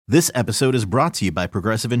This episode is brought to you by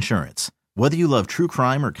Progressive Insurance. Whether you love true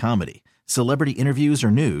crime or comedy, celebrity interviews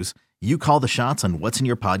or news, you call the shots on what's in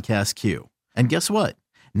your podcast queue. And guess what?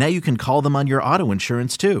 Now you can call them on your auto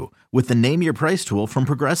insurance too with the Name Your Price tool from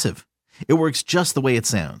Progressive. It works just the way it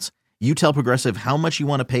sounds. You tell Progressive how much you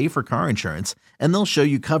want to pay for car insurance, and they'll show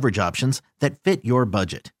you coverage options that fit your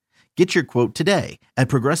budget. Get your quote today at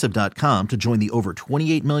Progressive.com to join the over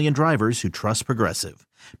 28 million drivers who trust Progressive.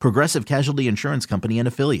 Progressive Casualty Insurance Company and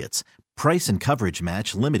Affiliates. Price and coverage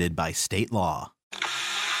match limited by state law.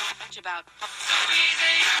 About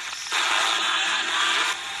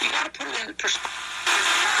you gotta put it in perspective.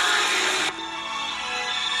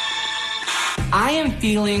 I am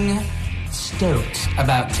feeling stoked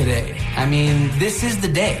about today. I mean, this is the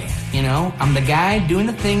day, you know? I'm the guy doing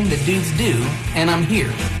the thing that dudes do, and I'm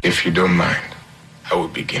here. If you don't mind, I will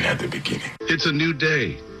begin at the beginning. It's a new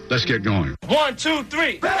day. Let's get going. 1, 2,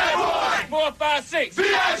 3. Bad boy. 4, 5, 6.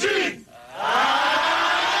 B.I.G.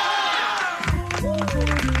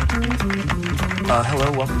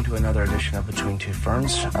 Hello, welcome to another edition of Between Two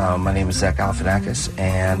Ferns. My name is Zach Galifianakis,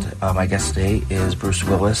 and my guest today is Bruce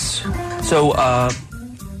Willis. So,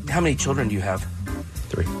 how many children do you have?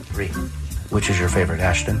 Three. Which is your favorite,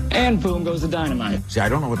 Ashton? And boom goes the dynamite. See, I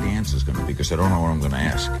don't know what the answer is going to be because I don't know what I'm going to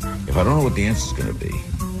ask. If I don't know what the answer is going to be,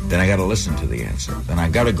 then I got to listen to the answer. Then I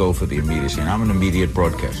got to go for the immediacy, and I'm an immediate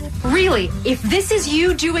broadcaster. Really? If this is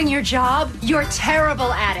you doing your job, you're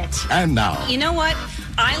terrible at it. And now. You know what?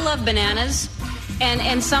 I love bananas,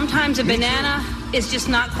 and sometimes a banana is just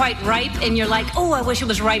not quite ripe, and you're like, oh, I wish it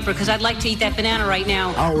was riper because I'd like to eat that banana right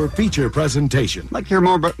now. Our feature presentation. I'd like to hear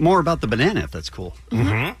more about the banana, if that's cool.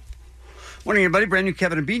 Mm-hmm. Morning, everybody. Brand new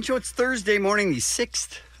Kevin and Bean Show. It's Thursday morning, the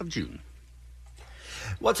 6th of June.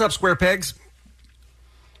 What's up, Square Pegs?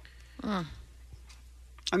 I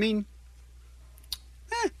mean,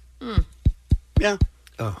 yeah.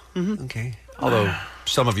 Oh, okay. Although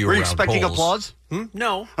some of you were around expecting polls. applause?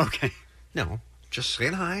 No. Okay. No. Just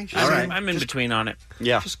saying hi. All right. I'm in between on it.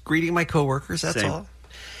 Yeah. Just greeting my coworkers, that's Same. all.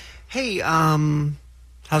 Hey,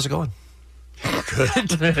 how's it going?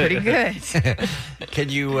 Good. Pretty good. Can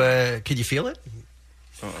you feel it?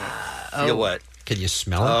 Feel what? Can you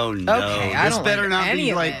smell it? Oh, no. Okay, I this don't better like not any be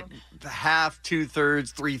of like it. half,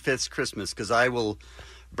 2/3, 3/5 Christmas, because I will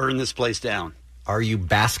burn this place down. Are you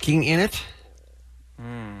basking in it?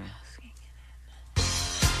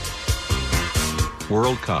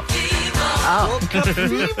 World Cup. World Cup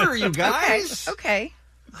fever, you guys. Okay.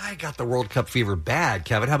 I got the World Cup fever bad.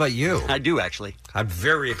 Kevin, how about you? I do, actually. I'm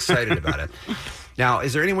very excited about it. Now,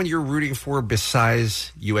 is there anyone you're rooting for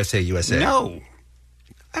besides USA? No.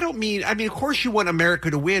 I mean, of course you want America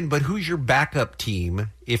to win, but who's your backup team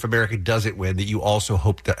if America doesn't win that you also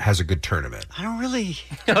hope that has a good tournament? I don't really.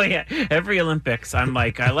 Oh, yeah. Every Olympics, I'm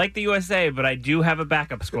like, I like the USA, but I do have a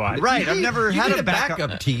backup squad. Right. I've never You had need a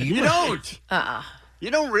backup team. You don't. You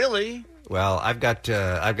don't really. Well, I've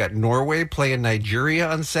got Norway playing Nigeria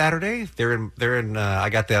on Saturday. They're in. I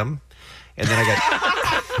got them, and then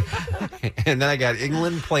I got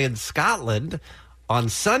England playing Scotland on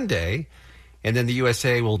Sunday, and then the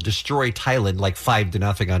USA will destroy Thailand like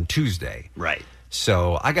 5-0 on Tuesday. Right.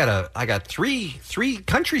 So I got three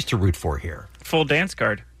countries to root for here. Full dance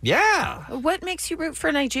card. Yeah. What makes you root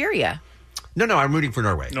for Nigeria? No, I'm rooting for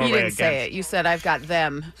Norway. Norway You didn't against. say it. You said I've got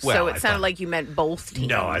them. Well, so I it sounded thought- like you meant both teams.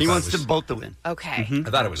 No, He wants them both to win. Okay. I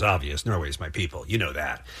thought it was obvious. Norway's my people. You know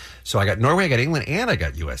that. So I got Norway, I got England, and I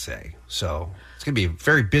got USA. So it's going to be a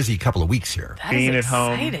very busy couple of weeks here. That Being is at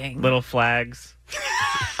home, exciting. little flags,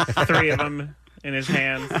 3 of them in his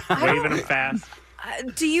hands, waving them fast.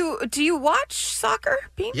 Do you watch soccer,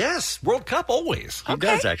 Bean? Yes, World Cup always. He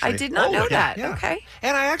does, actually. I did not know Always. that. Yeah. Okay.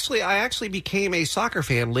 And I actually became a soccer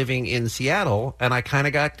fan living in Seattle, and I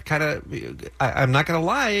I'm not going to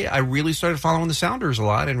lie, I really started following the Sounders a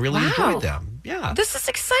lot and really Wow. enjoyed them. Yeah. This is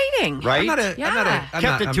exciting. Right? I'm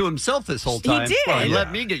Kept it to himself this whole time. did. Well, he Yeah.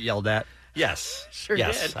 let me get yelled at. Yes. Sure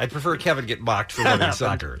yes. did. I prefer Kevin get mocked for loving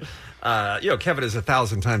soccer. Kevin is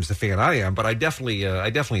 1,000 times the fan I am, but I definitely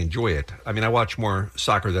enjoy it. I mean, I watch more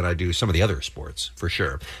soccer than I do some of the other sports, for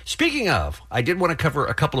sure. Speaking of, I did want to cover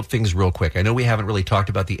a couple of things real quick. I know we haven't really talked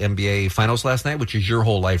about the NBA Finals last night, which is your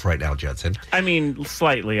whole life right now, Judson. I mean,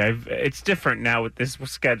 slightly. It's different now with this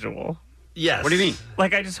schedule. Yes. What do you mean?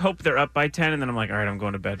 Like, I just hope they're up by 10, and then I'm like, all right, I'm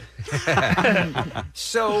going to bed.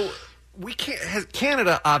 So,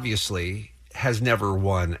 Canada obviously has never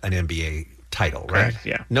won an NBA title, right? Correct,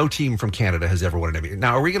 yeah. No team from Canada has ever won an NBA.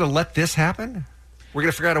 Now, are we going to let this happen? We're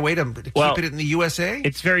going to figure out a way to keep it in the USA?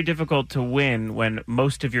 It's very difficult to win when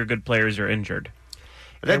most of your good players are injured.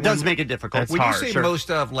 That does make it difficult. Would you say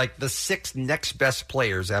most of like the 6 next best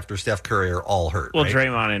players after Steph Curry are all hurt? Well, right?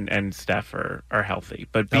 Draymond and Steph are healthy,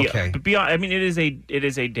 but Okay. beyond, I mean, it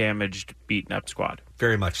is a damaged, beaten up squad.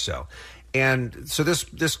 Very much so. And so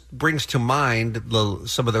this brings to mind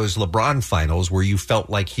some of those LeBron finals where you felt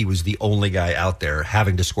like he was the only guy out there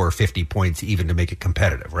having to score 50 points even to make it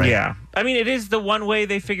competitive, right? Yeah. I mean, it is the one way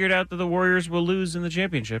they figured out that the Warriors will lose in the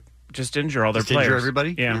championship. Just injure all their players. Injure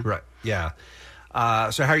everybody? Yeah. Right. Yeah.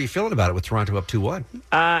 So how are you feeling about it with Toronto up 2-1?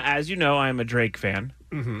 As you know, I'm a Drake fan.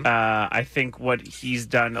 Mm-hmm. I think what he's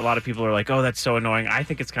done, a lot of people are like, oh, that's so annoying. I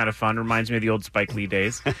think it's kind of fun. Reminds me of the old Spike Lee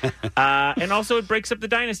days. And also it breaks up the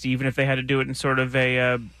dynasty, even if they had to do it in sort of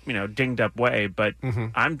a dinged up way. But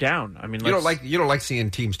I'm down. I mean, you don't like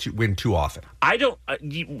seeing teams win too often. I don't.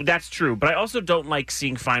 That's true, but I also don't like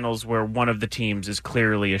seeing finals where one of the teams is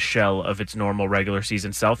clearly a shell of its normal regular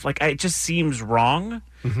season self. Like, it just seems wrong.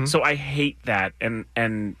 So I hate that,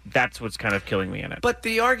 and that's what's kind of killing me in it. But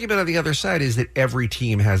the argument on the other side is that every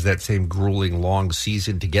team has that same grueling long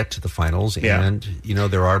season to get to the finals, and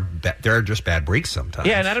there are just bad breaks sometimes.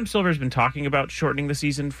 Yeah, and Adam Silver's been talking about shortening the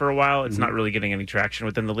season for a while. It's not really getting any traction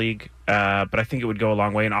within the league, but I think it would go a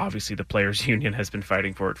long way, and obviously the Players Union has been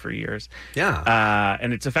fighting for it for years. Yeah.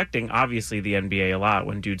 And it's affecting, obviously, the NBA a lot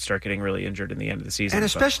when dudes start getting really injured in the end of the season. And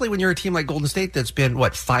especially when you're a team like Golden State that's been,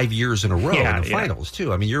 5 years in a row in the finals,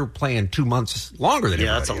 too. I mean, you're playing 2 months longer than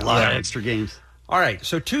everybody that's a else. lot of extra games. All right,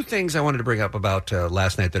 so 2 things I wanted to bring up about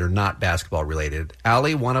last night that are not basketball related.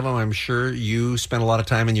 Allie, one of them, I'm sure you spent a lot of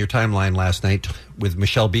time in your timeline last night with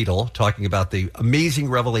Michelle Beadle talking about the amazing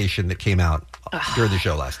revelation that came out during the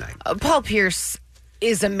show last night. Paul Pierce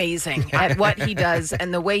is amazing at what he does,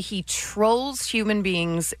 and the way he trolls human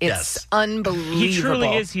beings, it's unbelievable. He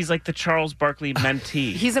truly is. He's like the Charles Barkley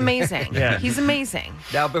mentee. He's amazing. He's amazing.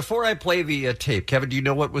 Now, before I play the tape, Kevin, do you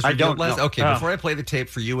know what was revealed last? Okay, before I play the tape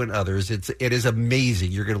for you and others, it is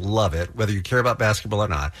amazing. You're going to love it, whether you care about basketball or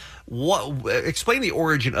not. Explain the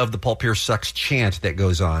origin of the Paul Pierce sucks chant that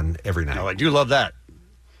goes on every night. Oh, I do love that.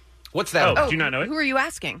 What's that? Do you not know it? Who are you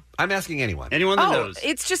asking? I'm asking anyone. Anyone that knows.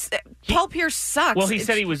 It's just Paul Pierce sucks. Well, he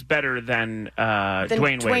said he was better than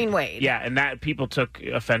Dwayne Wade. Yeah, and that people took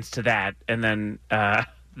offense to that, and then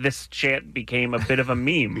this chant became a bit of a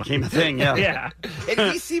meme. Became a thing, yeah. Yeah.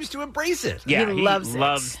 And he seems to embrace it. Yeah, he loves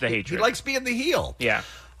the hatred. He likes being the heel. Yeah.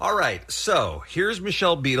 All right, so here's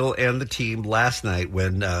Michelle Beadle and the team last night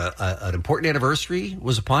when an important anniversary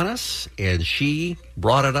was upon us, and she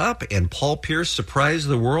brought it up, and Paul Pierce surprised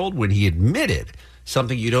the world when he admitted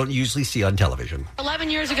something you don't usually see on television. 11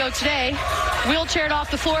 years ago today, wheelchaired off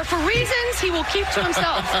the floor for reasons he will keep to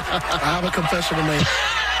himself. I have a confession to make.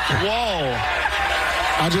 Whoa.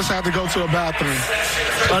 I just had to go to a bathroom.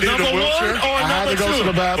 Number one or I had to go to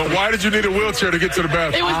the bathroom. But why did you need a wheelchair to get to the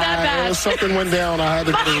bathroom? It was that bad. Something went down. I had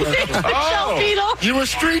to go to the bathroom. You were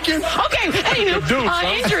streaking? Okay,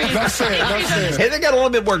 anywho, injuries. That's it. Hey, they got a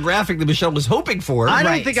little bit more graphic than Michelle was hoping for. I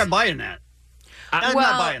don't think I'm buying that. I'm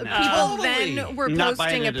not buying that. People then were Not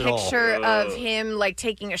posting buying a it at all. picture of him like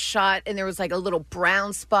taking a shot, and there was like a little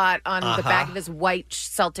brown spot on the back of his white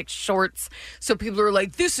Celtic shorts. So people were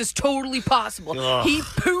like, "This is totally possible. Ugh. He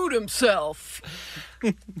pooed himself."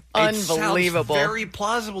 Unbelievable. It sounds very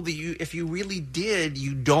plausible that if you really did,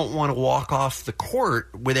 you don't want to walk off the court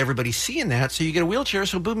with everybody seeing that, so you get a wheelchair,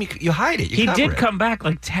 so boom, you hide it. He did come back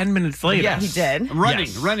like 10 minutes later. Yes. He did.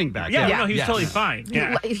 Running back. Yeah, no, he was totally fine.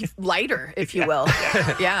 Yeah. Lighter, if you will.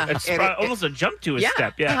 Yeah. It's almost a jump to his Yeah.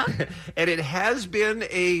 step. Yeah. And it has been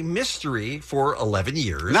a mystery for 11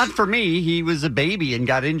 years. Not for me. He was a baby and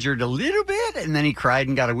got injured a little bit, and then he cried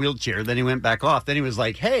and got a wheelchair. Then he went back off. Then he was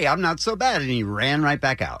like, hey, I'm not so bad. And he ran right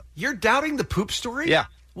back out. You're doubting the poop story? Yeah.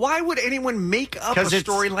 Why would anyone make up a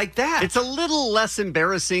story like that? It's a little less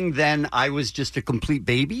embarrassing than I was just a complete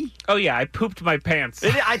baby. Oh, yeah, I pooped my pants.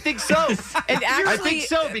 I think so. And I think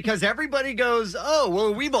so, because everybody goes, oh,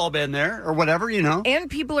 well, we've all been there, or whatever, And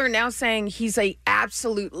people are now saying he's a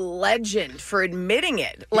absolute legend for admitting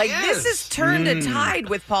it. Like, this has turned a tide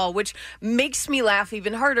with Paul, which makes me laugh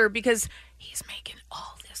even harder because he's making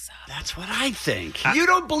all this up. That's what I think. You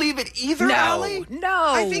don't believe it either, No, Allie? no.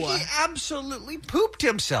 I think he absolutely pooped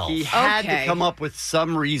himself. He had to come up with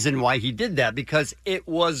some reason why he did that, because it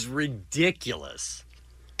was ridiculous.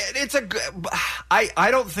 And it's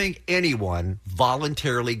I don't think anyone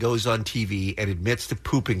voluntarily goes on TV and admits to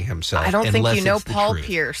pooping himself. I don't think unless you know it's the Paul truth.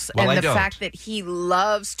 Pierce Well, I and the don't. fact that he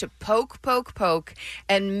loves to poke,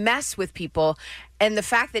 and mess with people. And the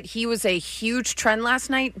fact that he was a huge trend last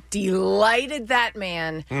night delighted that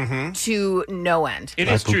man to no end. It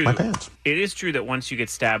is true. It is true that once you get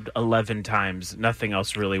stabbed 11 times, nothing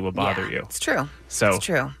else really will bother you. It's true. So, It's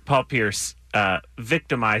true. Paul Pierce,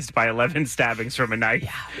 victimized by 11 stabbings from a knife.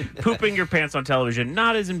 Pooping your pants on television,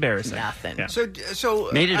 not as embarrassing. Nothing. Yeah. So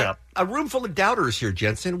Made it up. A room full of doubters here,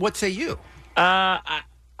 Jensen. What say you?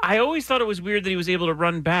 I always thought it was weird that he was able to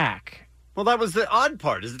run back. Well, that was the odd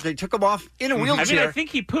part, is that they took him off in a wheelchair. I mean, I think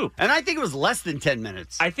he pooped. And I think it was less than 10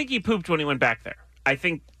 minutes. I think he pooped when he went back there. I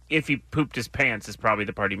think if he pooped his pants is probably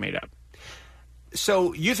the part he made up.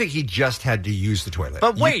 So you think he just had to use the toilet?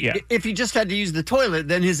 But wait, if he just had to use the toilet,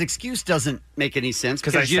 then his excuse doesn't make any sense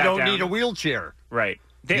because you don't need a wheelchair. Right.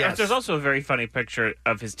 Yes. There's also a very funny picture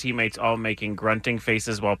of his teammates all making grunting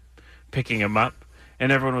faces while picking him up.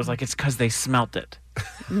 And everyone was like, it's because they smelt it.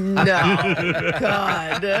 No.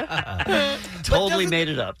 God. Totally made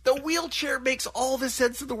it up. The wheelchair makes all the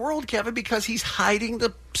sense in the world, Kevin, because he's hiding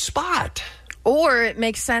the spot. Or it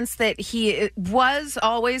makes sense that he was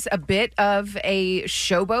always a bit of a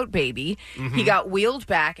showboat baby. Mm-hmm. He got wheeled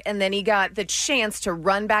back, and then he got the chance to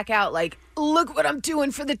run back out like, look what I'm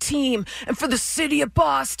doing for the team and for the city of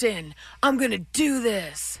Boston. I'm going to do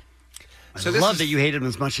this. I love that you hate him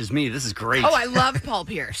as much as me. This is great. Oh, I love Paul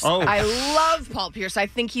Pierce. I love Paul Pierce. I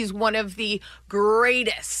think he's one of the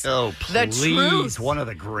greatest. Oh, please. The truth. One of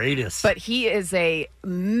the greatest. But he is a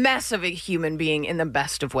mess of a human being in the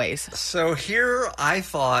best of ways. So here I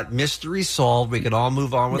thought mystery solved. We could all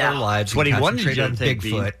move on with our lives. That's what he wanted concentrate you on to think,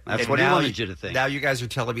 Bigfoot. Bean. That's And what he now wanted you to think. Now you guys are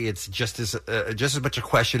telling me it's just as much a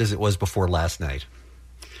question as it was before last night.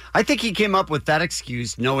 I think he came up with that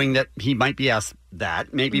excuse knowing that he might be asked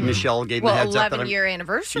that. Maybe Michelle gave him a heads up. 11-year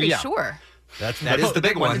anniversary, Yeah. sure. That is the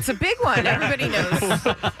big one. It's a big one. Everybody knows.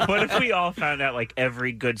 What if we all found out, like,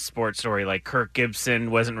 every good sports story, like Kirk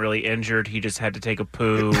Gibson wasn't really injured, he just had to take a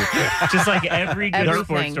poo. Just like every good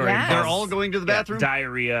sports story. yes. They're all going to the bathroom?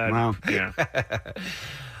 Diarrhea. Wow. Yeah.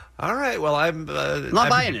 All right. Well, I'm not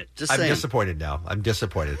buying it. Just I'm saying. disappointed now. I'm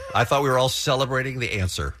disappointed. I thought we were all celebrating the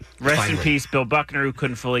answer. Rest in Finally. peace, Bill Buckner, who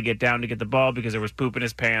couldn't fully get down to get the ball because there was poop in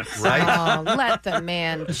his pants. Right? Oh, let the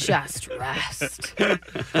man just rest.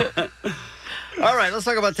 All right, let's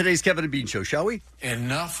talk about today's Kevin and Bean Show, shall we?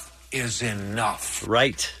 Enough is enough.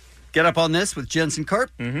 Right. Get up on this with Jensen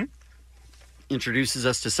Karp. Mm-hmm. Introduces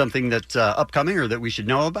us to something that's upcoming or that we should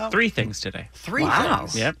know about. 3 things today. 3 Wow.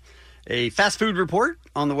 things. Yep. A fast food report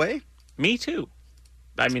on the way. Me too.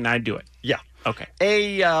 I mean, I'd do it. Yeah. Okay.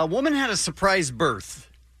 A woman had a surprise birth,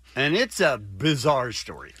 and it's a bizarre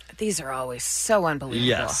story. These are always so unbelievable.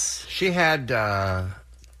 Yes. She had,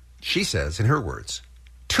 she says, in her words,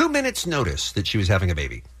 2 minutes notice that she was having a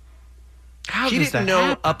baby. How She does didn't that know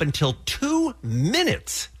happen? up until 2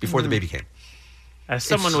 minutes before the baby came. As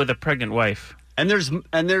someone with a pregnant wife. And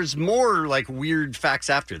there's more like weird facts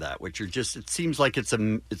after that, which are just, it seems like it's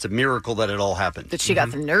a miracle that it all happened. That she got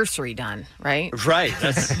the nursery done, right? Right.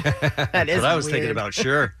 That's That is what I was weird. thinking about,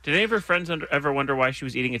 sure. Did any of her friends ever wonder why she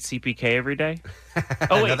was eating at CPK every day?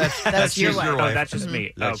 Oh, wait. That's your she's wife. your Oh, wife. that's just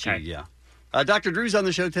me. That's Okay. you, yeah. Dr. Drew's on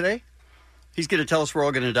the show today. He's going to tell us we're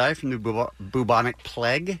all going to die from the bubonic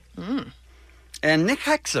plague. And Nick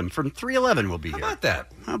Hexum from 311 will be here. How about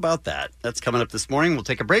that? How about that? That's coming up this morning. We'll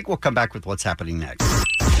take a break. We'll come back with what's happening next.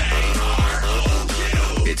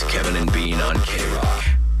 It's Kevin and Bean on K-Rock.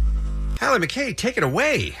 Hallie McKay, take it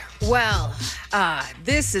away. Well,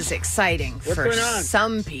 this is exciting for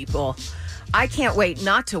some people. I can't wait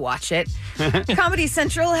not to watch it. Comedy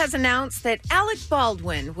Central has announced that Alec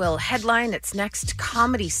Baldwin will headline its next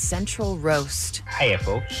Comedy Central roast. Hiya,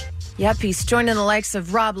 folks. Yep, he's joining the likes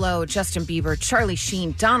of Rob Lowe, Justin Bieber, Charlie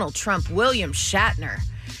Sheen, Donald Trump, William Shatner.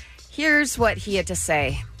 Here's what he had to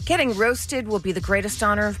say. Getting roasted will be the greatest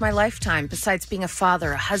honor of my lifetime, besides being a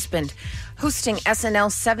father, a husband, hosting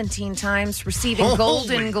SNL 17 times, receiving Holy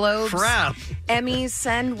Golden Globes, crap. Emmys,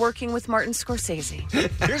 and working with Martin Scorsese.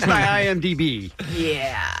 Here's my IMDb.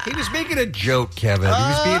 Yeah. He was making a joke, Kevin. He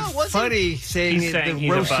was being was he? funny, saying He's that saying the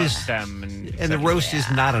he's roast above is them. and the roast is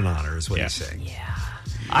not an honor, is what he's saying. Yeah.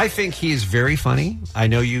 I think he is very funny. I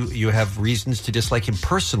know you have reasons to dislike him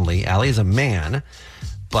personally, Allie, as a man,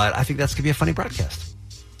 but I think that's going to be a funny broadcast.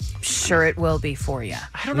 Sure it will be for you.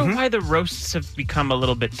 I don't know why the roasts have become a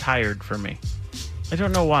little bit tired for me. I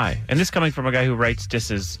don't know why. And this coming from a guy who writes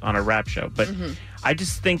disses on a rap show. But I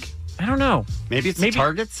just think, I don't know. Maybe it's the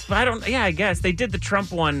targets? Yeah, I guess. They did the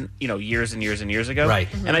Trump one, years and years and years ago. Right.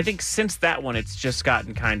 And I think since that one, it's just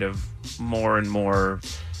gotten kind of more and more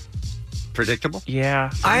predictable. Yeah.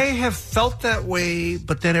 I have felt that way,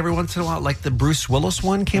 but then every once in a while, like the Bruce Willis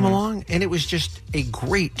one came along, and it was just a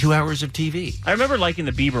great 2 hours of TV. I remember liking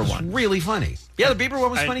the Bieber one. Really funny. Yeah, the Bieber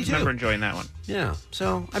one was funny, too. I remember enjoying that one. Yeah.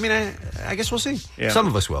 So, I mean, I guess we'll see. Yeah. Some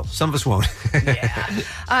of us will. Some of us won't.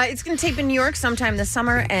 It's going to tape in New York sometime this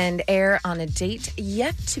summer and air on a date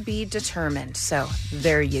yet to be determined. So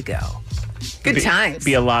there you go. Good times.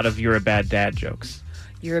 Be a lot of "you're a bad dad" jokes.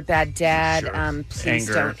 You're a bad dad. Please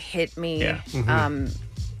Anger. don't hit me. Yeah.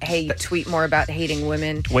 Hey, tweet more about hating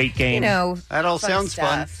women. Weight gain. You know, That all sounds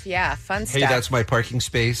fun. stuff. Yeah, fun Hey, stuff. that's my parking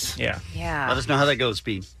space. Yeah. Yeah. Let us know how that goes,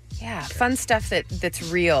 Pete. Yeah, fun stuff that's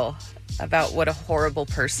real about what a horrible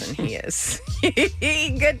person he is.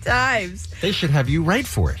 Good times. They should have you write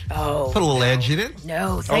for it. Oh, Put a little edge in it.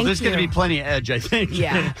 No, thank you. there's going to be plenty of edge, I think.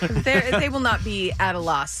 Yeah, they will not be at a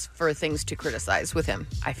loss for things to criticize with him,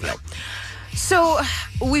 I feel. So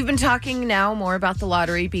we've been talking now more about the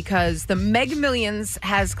lottery because the Mega Millions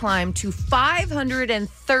has climbed to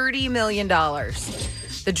 $530 million.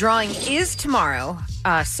 The drawing is tomorrow.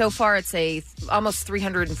 So far, it's a almost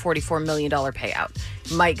 $344 million payout.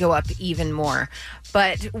 Might go up even more.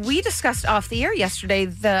 But we discussed off the air yesterday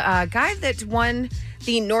the guy that won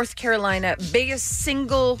the North Carolina biggest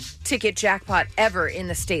single ticket jackpot ever in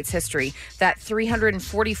the state's history, that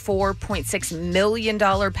 $344.6 million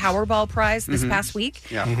Powerball prize this past week.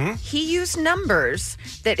 Yeah. He used numbers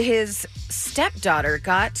that his stepdaughter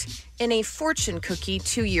got in a fortune cookie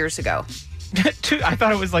 2 years ago. I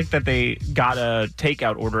thought it was like that they got a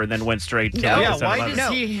takeout order and then went straight to Yeah, the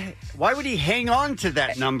 7-Eleven. why would he hang on to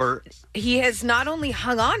that number? He has not only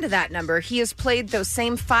hung on to that number, he has played those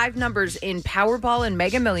same 5 numbers in Powerball and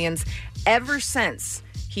Mega Millions ever since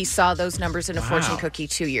he saw those numbers in a fortune cookie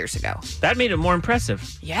 2 years ago. That made it more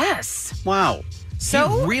impressive. Yes. Wow. So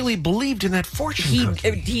he really believed in that fortune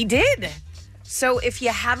cookie. He did. So if you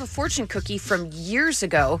have a fortune cookie from years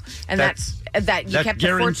ago and that you that kept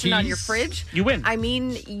the fortune on your guarantees fridge, you win. I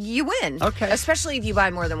mean, you win. Okay. Especially if you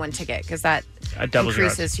buy more than one ticket, because that doubles your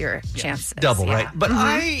increases your chances. Double, Yeah. right? But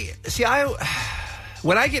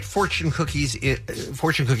when I get fortune cookies,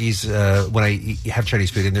 when I have Chinese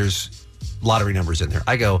food and there's lottery numbers in there,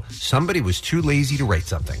 I go, somebody was too lazy to write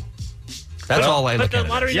something. That's all I look at. But the it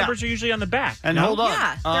lottery as. numbers are usually on the back. And no? hold on.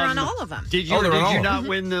 Yeah, they're on all of them. Did you, Oh, they're on all did you of not them.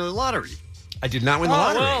 win the lottery? I did not win the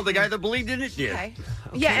lottery. Well, the guy that believed in it did. Okay.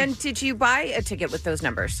 Yeah, and did you buy a ticket with those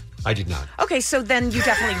numbers? I did not. Okay, so then you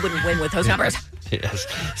definitely wouldn't win with those numbers. Yes.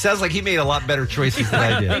 Sounds like he made a lot better choices than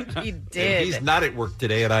I did. He And did. he's not at work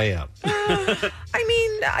today, and I am. I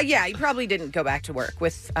mean, yeah, he probably didn't go back to work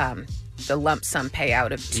with the lump sum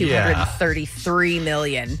payout of $233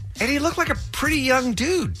 million. And he looked like a pretty young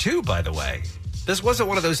dude, too, by the way. This wasn't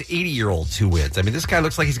one of those 80-year-olds who wins. I mean, this guy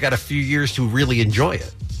looks like he's got a few years to really enjoy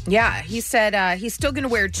it. Yeah, he said he's still going to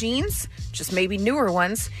wear jeans, just maybe newer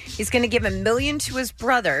ones. He's going to give $1 million to his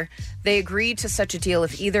brother. They agreed to such a deal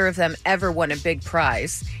if either of them ever won a big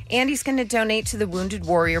prize. And he's going to donate to the Wounded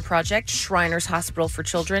Warrior Project, Shriners Hospital for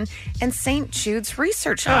Children, and St. Jude's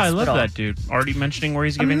Research Oh, I Hospital. love that dude. Already mentioning where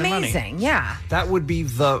he's giving the money. Amazing, yeah. That would be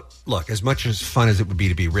look, as much as fun as it would be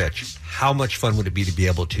to be rich, how much fun would it be to be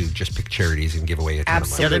able to just pick charities and give away a ton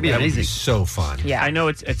Absolutely. of money? Yeah, that'd be That would amazing. be so fun. Yeah. I know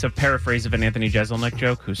it's a paraphrase of an Anthony Jeselnik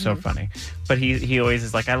joke, who's so funny, but he always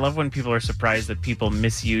is like, I love when people are surprised that people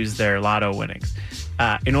misuse their lotto winnings.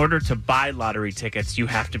 In order to buy lottery tickets, you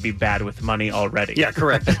have to be bad with money already. Yeah,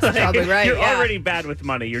 correct. Probably right, You're yeah. already bad with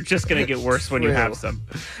money. You're just going to get worse when you True. have some.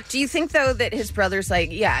 Do you think, though, that his brother's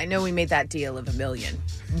like, yeah, I know we made that deal of $1 million,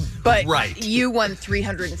 but Right. you won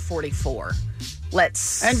 344.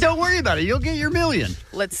 Let's And don't worry about it. You'll get your $1 million.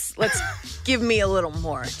 let's give me a little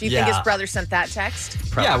more. Do you think Yeah. his brother sent that text?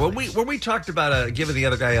 Yeah, when we talked about giving the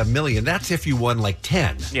other guy $1 million, that's if you won like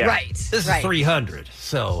 10. Yeah. Right. This right. is 300.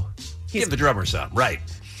 So give the drummer some. Right.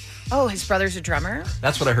 Oh, his brother's a drummer?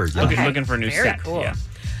 That's what I heard. Yeah. Looking for a new Very set. cool. Yeah.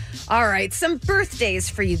 All right, some birthdays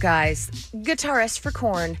for you guys. Guitarist for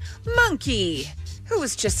Korn, Monkey, who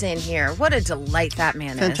was just in here. What a delight that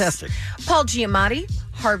man Fantastic. is. Paul Giamatti,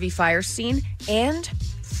 Harvey Firestein, and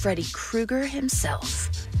Freddy Krueger himself,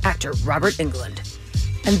 actor Robert Englund.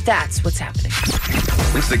 And that's what's happening.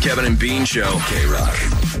 It's the Kevin and Bean Show. K-Rock.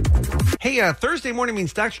 Hey, Thursday morning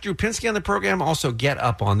means Dr. Drew Pinsky on the program. Also, get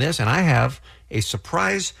up on this. And I have a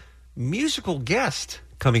surprise musical guest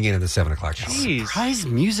coming in at the 7 o'clock hour. Surprise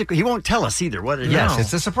musical. He won't tell us either what it is. Yes,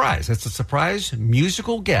 it's a surprise. It's a surprise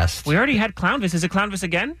musical guest. We already had Clownvis. Is it Clownvis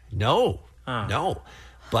again? No. No.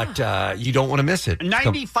 But you don't want to miss it.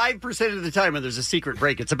 95% of the time when there's a secret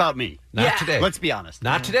break, it's about me. Not today. Let's be honest.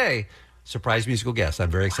 Not today. Surprise musical guest.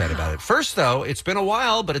 I'm very excited about it. First, though, it's been a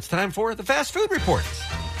while, but it's time for the fast food report.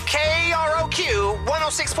 KROQ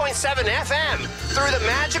 106.7 FM. Through the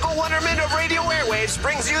magical wonderment of radio airwaves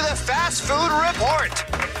brings you the Fast Food Report.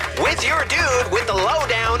 With your dude with the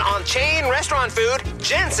lowdown on chain restaurant food,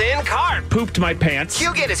 Jensen Karp. Pooped my pants.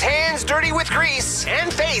 He'll get his hands dirty with grease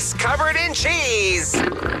and face covered in cheese.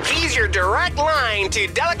 He's your direct line to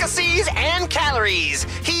delicacies and calories.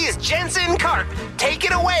 He's Jensen Karp. Take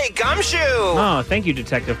it away, Gumshoe. Oh, thank you,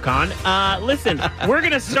 Detective Khan. Listen, we're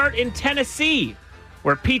going to start in Tennessee,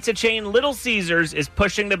 where pizza chain Little Caesars is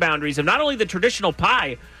pushing the boundaries of not only the traditional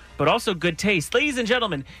pie, but also good taste. Ladies and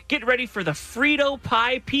gentlemen, get ready for the Frito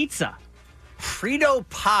Pie Pizza. Frito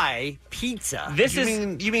Pie Pizza.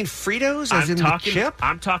 You mean Fritos?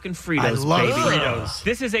 I'm talking Fritos, I love baby. Fritos.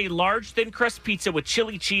 This is a large thin crust pizza with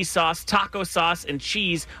chili cheese sauce, taco sauce, and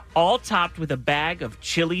cheese, all topped with a bag of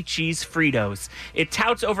chili cheese Fritos. It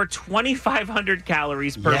touts over 2,500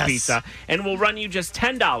 calories per pizza and will run you just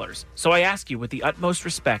 $10. So I ask you with the utmost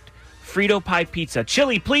respect, Frito Pie Pizza.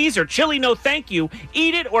 Chili, please, or chili, no thank you.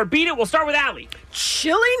 Eat it or beat it. We'll start with Allie.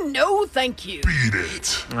 Chili, no thank you. Beat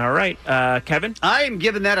it. All right. Kevin? I am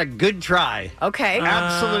giving that a good try. Okay.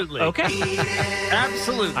 Absolutely. Okay.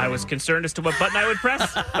 Absolutely. I was concerned as to what button I would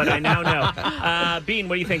press, but I now know. Bean,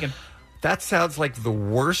 what are you thinking? That sounds like the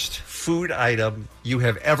worst food item you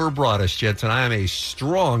have ever brought us, Jensen. I am a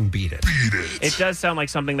strong beat it. Beat it. It does sound like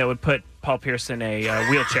something that would put Paul Pierce in a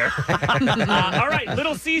wheelchair. All right,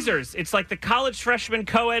 Little Caesars. It's like the college freshman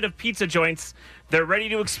co-ed of pizza joints. They're ready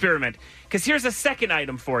to experiment. Because here's a second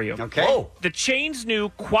item for you. Okay. Oh. The chain's new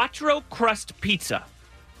Quattro Crust Pizza.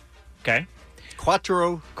 Okay?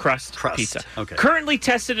 Quattro Crust Pizza. Okay. Currently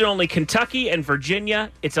tested in only Kentucky and Virginia.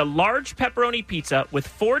 It's a large pepperoni pizza with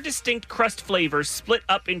 4 distinct crust flavors split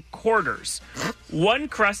up in quarters. One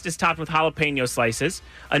crust is topped with jalapeno slices,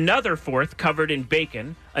 another fourth covered in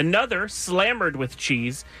bacon, another slammered with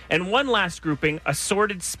cheese, and one last grouping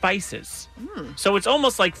assorted spices. So it's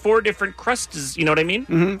almost like 4 different crusts, you know what I mean?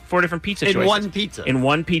 Mm-hmm. 4 different pizza choices. In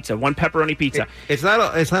one pizza, one pepperoni pizza. It's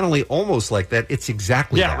not only almost like that, it's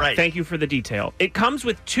exactly that. Right. Thank you for the detail. It comes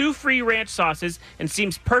with 2 free ranch sauces and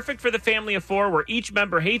seems perfect for the family of 4 where each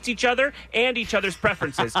member hates each other and each other's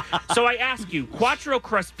preferences. So I ask you, Quattro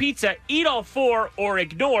Crust Pizza, eat all 4 or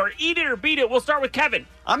ignore. Eat it or beat it. We'll start with Kevin.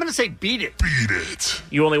 I'm going to say beat it. Beat it.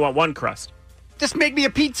 You only want 1 crust. Just make me a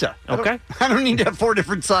pizza. Okay. I don't need to have 4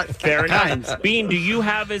 different sizes. Fair enough. Bean, do you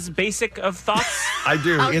have as basic of thoughts? I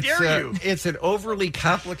do. How dare you? It's an overly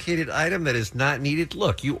complicated item that is not needed.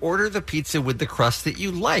 Look, you order the pizza with the crust that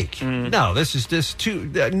you like. No, this is just too...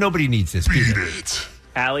 nobody needs this. Beat it.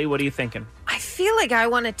 Allie, what are you thinking? I feel like I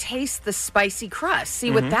want to taste the spicy crust. See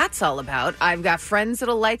what that's all about. I've got friends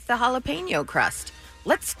that'll like the jalapeno crust.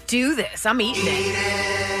 Let's do this. I'm eating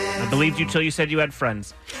it. I believed you till you said you had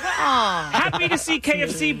friends. Happy to see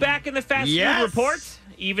KFC back in the Fast Food Report,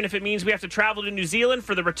 even if it means we have to travel to New Zealand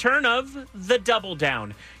for the return of the Double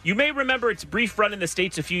Down. You may remember its brief run in the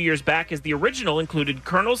States a few years back, as the original included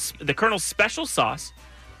the Colonel's special sauce,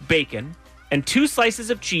 bacon, and 2 slices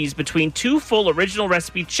of cheese between 2 full original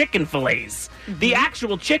recipe chicken fillets. The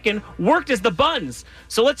actual chicken worked as the buns.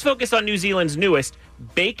 So let's focus on New Zealand's newest,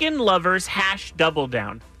 Bacon Lovers Hash Double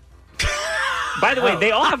Down. By the way, they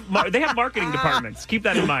have marketing departments. Keep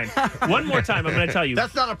that in mind. One more time, I'm going to tell you.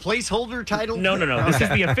 That's not a placeholder title? No. This is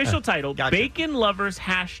the official title, Gotcha. Bacon Lovers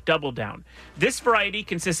Hash Double Down. This variety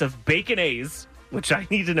consists of Baconaise, which I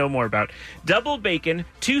need to know more about, double bacon,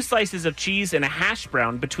 2 slices of cheese, and a hash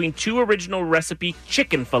brown between 2 original recipe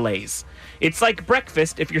chicken fillets. It's like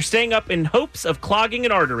breakfast if you're staying up in hopes of clogging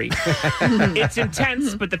an artery. It's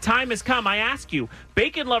intense, but the time has come. I ask you,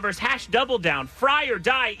 Bacon Lovers Hash Double Down, fry or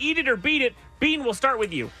die, eat it or beat it. Bean, we'll start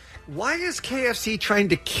with you. Why is KFC trying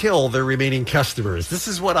to kill their remaining customers? This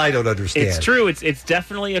is what I don't understand. It's true. It's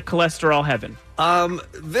definitely a cholesterol heaven.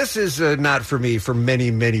 This is not for me for many,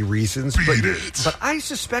 many reasons, but I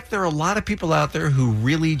suspect there are a lot of people out there who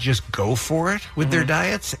really just go for it with their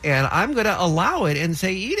diets, and I'm going to allow it and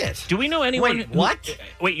say eat it. Do we know anyone? Wait, what?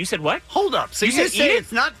 Wait, you said what? Hold up. So you say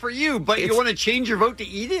it's not for you, but you want to change your vote to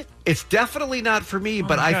eat it? It's definitely not for me,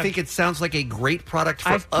 but I think it sounds like a great product for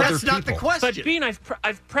other people. That's not the question. But Bean,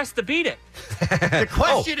 I've pressed the beat it. The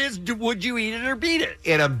question is, would you eat it or beat it?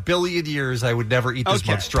 In a billion years, I would never eat this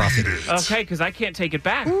monstrosity. Okay, because I can't take it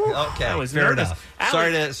back. Okay, I was fair nervous.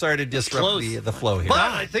 enough. Sorry to disrupt the flow here. But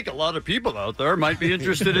I think a lot of people out there might be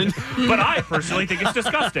interested in. But I personally think it's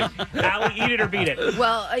disgusting. Allie, eat it or beat it.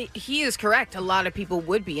 Well, he is correct. A lot of people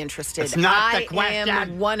would be interested. It's not the I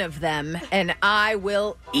am one of them, and I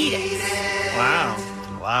will eat it.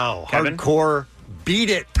 Wow. Wow. Kevin? Hardcore Beat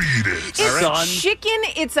it. It's chicken,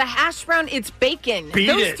 it's a hash brown, it's bacon. Beat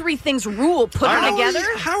Those it. three things rule. Put them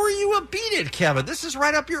together. How are you a beat it, Kevin? This is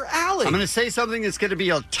right up your alley. I'm going to say something that's going to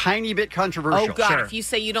be a tiny bit controversial. Oh, God. If you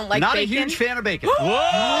say you don't like Not bacon. a huge fan of bacon.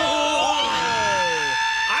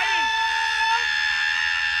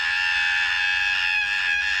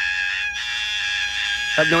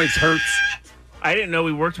 That noise hurts. I didn't know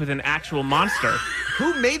we worked with an actual monster.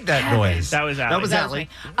 Who made that noise? That was Allie. That was Allie.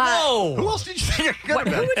 Whoa! Who else did you think you're good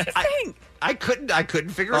Who would you think? I couldn't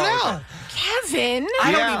figure it out. Kevin.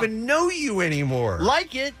 I don't even know you anymore.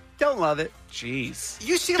 Like it, don't love it. Jeez.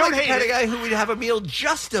 You seem Don't like the hate kind of it. guy who would have a meal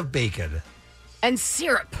just of bacon. And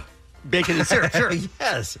syrup. Bacon and syrup, sure.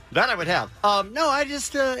 Yes. That I would have. No, I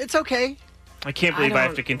just, it's okay. I can't believe I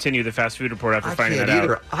have to continue the fast food report after finding that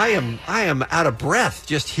either. out. I am out of breath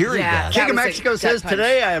just hearing that. King of Mexico says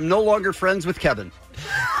today I am no longer friends with Kevin.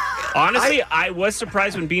 Honestly, I was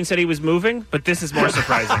surprised when Bean said he was moving, but this is more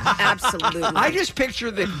surprising. Absolutely. I just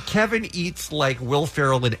picture that Kevin eats like Will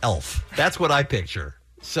Ferrell and Elf. That's what I picture.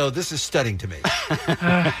 So this is stunning to me.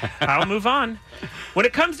 I'll move on. When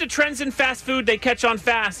it comes to trends in fast food, they catch on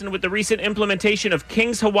fast. And with the recent implementation of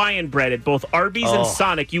King's Hawaiian bread at both Arby's and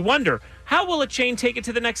Sonic, you wonder, how will a chain take it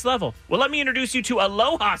to the next level? Well, let me introduce you to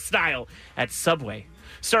Aloha Style at Subway.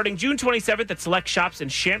 Starting June 27th at select shops in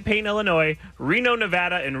Champaign, Illinois, Reno,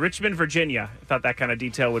 Nevada, and Richmond, Virginia. I thought that kind of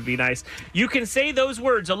detail would be nice. You can say those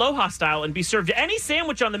words, Aloha Style, and be served any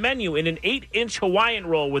sandwich on the menu in an 8-inch Hawaiian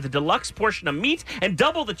roll with a deluxe portion of meat and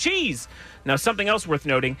double the cheese. Now, something else worth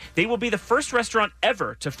noting, they will be the first restaurant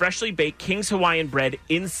ever to freshly bake King's Hawaiian bread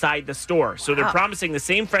inside the store. So they're promising the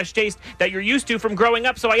same fresh taste that you're used to from growing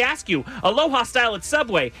up. So I ask you, Aloha Style at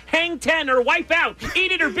Subway, hang 10 or wipe out.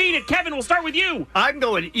 Eat it or beat it. Kevin, we'll start with you. I'm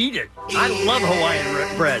going eat it. I love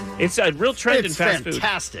Hawaiian bread. It's a real trend in fast food. It's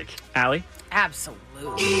fantastic. Allie?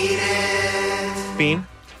 Absolutely. Bean?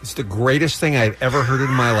 It's the greatest thing I've ever heard in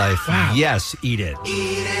my life. Wow. Yes, eat it.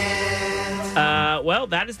 Well,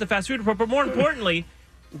 that is the fast food report. But more importantly,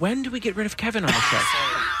 when do we get rid of Kevin on the show?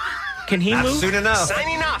 Can he Not move? soon enough.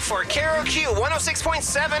 Signing off for KROQ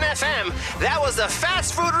 106.7 FM. That was the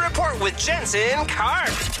Fast Food Report with Jensen Carp.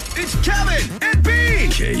 It's Kevin and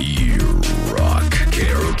Bean. K-Rock.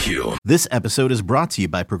 KROQ. This episode is brought to you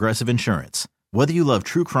by Progressive Insurance. Whether you love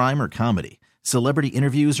true crime or comedy, celebrity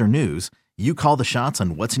interviews or news, you call the shots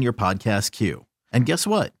on what's in your podcast queue. And guess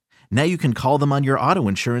what? Now you can call them on your auto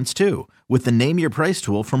insurance too with the Name Your Price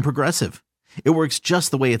tool from Progressive. It works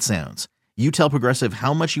just the way it sounds. You tell Progressive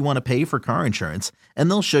how much you want to pay for car insurance, and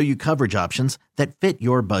they'll show you coverage options that fit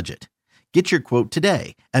your budget. Get your quote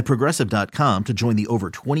today at Progressive.com to join the over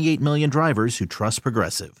 28 million drivers who trust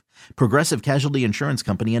Progressive. Progressive Casualty Insurance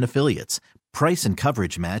Company and Affiliates. Price and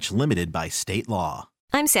coverage match limited by state law.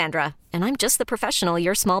 I'm Sandra, and I'm just the professional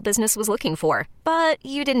your small business was looking for. But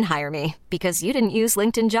you didn't hire me because you didn't use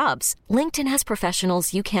LinkedIn Jobs. LinkedIn has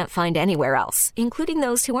professionals you can't find anywhere else, including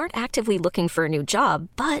those who aren't actively looking for a new job,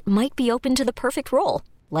 but might be open to the perfect role,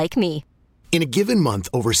 like me. In a given month,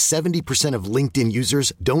 over 70% of LinkedIn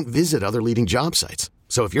users don't visit other leading job sites.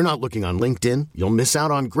 So if you're not looking on LinkedIn, you'll miss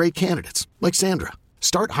out on great candidates like Sandra.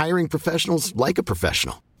 Start hiring professionals like a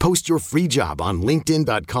professional. Post your free job on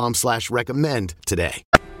linkedin.com/recommend today.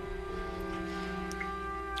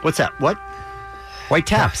 What's that? What? White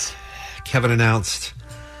taps. Kevin announced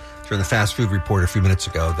during the fast food report a few minutes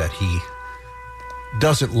ago that he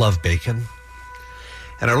doesn't love bacon.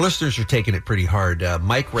 And our listeners are taking it pretty hard.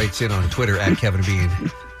 Mike writes in on Twitter at Kevin Bean.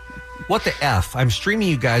 What the F? I'm streaming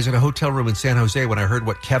you guys in a hotel room in San Jose when I heard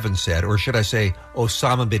what Kevin said, or should I say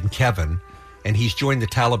Osama bin Kevin, and he's joined the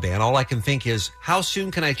Taliban. All I can think is, how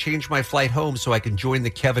soon can I change my flight home so I can join the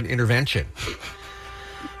Kevin intervention?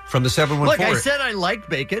 From the 714. Look, I said I liked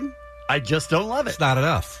bacon. I just don't love it. It's not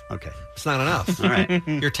enough. Okay. It's not enough. All right.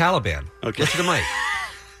 You're Taliban. Okay. Listen to Mike.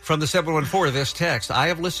 From the 714, this text, I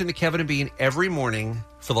have listened to Kevin and Bean every morning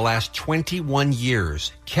for the last 21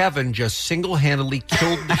 years. Kevin just single-handedly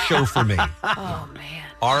killed the show for me. Oh, man.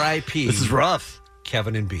 R.I.P. This is rough.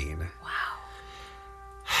 Kevin and Bean.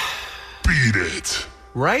 Beat it.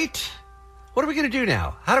 Right? What are we going to do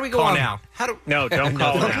now? How do we go Call on now. No, don't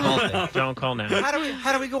call don't now. call now. Don't call now.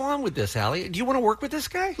 How do we go on with this, Allie? Do you want to work with this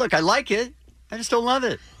guy? Look, I like it. I just don't love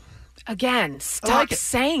it. Again, stop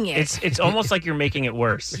saying it. It's almost like you're making it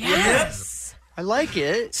worse. Yes. I like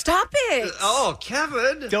it. Stop it. Oh,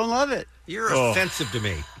 Kevin. Don't love it. You're offensive to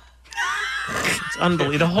me. It's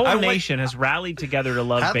unbelievable. The whole nation has rallied together to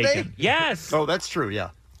love Have bacon. they? Yes. Oh, that's true, yeah.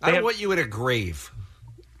 I want you in a grave.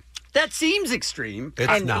 That seems extreme. It's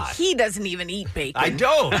and not. he doesn't even eat bacon. I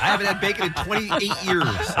don't. I haven't had bacon in 28 years,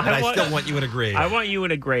 and I still want you in a grave. I want you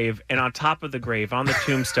in a grave, and on top of the grave, on the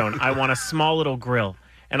tombstone, I want a small little grill.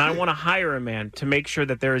 And I want to hire a man to make sure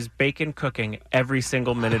that there is bacon cooking every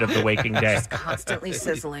single minute of the waking day. Just constantly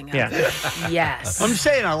sizzling. Yeah. Yes. I'm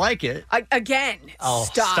saying I like it. Again,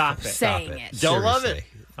 stop saying it. Don't love it.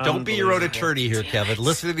 Don't be your own attorney here, Kevin.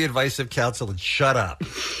 Listen to the advice of counsel and shut up.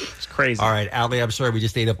 It's crazy. All right, Allie, I'm sorry we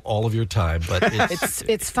just ate up all of your time, but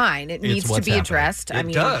It's fine. It needs to what's be happening. addressed.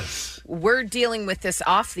 It does. We're dealing with this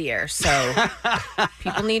off the air, so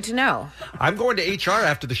people need to know. I'm going to HR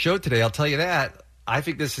after the show today. I'll tell you that. I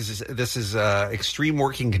think this is extreme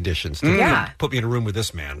working conditions. Yeah. Put me in a room with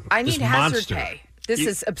this man. I This need hazard monster. pay. This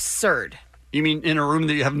is absurd. You mean in a room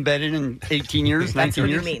that you haven't been in 18 years, That's 19 what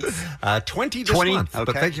years? he means. 20 this month. Okay.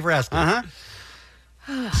 But thank you for asking.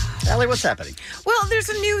 Allie, what's happening? Well, there's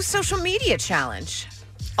a new social media challenge.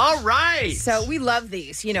 All right. So we love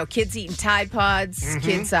these. You know, kids eating Tide Pods,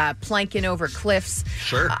 kids planking over cliffs.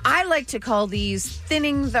 Sure. I like to call these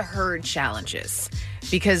thinning the herd challenges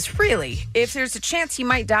because really, if there's a chance you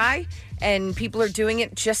might die and people are doing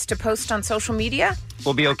it just to post on social media,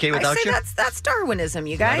 We'll be okay I without say you? that's Darwinism,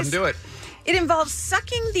 you Let guys. him do it. It involves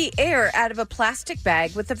sucking the air out of a plastic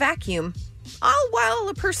bag with a vacuum, all while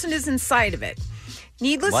a person is inside of it.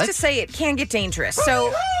 Needless What? to say, it can get dangerous.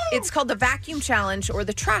 So it's called the vacuum challenge or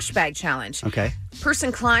the trash bag challenge. Okay.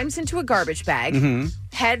 Person climbs into a garbage bag,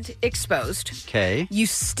 head exposed. Okay. You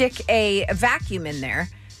stick a vacuum in there,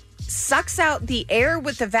 sucks out the air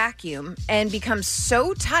with the vacuum, and becomes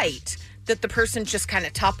so tight that the person just kind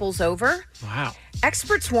of topples over. Wow.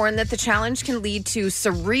 Experts warn that the challenge can lead to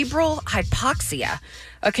cerebral hypoxia,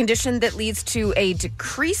 a condition that leads to a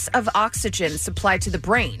decrease of oxygen supplied to the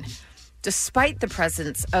brain, despite the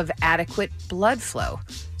presence of adequate blood flow.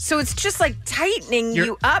 So it's just like tightening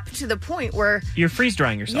you up to the point where You're freeze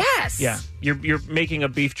drying yourself. Yes. Yeah. You're making a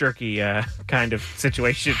beef jerky kind of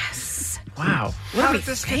situation. Yes. Wow. How did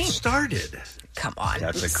this get started? Come on.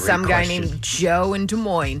 That's a great Some guy question. named Joe in Des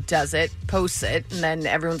Moines does it, posts it, and then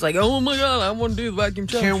everyone's like, oh my God, I want to do the vacuum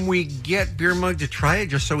challenge. Can we get Beer Mug to try it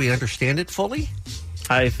just so we understand it fully?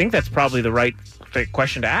 I think that's probably the right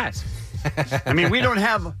question to ask. I mean, we don't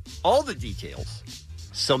have all the details.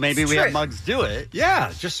 So maybe we have Muggs do it.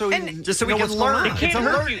 Yeah, just so we know can what's learn. going on. It can't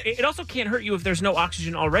hurt you. It also can't hurt you if there's no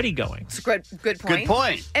oxygen already going. It's a good point. Good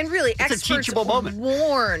point. And really, It's a experts teachable moment.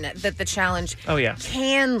 warn that the challenge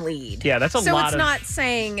can lead. Yeah, that's a so lot it's of- not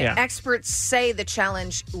saying Yeah. experts say the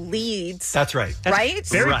challenge leads. That's right. Right?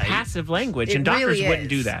 Very passive language, It and doctors really wouldn't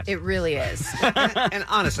do is. that. It really is. And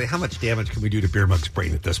honestly, how much damage can we do to Beer Mug's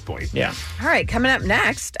brain at this point? Yeah. All right, coming up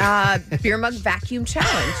next, Beer Mug Vacuum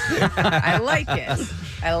Challenge. I like it.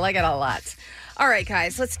 I like it a lot. All right,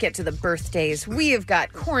 guys, let's get to the birthdays. We have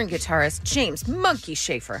got Korn guitarist James Monkey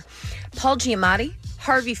Schaefer, Paul Giamatti,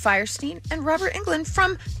 Harvey Firestein, and Robert Englund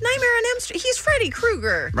from Nightmare on Elm Street. He's Freddy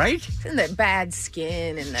Krueger. Right? And the bad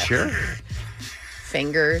skin and the Sure.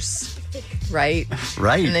 fingers, right?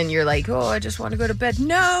 Right. And then you're like, oh, I just want to go to bed.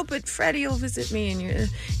 No, but Freddy will visit me. And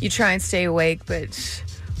you try and stay awake, but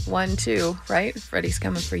 1, 2, right? Freddy's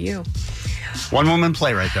coming for you. One woman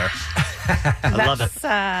play right there. I love it.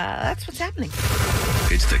 That's what's happening.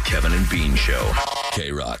 It's the Kevin and Bean Show.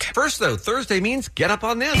 K-Rock. First, though, Thursday means get up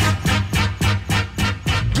on this.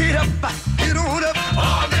 Get up, get on up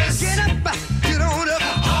on this. Get up, get on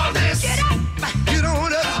up on this. Get up, get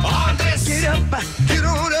on up on this. Get up, get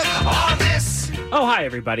on up on this. Oh, hi,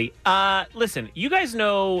 everybody. Listen, you guys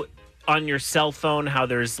know on your cell phone how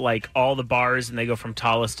there's like all the bars and they go from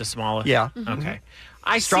tallest to smallest? Yeah. Okay.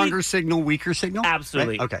 Stronger signal, weaker signal?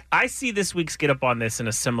 Absolutely. Right? Okay. I see this week's Get Up on This in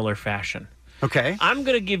a similar fashion. Okay. I'm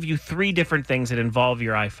going to give you 3 different things that involve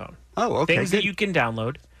your iPhone. Oh, okay. Things that you can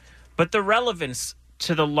download, but the relevance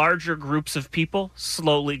to the larger groups of people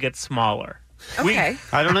slowly gets smaller. Okay.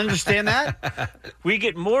 I don't understand that. We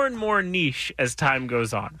get more and more niche as time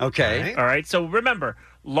goes on. Okay. All right. So remember,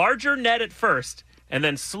 larger net at first, and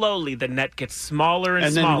then slowly the net gets smaller and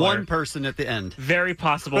And smaller. then one person at the end. Very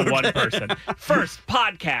possible one person. First,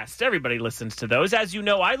 podcasts. Everybody listens to those. As you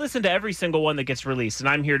know, I listen to every single one that gets released, and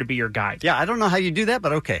I'm here to be your guide. Yeah, I don't know how you do that,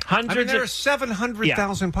 but okay. There are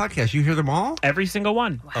 700,000 podcasts. You hear them all? Every single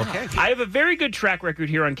one. Okay. I have a very good track record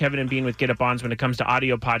here on Kevin and Bean with Get Up Ons when it comes to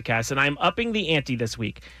audio podcasts, and I'm upping the ante this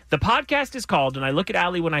week. The podcast is called, and I look at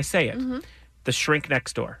Allie when I say it, The Shrink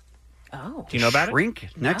Next Door. Oh. Do you know about it? Shrink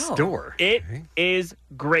Next Door. It is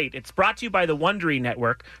great. It's brought to you by the Wondery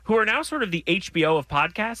Network, who are now sort of the HBO of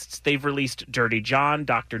podcasts. They've released Dirty John,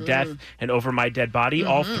 Dr. Death, and Over My Dead Body,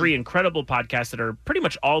 all 3 incredible podcasts that are pretty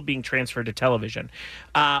much all being transferred to television.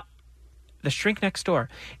 The Shrink Next Door.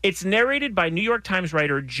 It's narrated by New York Times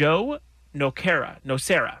writer Joe Nocera.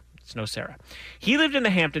 It's Nocera. He lived in the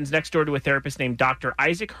Hamptons next door to a therapist named Dr.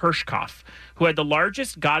 Isaac Hirschkopf, who had the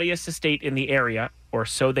largest, gaudiest estate in the area, or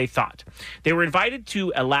so they thought. They were invited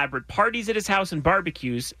to elaborate parties at his house and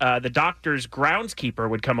barbecues. The doctor's groundskeeper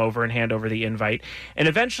would come over and hand over the invite. And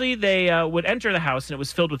eventually they would enter the house, and it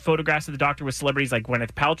was filled with photographs of the doctor with celebrities like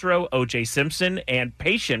Gwyneth Paltrow, O.J. Simpson, and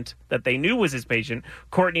patient, that they knew was his patient,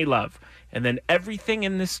 Courtney Love. And then everything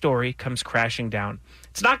in this story comes crashing down.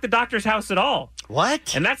 It's not the doctor's house at all.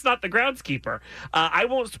 What? And that's not the groundskeeper. I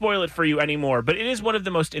won't spoil it for you anymore, but it is one of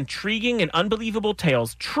the most intriguing and unbelievable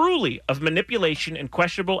tales, truly, of manipulation and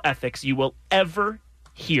questionable ethics you will ever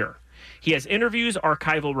hear. He has interviews,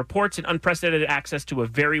 archival reports, and unprecedented access to a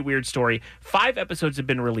very weird story. 5 episodes have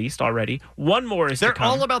been released already. One more is to come.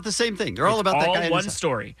 They're all about the same thing. They're all about that guy. All one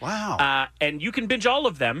story. Wow. And you can binge all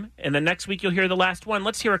of them, and then next week you'll hear the last one.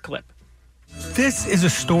 Let's hear a clip. This is a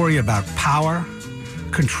story about power,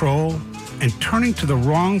 control, and turning to the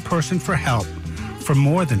wrong person for help for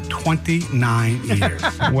more than 29 years.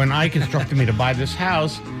 When I constructed me to buy this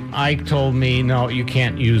house, Ike told me, no, you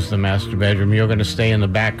can't use the master bedroom. You're going to stay in the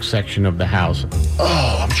back section of the house.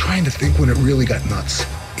 Oh, I'm trying to think when it really got nuts.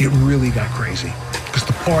 It really got crazy. Because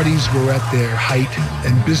the parties were at their height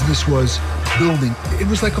and business was building. It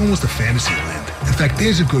was like almost a fantasy land. In fact,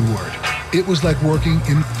 there's a good word. It was like working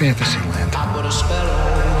in fantasy land.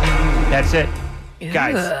 That's it.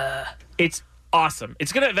 Guys, it's awesome.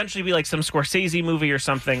 It's going to eventually be like some Scorsese movie or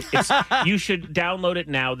something. You should download it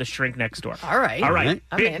now, The Shrink Next Door. All right.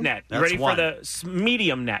 Big net. You ready for the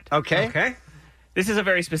medium net? Okay. This is a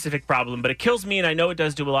very specific problem, but it kills me, and I know it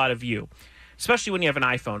does to a lot of you, especially when you have an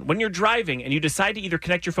iPhone. When you're driving and you decide to either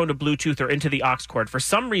connect your phone to Bluetooth or into the aux cord, for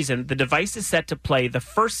some reason, the device is set to play the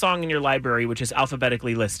first song in your library, which is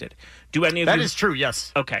alphabetically listed. Do any of you... That is true,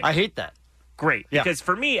 yes. Okay. I hate that. Great. Yeah. Because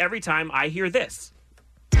for me, every time I hear this,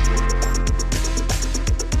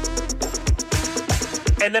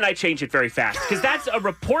 and then I change it very fast, because that's a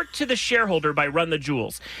report to the shareholder by Run the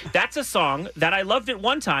Jewels. That's a song that I loved at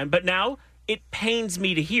one time, but now it pains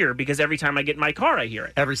me to hear because every time I get in my car, I hear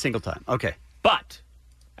it. Every single time. Okay. But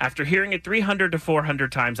after hearing it 300 to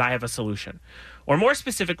 400 times, I have a solution. Or more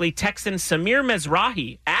specifically, Texan Samir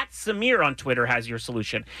Mezrahi, at Samir on Twitter, has your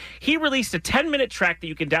solution. He released a 10-minute track that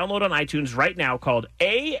you can download on iTunes right now called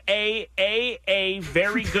A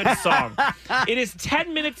Very Good Song. It is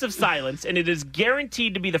 10 minutes of silence, and it is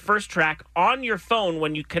guaranteed to be the first track on your phone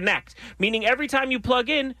when you connect, meaning every time you plug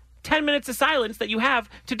in, 10 minutes of silence that you have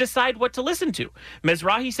to decide what to listen to.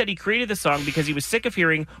 Mezrahi said he created the song because he was sick of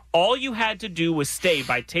hearing All You Had to Do Was Stay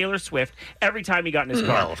by Taylor Swift every time he got in his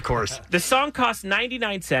car. Well, of course. The song costs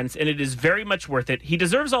 99 cents, and it is very much worth it. He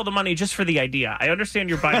deserves all the money just for the idea. I understand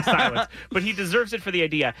you're buying silence, but he deserves it for the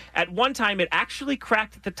idea. At one time, it actually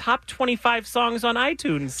cracked the top 25 songs on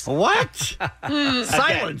iTunes. What?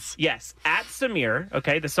 Silence. Yes, at Samir.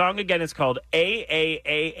 Okay, the song again is called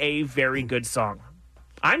A Very Good Song.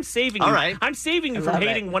 I'm saving you. All right. I'm saving you from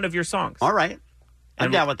hating one of your songs. All right.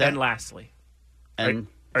 I'm down with that. And lastly. And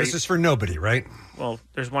this is for nobody, right? Well,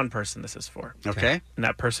 there's one person this is for. Okay. And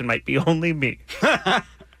that person might be only me.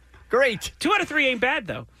 Great. 2 out of 3 ain't bad,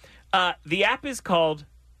 though. The app is called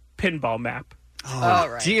Pinball Map.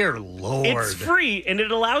 Oh, dear Lord. It's free, and it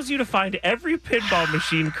allows you to find every pinball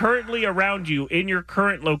machine currently around you in your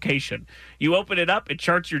current location. You open it up, it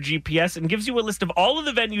charts your GPS, and gives you a list of all of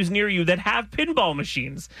the venues near you that have pinball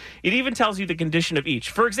machines. It even tells you the condition of each.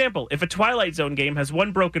 For example, if a Twilight Zone game has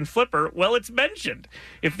one broken flipper, well, it's mentioned.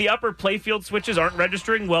 If the upper playfield switches aren't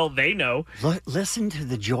registering, well, they know. Listen to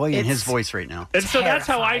the joy in his voice right now. And so that's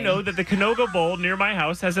how I know that the Canoga Bowl near my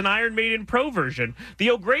house has an Iron Maiden Pro version. The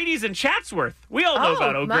O'Grady's in Chatsworth. We all know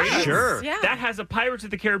about O'Grady's. Nice. Sure. Yeah. That has a Pirates of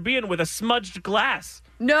the Caribbean with a smudged glass.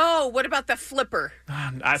 No, what about the flipper?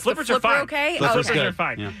 Flippers the are fine. okay? Flippers Okay. are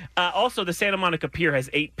fine. Yeah. Also, the Santa Monica Pier has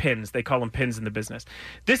 8 pins. They call them pins in the business.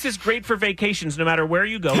 This is great for vacations no matter where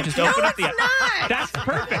you go. Just open up the app. That's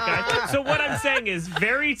perfect, guys. So what I'm saying is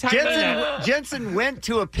very tiny. Jensen went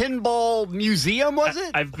to a pinball museum, was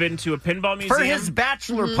it? I've been to a pinball museum. For his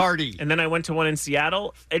bachelor party. And then I went to one in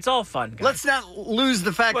Seattle. It's all fun, guys. Let's not lose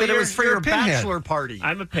the fact that it was for your bachelor party.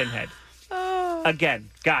 I'm a pinhead. Again,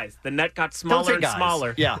 guys, the net got smaller and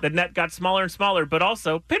smaller. Yeah. The net got smaller and smaller, but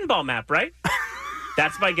also Pinball Map, right?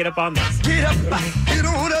 That's my get up on this. Get up, get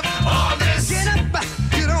on up on this. Get up,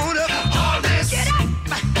 get on up on this. Get up,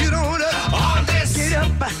 get on up on this. Get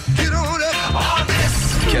up, get on up on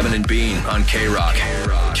this. Kevin and Bean on K-Rock.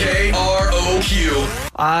 K-R-O-Q.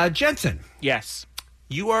 Jensen. Yes.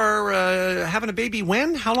 You are having a baby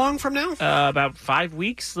when? How long from now? About 5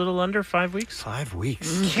 weeks, a little under 5 weeks. 5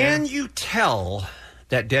 weeks. Can you tell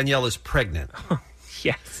that Danielle is pregnant?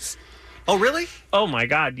 Yes. Oh, really? Oh, my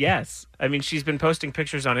God, yes. I mean, she's been posting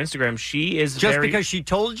pictures on Instagram. She is Just because she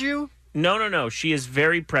told you? No. She is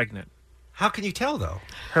very pregnant. How can you tell, though?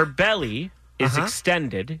 Her belly is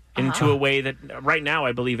extended into a way that, right now,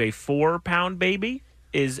 I believe a 4-pound baby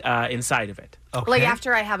is inside of it. Like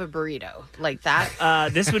after I have a burrito, like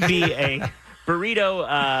that. This would be a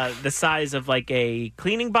burrito the size of like a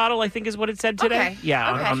cleaning bottle, I think is what it said today. Okay.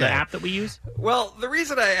 Yeah, Okay. on the app that we use. Well, the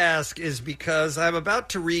reason I ask is because I'm about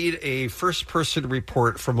to read a first-person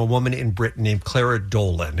report from a woman in Britain named Clara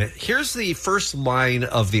Dolan. Here's the first line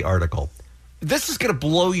of the article. This is going to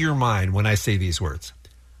blow your mind when I say these words.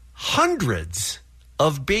 Hundreds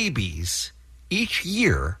of babies each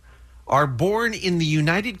year are born in the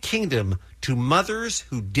United Kingdom to mothers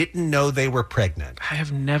who didn't know they were pregnant. I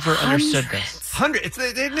have never understood this. Hundreds.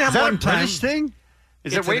 They didn't have Is that one a British thing?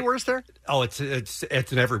 Is it way worse there? Oh, it's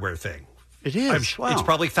an everywhere thing. It is. Wow. It's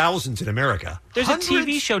probably thousands in America. There's a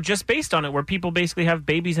TV show just based on it where people basically have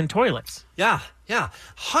babies in toilets. Yeah.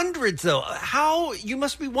 Hundreds, though. How, you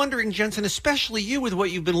must be wondering, Jensen, especially you with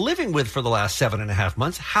what you've been living with for the last 7.5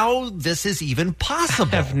 months, how this is even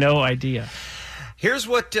possible. I have no idea. Here's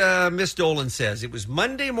what Miss Dolan says. It was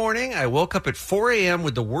Monday morning. I woke up at 4 a.m.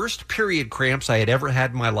 with the worst period cramps I had ever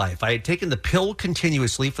had in my life. I had taken the pill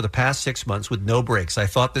continuously for the past 6 months with no breaks. I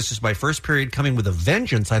thought this is my first period coming with a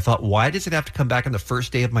vengeance. I thought, why does it have to come back on the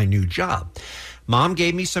first day of my new job? Mom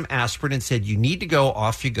gave me some aspirin and said, you need to go,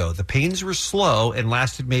 off you go. The pains were slow and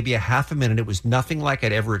lasted maybe a half a minute. It was nothing like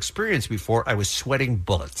I'd ever experienced before. I was sweating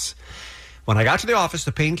bullets. When I got to the office,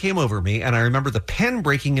 the pain came over me, and I remember the pen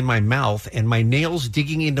breaking in my mouth and my nails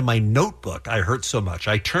digging into my notebook. I hurt so much.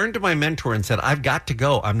 I turned to my mentor and said, I've got to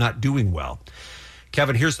go. I'm not doing well.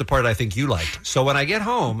 Kevin, here's the part I think you liked. So when I get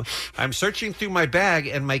home, I'm searching through my bag,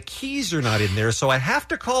 and my keys are not in there, so I have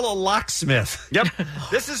to call a locksmith. Yep.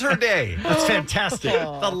 This is her day. That's fantastic.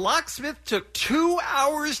 The locksmith took 2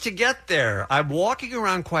 hours to get there. I'm walking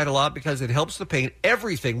around quite a lot because it helps the pain.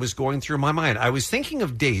 Everything was going through my mind. I was thinking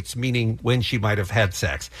of dates, meaning when she might have had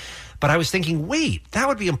sex. But I was thinking, wait, that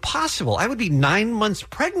would be impossible. I would be 9 months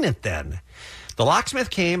pregnant then. The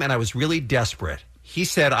locksmith came, and I was really desperate. He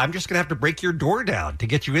said, I'm just going to have to break your door down to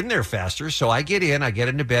get you in there faster. So I get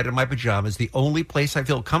into bed in my pajamas. The only place I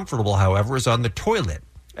feel comfortable, however, is on the toilet.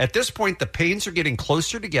 At this point, the pains are getting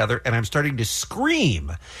closer together, and I'm starting to scream.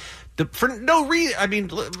 For no reason. I mean,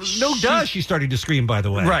 she's starting to scream, by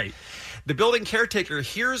the way. Right. The building caretaker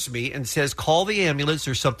hears me and says, call the ambulance.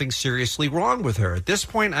 There's something seriously wrong with her. At this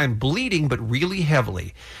point, I'm bleeding, but really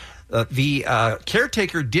heavily. The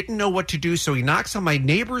caretaker didn't know what to do, so he knocks on my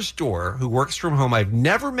neighbor's door, who works from home. I've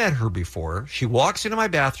never met her before. She walks into my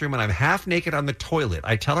bathroom, and I'm half naked on the toilet.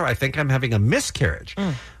 I tell her I think I'm having a miscarriage.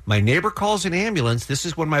 My neighbor calls an ambulance. This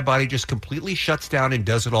is when my body just completely shuts down and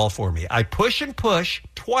does it all for me. I push and push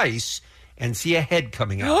twice and see a head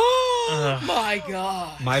coming out. Oh, my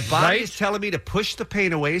God. My body is telling me to push the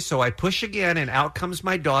pain away, so I push again, and out comes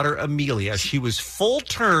my daughter, Amelia. She was full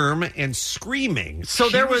term and screaming. So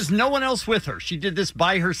there was no one else with her. She did this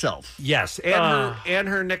by herself. Yes, and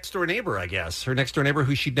her next-door neighbor, I guess. Her next-door neighbor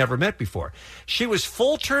who she'd never met before. She was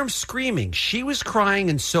full term screaming. She was crying,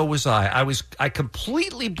 and so was I. I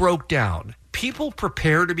completely broke down. People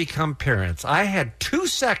prepare to become parents. I had 2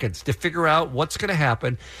 seconds to figure out what's going to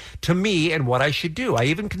happen to me and what I should do. I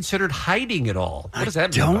even considered hiding it all. What does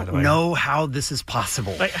that mean, by the way? I don't know how this is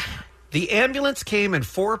possible. The ambulance came and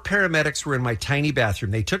 4 paramedics were in my tiny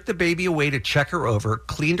bathroom. They took the baby away to check her over,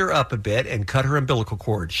 cleaned her up a bit, and cut her umbilical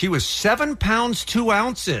cord. She was 7 pounds 2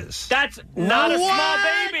 ounces. That's not a small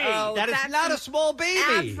baby. That is not a small baby.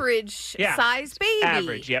 Average size baby.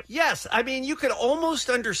 Average, yep. Yes, I mean, you could almost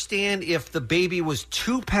understand if the baby was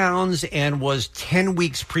 2 pounds and was 10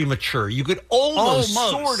 weeks premature. You could almost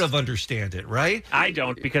sort of understand it, right? I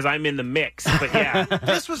don't, because I'm in the mix, but yeah.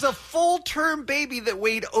 This was a full-term baby that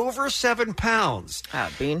weighed over 7 pounds.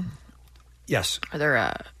 Bean? Yes. Are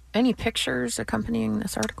there any pictures accompanying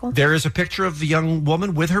this article? There is a picture of the young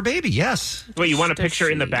woman with her baby, yes. Wait, you want a picture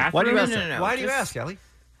in the bathroom? Why do you ask No. Why do you ask, Ellie?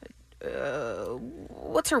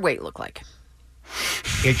 What's her weight look like?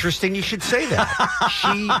 Interesting you should say that.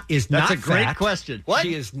 She is not fat. That's a great question. What?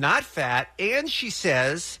 She is not fat, and she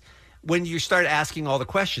says, when you start asking all the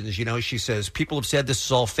questions, she says, people have said this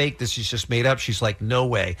is all fake, this is just made up. She's like, no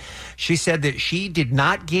way. She said that she did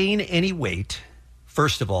not gain any weight.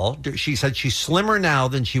 First of all, she said she's slimmer now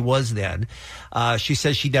than she was then. She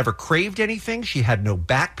says she never craved anything. She had no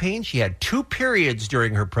back pain. She had 2 periods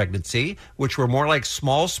during her pregnancy, which were more like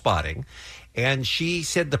small spotting. And she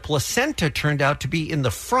said the placenta turned out to be in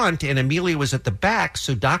the front and Amelia was at the back.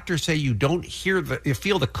 So doctors say you don't feel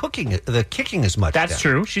the kicking as much. That's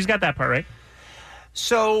true. She's got that part right.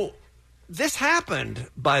 So this happened,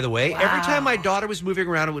 by the way. Wow. Every time my daughter was moving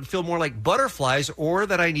around, it would feel more like butterflies or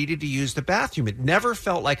that I needed to use the bathroom. It never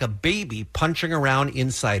felt like a baby punching around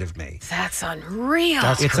inside of me. That's unreal.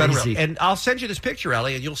 It's unreal. And I'll send you this picture,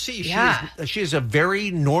 Allie, and you'll see she is a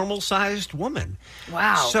very normal-sized woman.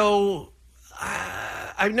 Wow. So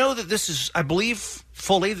I know that this is, I believe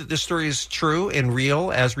fully that this story is true and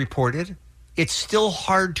real as reported. It's still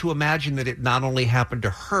hard to imagine that it not only happened to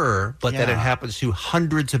her, but that it happens to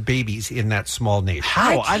hundreds of babies in that small nation.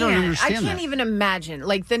 How? I don't understand I can't even imagine,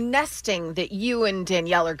 like, the nesting that you and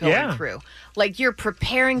Danielle are going through. Like, you're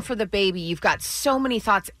preparing for the baby. You've got so many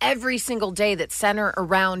thoughts every single day that center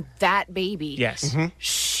around that baby. Yes.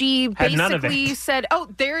 She Had none of basically it. said, oh,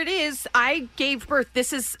 there it is. I gave birth.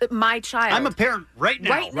 This is my child. I'm a parent right now.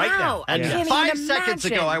 Right now. And I can't 5 even seconds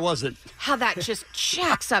ago, imagine I wasn't. How that just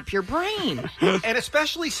jacks up your brain. And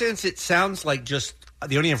especially since it sounds like just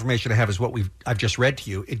the only information I have is what I've just read to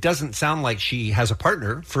you. It doesn't sound like she has a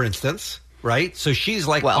partner, for instance, right? So she's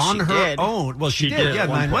like on she her did. own. Well, she She did, did yeah, at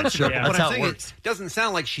one 9 months point. ago. Yeah. But That's I'm how it saying works. it doesn't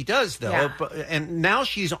sound like she does, though. Yeah. And now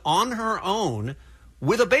she's on her own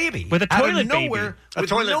with a baby. With a out of toilet baby. nowhere, A with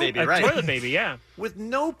toilet baby, A right. toilet baby, yeah. with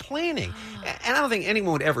no planning. And I don't think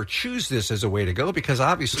anyone would ever choose this as a way to go because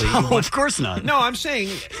obviously... No, of course not. No, I'm saying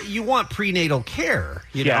you want prenatal care,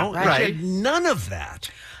 you Yeah, know? right. She had none of that.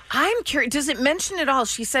 I'm curious. Does it mention at all?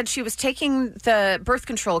 She said she was taking the birth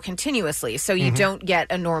control continuously, so you don't get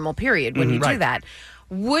a normal period when you do Right. that.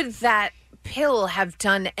 Would that pill have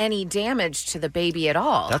done any damage to the baby at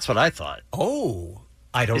all? That's what I thought. Oh,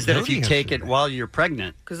 I don't Is that know if the you answer take to it that. while you're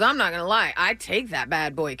pregnant? Because I'm not going to lie. I take that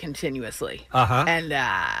bad boy continuously. Uh-huh. And,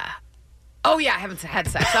 oh, yeah, I haven't had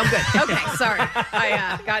sex. I'm good. Okay, sorry.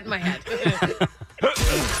 I got in my head.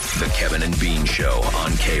 The Kevin and Bean Show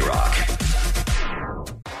on K-Rock.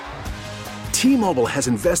 T-Mobile has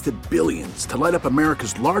invested billions to light up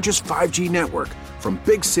America's largest 5G network, from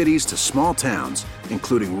big cities to small towns,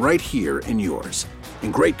 including right here in yours.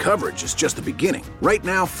 And great coverage is just the beginning. Right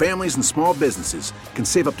now, families and small businesses can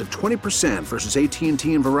save up to 20% versus AT&T and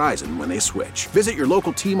Verizon when they switch. Visit your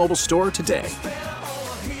local T-Mobile store today.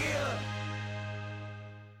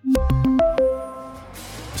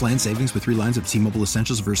 Plan savings with 3 lines of T-Mobile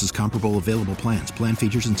Essentials versus comparable available plans. Plan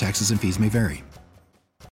features and taxes and fees may vary.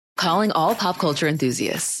 Calling all pop culture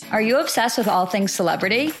enthusiasts. Are you obsessed with all things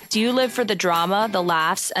celebrity? Do you live for the drama, the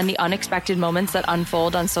laughs, and the unexpected moments that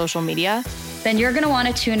unfold on social media? Then you're going to want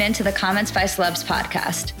to tune in to the Comments by Celebs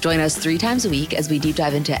podcast. Join us 3 times a week as we deep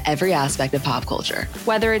dive into every aspect of pop culture.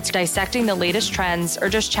 Whether it's dissecting the latest trends or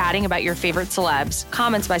just chatting about your favorite celebs,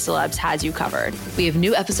 Comments by Celebs has you covered. We have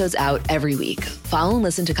new episodes out every week. Follow and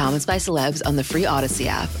listen to Comments by Celebs on the free Odyssey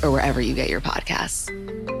app or wherever you get your podcasts.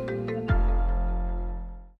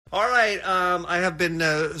 All right, I have been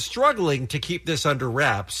struggling to keep this under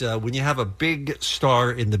wraps. When you have a big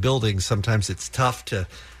star in the building, sometimes it's tough to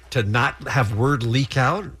not have word leak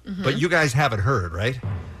out. But you guys haven't heard, right?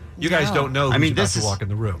 You guys don't know who's about to walk in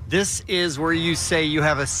the room. This is where you say you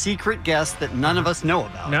have a secret guest that none of us know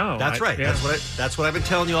about. No. That's right. Yeah. That's what I've been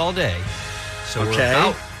telling you all day. So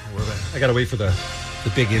Okay. I got to wait for the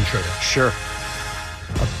big intro. Sure.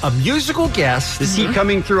 A musical guest. Is he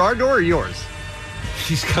coming through our door or yours?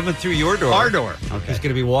 He's coming through your door. Our door. Okay. He's going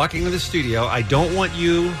to be walking to the studio. I don't want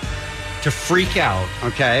you to freak out.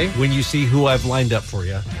 Okay. When you see who I've lined up for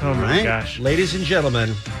you. Oh, my gosh. Ladies and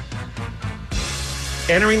gentlemen,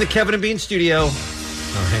 entering the Kevin and Bean studio.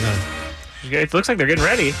 Oh, hang on. It looks like they're getting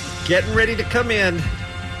ready. Getting ready to come in.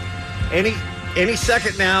 Any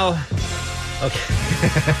second now. Okay.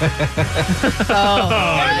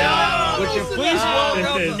 no. Would you please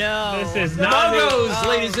welcome This is not Muggos,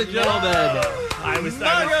 ladies and gentlemen.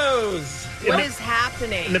 Muggos. What is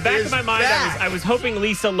happening? In the back of my mind, I was hoping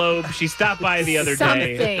Lisa Loeb. She stopped by the other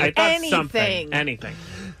day. I thought Anything. anything.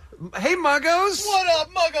 Hey, Muggos. What up,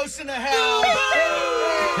 Muggos in the house?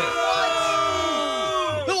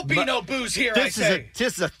 There'll be no booze here, This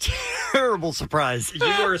is a terrible surprise. You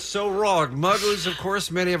are so wrong. Muggos, of course,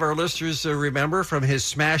 many of our listeners remember from his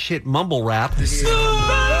smash hit Mumble Rap.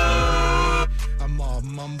 I'm all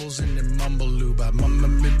Mumbles in the mumble-loo.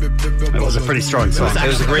 That was a pretty strong song. It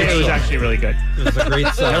was a great. It was actually really good. It was a great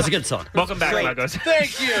song. That was a good song. Welcome back, Muggos.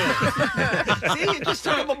 Thank you. See, it just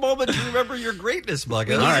took a moment to remember your greatness,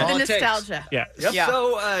 Muggos. We needed the nostalgia. Yeah. Yeah.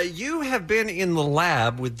 So you have been in the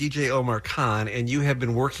lab with DJ Omar Khan, and you have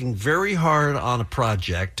been working very hard on a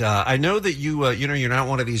project. I know that you're not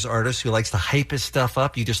one of these artists who likes to hype his stuff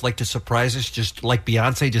up. You just like to surprise us, just like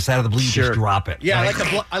Beyonce, just out of the blue, you just drop it. Yeah,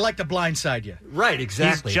 right? I like to blindside you. Right,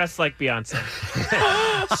 exactly. He's just like Beyonce.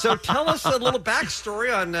 So tell us a little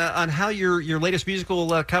backstory on how your latest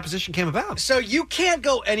musical composition came about. So you can't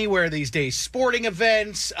go anywhere these days. Sporting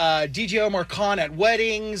events, DJ Omar Khan at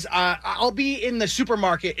weddings. I'll be in the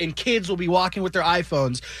supermarket and kids will be walking with their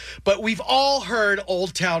iPhones. But we've all heard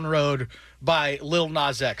Old Town Road by Lil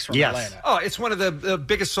Nas X from Atlanta. Oh, it's one of the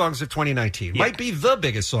biggest songs of 2019. Might be the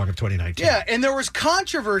biggest song of 2019. Yeah, and there was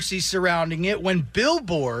controversy surrounding it when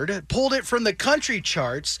Billboard pulled it from the country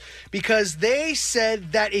charts because they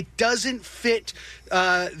said that it doesn't fit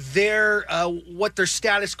what their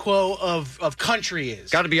status quo of country is.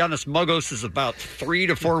 Got to be honest, Muggos is about 3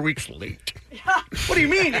 to 4 weeks late. What do you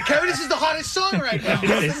mean, Kevin? This is the hottest song right now.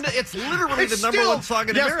 It's literally the number one song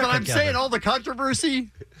in America. Yes, but I'm Kevin. saying all the controversy.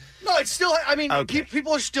 No, it's still. I mean,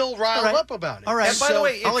 people are still riled up about it. All right. And by the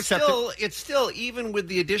way, I'll accept it's still, even with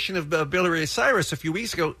the addition of Billy Ray Cyrus a few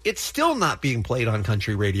weeks ago, it's still not being played on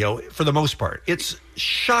country radio for the most part. It's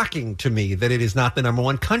shocking to me that it is not the number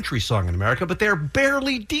one country song in America, but they're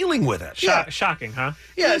barely dealing with it. Shocking, huh?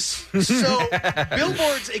 Yes. So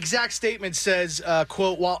Billboard's exact statement says,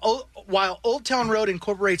 quote, while Old Town Road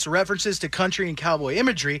incorporates references to country and cowboy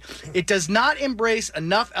imagery, it does not embrace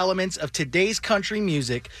enough elements of today's country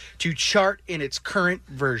music to chart in its current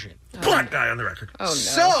version. Black guy on the record. Oh, no.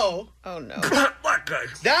 So, black guy.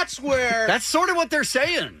 That's where... That's sort of what they're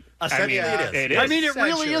saying. Essentially, it is. I mean, it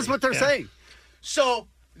really is what they're saying. So,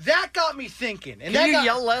 that got me thinking. And Can that you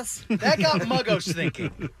yell less? That got Muggos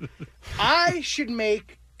thinking. I should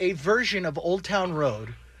make a version of Old Town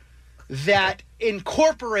Road that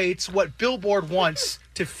incorporates what Billboard wants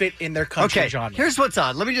to fit in their country genre. Here's what's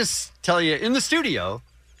odd. Let me just tell you. In the studio,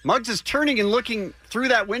 Muggs is turning and looking through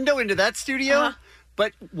that window into that studio,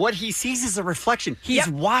 but what he sees is a reflection. He's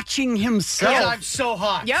watching himself. God, I'm so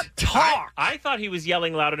hot. Yep. Talk. I thought he was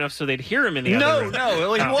yelling loud enough so they'd hear him in the other room.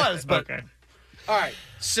 No, he was, but... Okay. All right,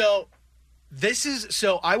 so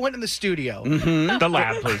I went in the studio. Mm-hmm. The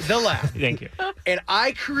lab, please. The lab. Thank you. And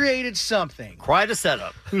I created something. Quite a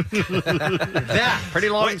setup. Pretty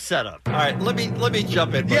long setup. All right, let me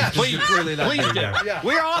jump in. Yeah, please do. Yeah.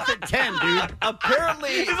 We're off at 10, dude. Apparently,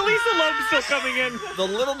 is Lisa Loeb still coming in? The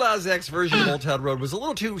Lil Nas X version of Old Town Road was a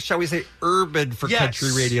little too, shall we say, urban for country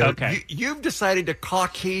radio. Okay. You've decided to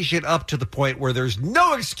Caucasian up to the point where there's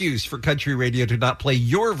no excuse for country radio to not play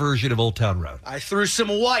your version of Old Town Road. I threw some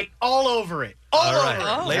white all over it. All over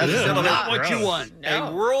it. Ladies and gentlemen, not what you want.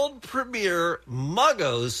 A world premiere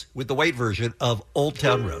Muggos with the white version of Old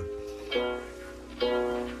Town Road.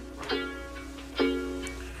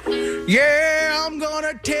 Yeah, I'm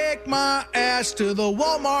gonna take my ass to the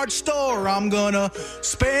Walmart store. I'm gonna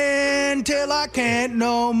spend till I can't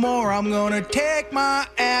no more. I'm gonna take my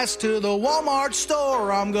ass to the Walmart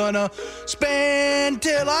store. I'm gonna spend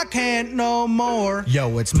till I can't no more.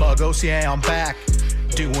 Yo, it's Muggos, yeah, I'm back.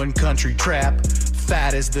 Doing country trap.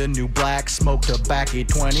 Fat as the new black, smoke tobacco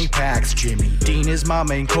 20 packs. Jimmy Dean is my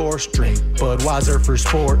main course, drink Budweiser for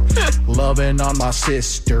sport. Loving on my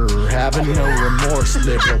sister, having no remorse.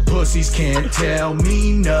 Liberal pussies can't tell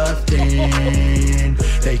me nothing.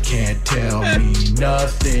 They can't tell me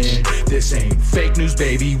nothing. This ain't fake news,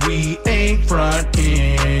 baby, we ain't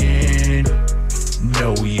frontin'.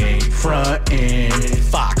 No, we ain't frontin'.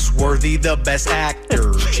 Foxworthy, the best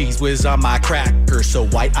actor. Cheese whiz on my cracker. So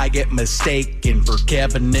white, I get mistaken for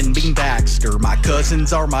Kevin and Bean Baxter. My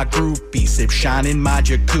cousins are my groupies. Sip shine in my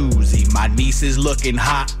jacuzzi. My niece is looking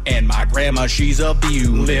hot, and my grandma, she's a beauty.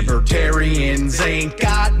 Libertarians ain't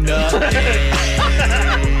got nothing.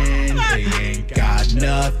 They ain't got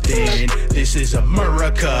nothing. This is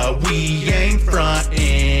America. We ain't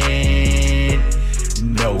frontin'.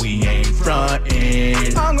 No, we ain't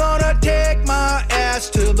frontin'. I'm gonna take my ass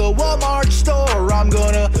to the Walmart store. I'm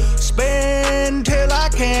gonna spend till I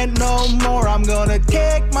can't no more. I'm gonna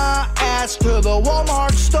take my ass to the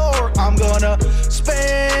Walmart store. I'm gonna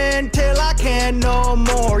spend till I can't no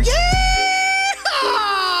more. Yeah!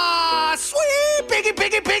 Sweet piggy,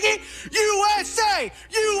 piggy, piggy! USA!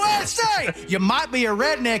 USA! You might be a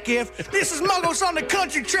redneck if this is Muggos on the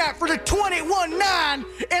country track for the 21-9,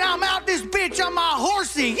 and I'm out this bitch on my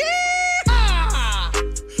horsey. Yeah!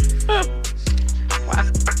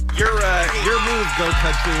 Your move, Go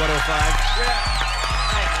Country 105.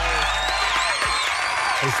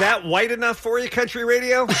 Is that white enough for you, country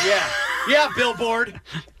radio? Yeah. Yeah, Billboard.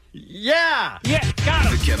 Yeah. Yeah, got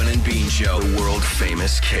him. The Kevin and Bean Show, the world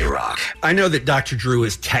famous K-Rock. I know that Dr. Drew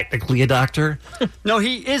is technically a doctor. No,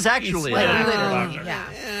 he is actually a doctor.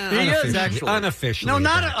 He is actually. Unofficially. No,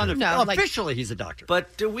 not a doctor. officially he's a doctor.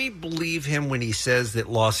 But do we believe him when he says that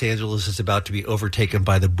Los Angeles is about to be overtaken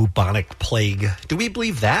by the bubonic plague? Do we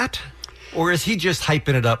believe that? Or is he just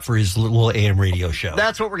hyping it up for his little AM radio show?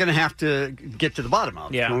 That's what we're going to have to get to the bottom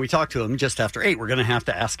of. Yeah. When we talk to him just after 8, we're going to have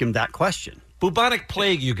to ask him that question. Bubonic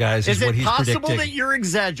plague, you guys, is what he's predicting. Is it possible that you're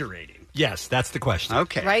exaggerating? Yes, that's the question.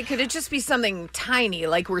 Okay. Right? Could it just be something tiny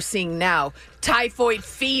like we're seeing now? Typhoid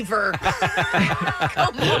fever.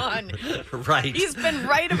 Come on. Right. He's been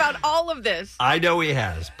right about all of this. I know he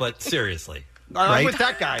has, but seriously. I'm right? with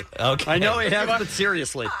that guy. Okay. I know he has, but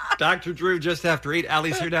seriously. Dr. Drew, just after 8.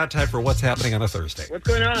 Allie's here now. Time for What's Happening on a Thursday. What's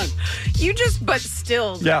going on? You just but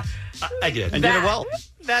still. Yeah, I did. And did it well.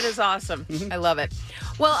 That is awesome. I love it.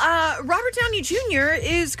 Well, Robert Downey Jr.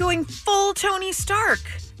 is going full Tony Stark,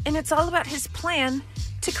 and it's all about his plan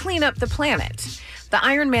to clean up the planet. The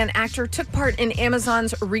Iron Man actor took part in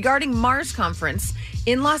Amazon's Regarding Mars conference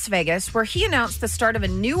in Las Vegas, where he announced the start of a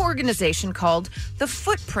new organization called the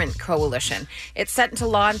Footprint Coalition. It's set to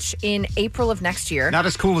launch in April of next year. Not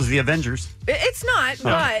as cool as the Avengers. It's not,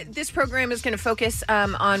 No. but this program is going to focus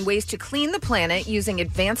on ways to clean the planet using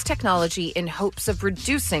advanced technology in hopes of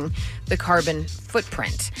reducing the carbon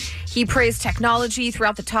footprint. He praised technology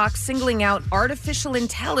throughout the talk, singling out artificial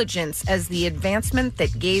intelligence as the advancement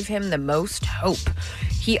that gave him the most hope.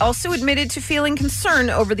 He also admitted to feeling concern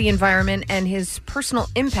over the environment and his personal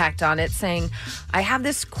impact on it, saying, "I have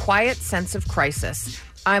this quiet sense of crisis.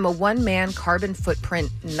 I'm a one-man carbon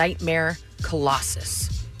footprint nightmare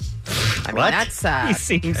colossus." I mean, that's he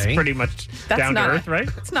seems pretty much down to earth, right?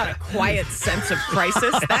 It's not a quiet sense of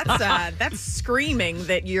crisis. That's screaming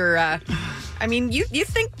that you're. I mean, you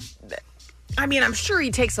think. I mean, I'm sure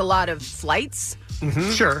he takes a lot of flights.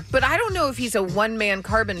 Mm-hmm. Sure. But I don't know if he's a one-man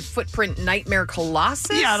carbon footprint nightmare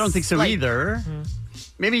colossus. Yeah, I don't think so either.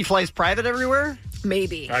 Maybe he flies private everywhere?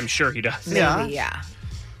 Maybe. I'm sure he does. Maybe, yeah.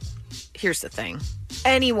 Here's the thing.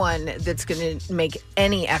 Anyone that's going to make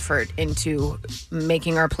any effort into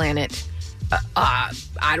making our planet, I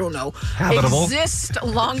don't know, habitable, exist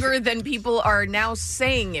longer than people are now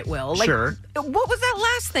saying it will. Like, Sure. What was that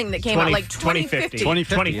last thing that came out? Like 2050.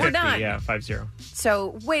 2050. We're done. Yeah, 50.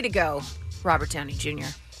 So, way to go, Robert Downey Jr.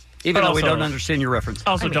 Even But though we also- don't understand your reference.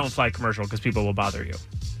 Also, don't fly commercial because people will bother you.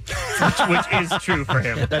 which is true for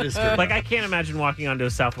him. That is true. Like, I can't imagine walking onto a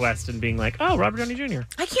Southwest and being like, oh, Robert Downey Jr.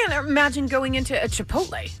 I can't imagine going into a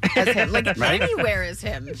Chipotle as him. Like, Right? anywhere as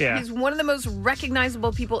him. Yeah. He's one of the most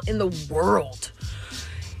recognizable people in the world.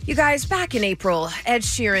 You guys, back in April, Ed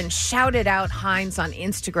Sheeran shouted out Heinz on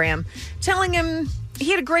Instagram, telling him he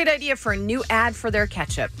had a great idea for a new ad for their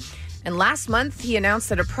ketchup. And last month, he announced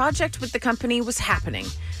that a project with the company was happening.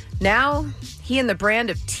 Now, he and the brand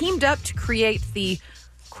have teamed up to create the,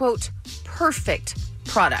 quote, perfect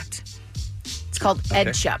product. It's called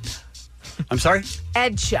Ed Chup. I'm sorry?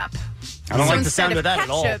 Ed Chup. I don't So like the sound instead of that at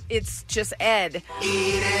all. ketchup, it's just Ed.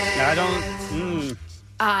 I don't.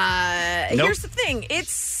 Nope. Here's the thing.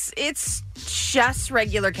 It's just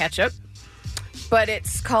regular ketchup, but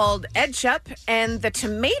it's called Ed Chup, and the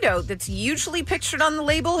tomato that's usually pictured on the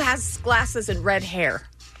label has glasses and red hair.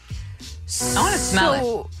 I wanna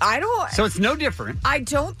smell it. I don't. So it's no different I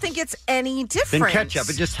don't think it's any different than ketchup.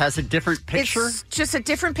 It just has a different picture. It's just a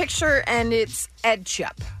different picture, and it's Ed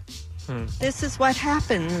Chup. This is what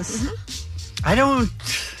happens. I don't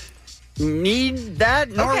need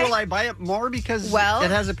that, nor Okay. will I buy it more because Well,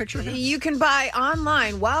 it has a picture of it. You can buy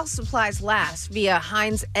online while supplies last via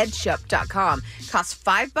HeinzEdchup.com. Costs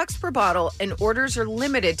 $5 per bottle, and orders are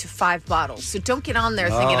limited to 5 bottles. So don't get on there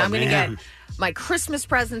thinking Oh, I'm going to man. get my Christmas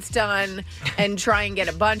presents done and try and get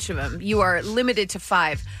a bunch of them. You are limited to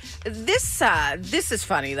 5. This is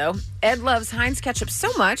funny though. Ed loves Heinz ketchup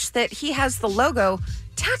so much that he has the logo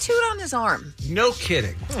tattooed on his arm. No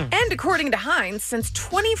kidding. And according to Heinz, since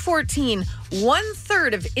 2014,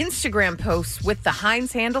 1/3 of Instagram posts with the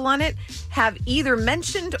Heinz handle on it have either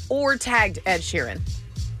mentioned or tagged Ed Sheeran.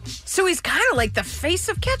 So he's kind of like the face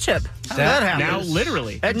of ketchup. That happens. Now,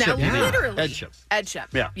 literally. Ed Now, Chup, you mean. literally. Ed Chup. Ed Chup.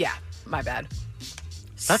 Yeah. My bad.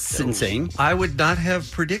 That's insane. I would not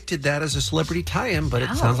have predicted that as a celebrity tie-in, but it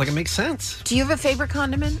No. sounds like it makes sense. Do you have a favorite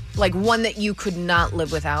condiment? Like one that you could not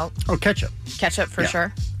live without? Oh, ketchup. Ketchup for Yeah.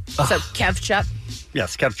 sure. So Kev Chup.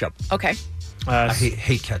 Yes, ketchup. Okay. I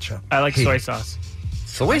hate ketchup. I like Hate soy it. sauce.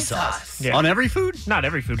 Soy sauce? On every food? Not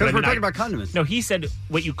every food. Because but we're I mean, talking about condiments. No, he said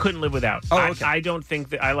what you couldn't live without. Oh, okay. I don't think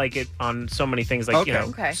that I like it on so many things like,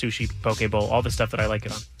 sushi, poke bowl, all the stuff that I like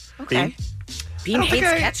it on. Okay. Bean I don't think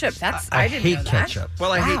hates I- ketchup. That's I didn't hate know that. ketchup.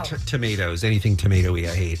 Well, I Wow. hate tomatoes. Anything tomatoey,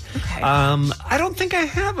 I hate. I don't think I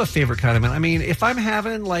have a favorite condiment. I mean, if I'm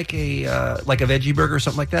having like a veggie burger or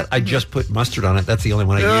something like that, I just put mustard on it. That's the only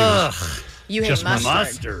one I use. You hate Just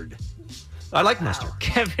mustard. I like mustard.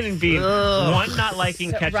 Kevin and Bean, one not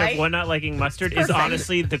liking ketchup, right? one not liking mustard is Perfect.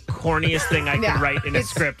 honestly the corniest thing I could Yeah. write in a It's-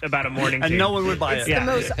 script about a morning And team. no one would buy It's it. the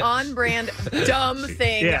most on-brand dumb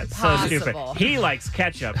thing Yeah, it's so possible. stupid. He likes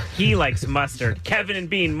ketchup. He likes mustard. Kevin and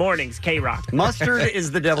Bean mornings, K-Rock. Mustard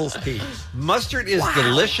is the devil's pea. Mustard is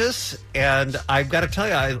delicious, and I've got to tell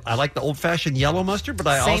you, I like the old-fashioned yellow mustard,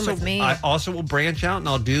 but Same with me. I also will branch out and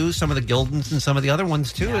I'll do some of the Gildens and some of the other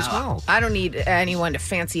ones too as well. I don't need anyone to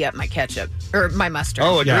fancy up my ketchup or my mustard.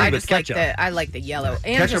 Oh, agreed I with just ketchup. I like the yellow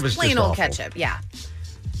and Ketchup is just plain just old awful. ketchup. Yeah,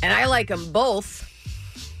 and I like them both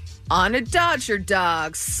on a Dodger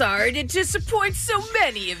dog. Sorry to disappoint so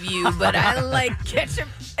many of you, but I like ketchup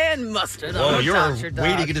and mustard on Whoa, a you're Dodger dog.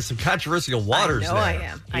 wading into some controversial waters know there. I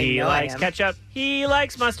am. He likes ketchup. He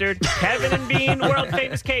likes mustard. Kevin and Bean, world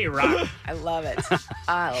famous K-Rock. I love it.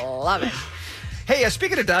 I love it. Hey,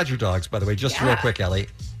 speaking of Dodger dogs, by the way, just real quick, Ellie,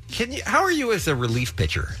 how are you as a relief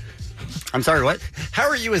pitcher? I'm sorry, what? How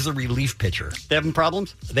are you as a relief pitcher? They having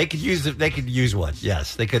problems? They could use one.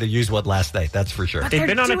 Yes, they could have used one last night. That's for sure. But They've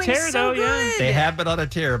been on a doing tear, so though, yeah. good. They have been on a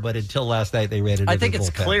tear, but until last night, they ran it. I think it's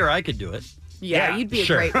clear I could do it. Yeah, you'd be a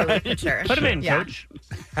great relief pitcher. Put him in, Yeah. coach.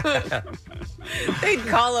 They'd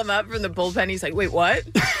call him up from the bullpen. He's like, "Wait, what?"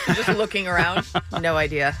 Just looking around. No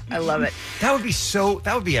idea. I love it. That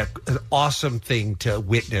would be an awesome thing to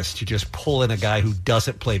witness, to just pull in a guy who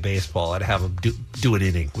doesn't play baseball and have him do an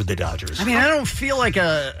inning with the Dodgers. I mean, I don't feel like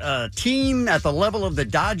a team at the level of the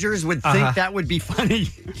Dodgers would think that would be funny.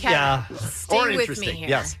 Kevin, stay Or with me interesting. here.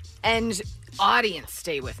 Yes. And audience,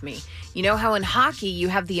 stay with me. You know how in hockey you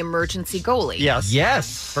have the emergency goalie?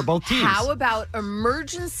 Yes. For both teams. How about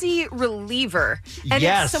emergency reliever? And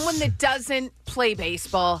Yes. it's someone that doesn't play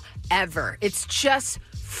baseball ever. It's just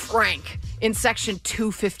Frank in section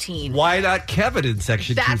 215. Why not Kevin in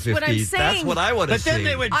section That's 215? what I'm saying. That's what I want to But see. then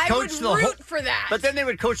they would I coach would the whole. root for that. But then they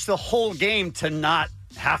would coach the whole game to not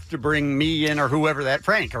have to bring me in or whoever that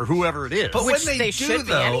Frank or whoever it is. But Which when they do, should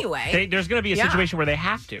be though, anyway. There's going to be a Yeah. situation where they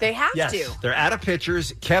have to. They have Yes, to. they're out of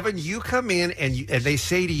pitchers. Kevin, you come in and they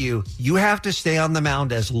say to you, you have to stay on the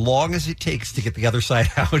mound as long as it takes to get the other side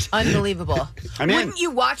out. Unbelievable. I'm in. Wouldn't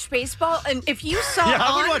you watch baseball? And if you saw Yeah,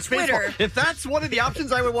 I would on watch Twitter, baseball. If that's one of the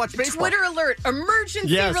options, I would watch baseball. Twitter alert, emergency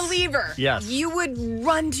Yes. reliever. Yes. You would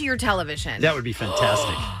run to your television. That would be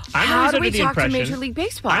fantastic. I'm How always do under we the talk to impression- Major League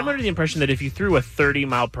Baseball? I'm under the impression that if you threw a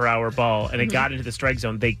 30-mile-per-hour ball and it got into the strike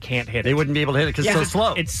zone, they can't hit it. They wouldn't be able to hit it because it's so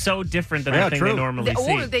slow. It's so different than Yeah, the thing true. they normally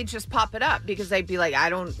see. Or they'd just pop it up because they'd be like, I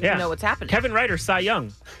don't Yeah. know what's happening. Kevin Ryder, Cy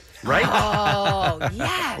Young. Right? Oh,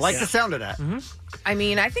 yes. Like the sound of that. I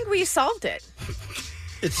mean, I think we solved it.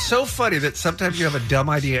 It's so funny that sometimes you have a dumb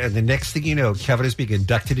idea, and the next thing you know, Kevin is being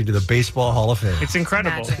inducted into the Baseball Hall of Fame. It's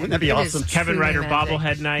incredible. Magic. Wouldn't that be It is awesome? Kevin truly Ryder magic.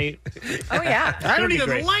 bobblehead night. Oh, yeah. I don't be even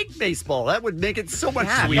great. like baseball. That would make it so much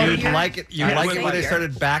Yeah, sweeter. but You'd you're- like it. You you're like a it when they savior.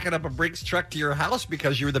 started backing up a Brinks truck to your house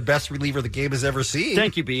because you were the best reliever the game has ever seen.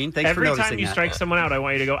 Thank you, Bean. Thanks Every for noticing time you that. strike someone out, I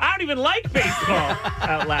want you to go, I don't even like baseball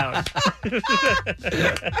out loud.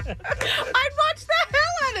 I'd watch the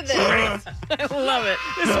hell out of this. I love it.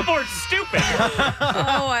 This sport's stupid.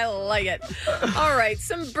 Oh, I like it. All right,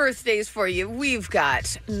 some birthdays for you. We've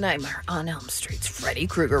got Nightmare on Elm Street's Freddy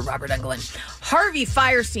Krueger, Robert Englund, Harvey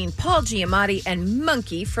Fierstein, Paul Giamatti, and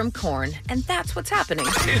Monkey from Korn. And that's what's happening.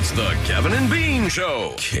 It's the Kevin and Bean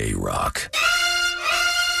Show. K-Rock.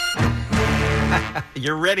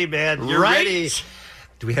 You're ready, man. You're Right? ready.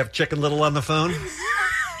 Do we have Chicken Little on the phone?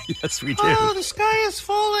 Yes, we do. Oh, the sky is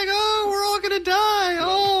falling. Oh, we're all going to die.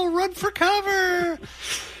 Oh, run for cover.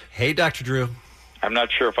 Hey, Dr. Drew. I'm not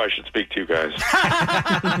sure if I should speak to you guys.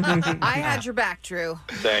 I had your back, Drew.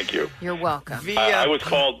 Thank you. You're welcome. I was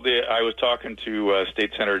talking to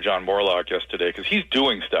State Senator John Morlock yesterday because he's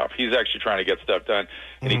doing stuff. He's actually trying to get stuff done,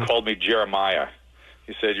 and he called me Jeremiah.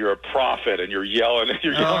 He said, "You're a prophet, and you're yelling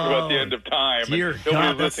about the end of time, Dear and God,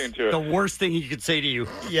 nobody's that's listening to it." the worst thing he could say to you.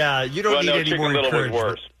 Yeah, you don't Well, need no, any Chicken more Little was encouragement.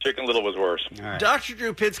 worse. Chicken Little was worse. Dr.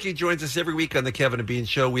 Drew Pinsky joins us every week on the Kevin and Bean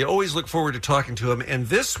Show. We always look forward to talking to him. And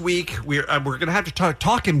this week, we're going to have to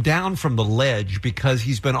talk him down from the ledge because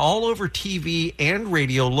he's been all over TV and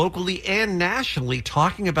radio, locally and nationally,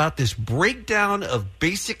 talking about this breakdown of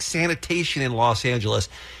basic sanitation in Los Angeles.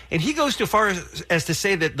 And he goes too far as to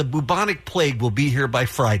say that the bubonic plague will be here by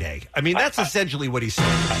Friday. I mean, that's essentially what he's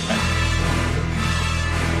saying.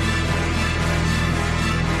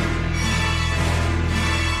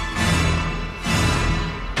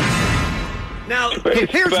 Now,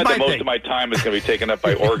 here's my most thing. of my time is going to be taken up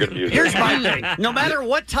by organ music. Here's my thing. No matter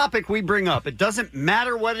what topic we bring up, it doesn't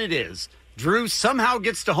matter what it is. Drew somehow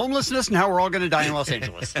gets to homelessness and how we're all going to die in Los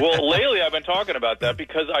Angeles. Well, lately I've been talking about that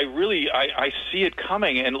because I see it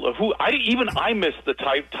coming, and I missed the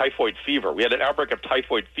typhoid fever. We had an outbreak of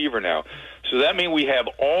typhoid fever now, so that means we have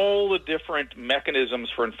all the different mechanisms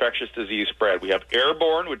for infectious disease spread. We have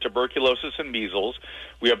airborne with tuberculosis and measles.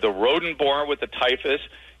 We have the rodent-borne with the typhus.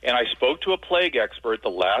 And I spoke to a plague expert. The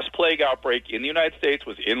last plague outbreak in the United States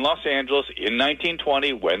was in Los Angeles in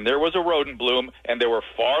 1920 when there was a rodent bloom, and there were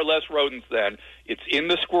far less rodents then. It's in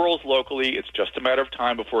the squirrels locally. It's just a matter of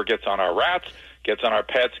time before it gets on our rats, gets on our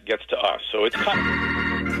pets, gets to us. So it's coming.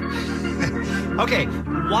 Okay,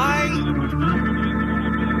 why...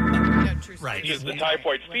 Right. Which is the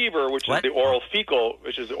typhoid fever, which is the oral fecal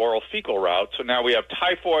route. So now we have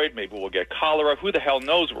typhoid. Maybe we'll get cholera. Who the hell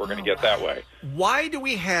knows what we're going to get that way? Why do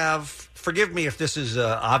we have, forgive me if this is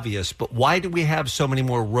obvious, but why do we have so many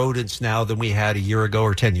more rodents now than we had a year ago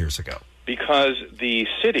or 10 years ago? Because the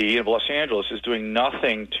city of Los Angeles is doing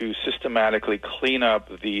nothing to systematically clean up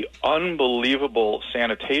the unbelievable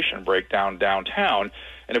sanitation breakdown downtown.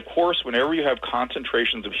 And, of course, whenever you have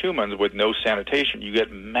concentrations of humans with no sanitation, you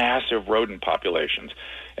get massive rodent populations.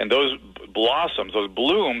 And those blossoms, those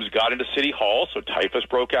blooms got into City Hall, so typhus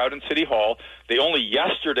broke out in City Hall. They only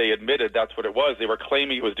yesterday admitted that's what it was. They were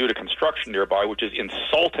claiming it was due to construction nearby, which is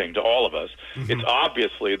insulting to all of us. Mm-hmm. It's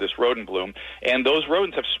obviously this rodent bloom. And those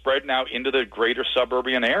rodents have spread now into the greater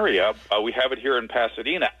suburban area. We have it here in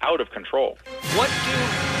Pasadena, out of control. What do...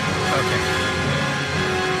 Okay.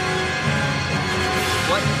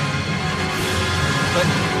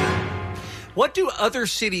 What do other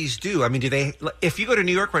cities do? I mean, do they? If you go to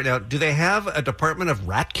New York right now, do they have a department of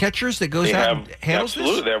rat catchers that goes out and handles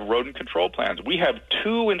absolutely. this? They have rodent control plans. We have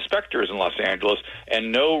 2 inspectors in Los Angeles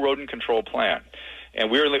and no rodent control plan.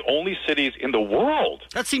 And we're the only cities in the world.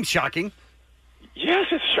 That seems shocking. Yes,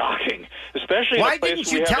 it's shocking, especially in Why a place didn't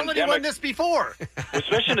where you we have tell anyone endemic, this before?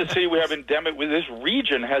 especially in a city we have endemic. This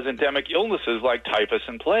region has endemic illnesses like typhus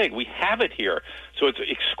and plague. We have it here, so it's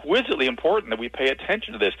exquisitely important that we pay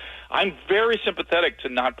attention to this. I'm very sympathetic to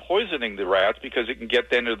not poisoning the rats because it can get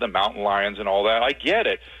them into the mountain lions and all that. I get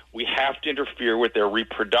it. We have to interfere with their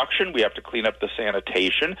reproduction. We have to clean up the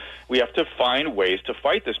sanitation. We have to find ways to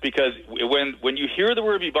fight this because when you hear the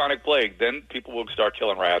word bubonic plague, then people will start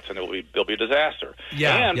killing rats and there'll be a disaster.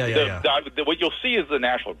 What you'll see is the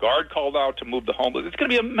National Guard called out to move the homeless. It's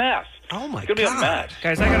going to be a mess. Oh my God! It's going to be a mess,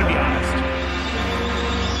 guys. I got to be honest.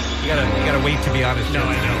 You gotta wait to be honest. No,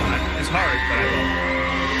 I know it's hard, but I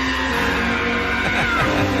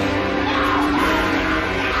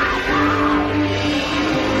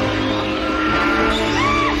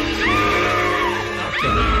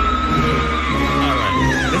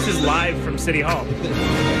will. This is live from City Hall.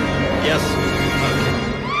 Yes.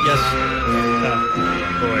 Yes.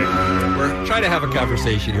 Boy. We're trying to have a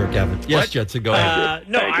conversation here, Kevin. Yes, Judson, go ahead.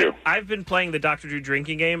 No, I've been playing the Dr. Drew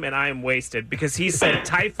drinking game, and I am wasted because he said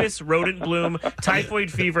typhus, rodent bloom,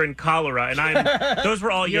 typhoid fever, and cholera, and those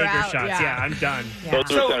were all You're Jaeger out, shots. yeah. I'm done.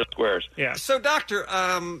 Those are center squares. Yeah. So, Doctor,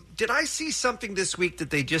 did I see something this week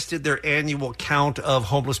that they just did their annual count of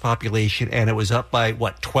homeless population, and it was up by,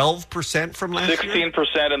 12% from last year?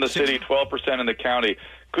 16% in the city, 12% in the county.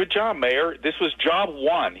 Good job, Mayor. This was job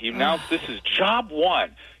 1. He announced this is job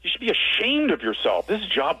 1. You should be ashamed of yourself. This is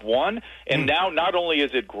job 1, and now not only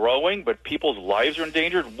is it growing, but people's lives are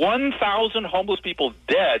endangered. 1,000 homeless people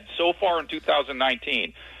dead so far in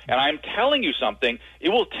 2019. And I'm telling you something, it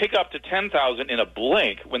will tick up to 10,000 in a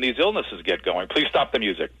blink when these illnesses get going. Please stop the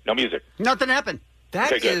music. No music. Nothing happened. That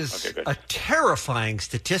Okay, good. is Okay, good. a terrifying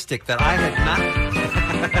statistic that I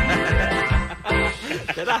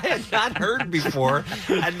had not heard before,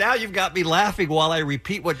 and now you've got me laughing while I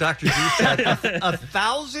repeat what Dr. Drew said.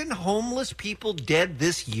 1,000 homeless people dead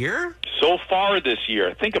this year? So far this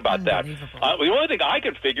year. Think about that. The only thing I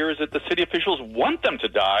can figure is that the city officials want them to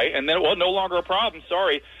die, and then, no longer a problem.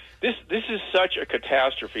 Sorry. This is such a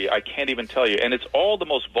catastrophe, I can't even tell you. And it's all the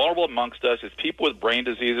most vulnerable amongst us. It's people with brain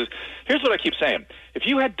diseases. Here's what I keep saying. If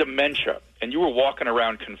you had dementia and you were walking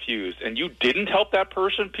around confused and you didn't help that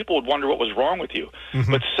person, people would wonder what was wrong with you.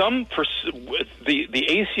 But the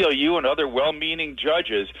ACLU and other well-meaning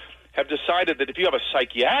judges have decided that if you have a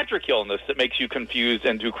psychiatric illness that makes you confused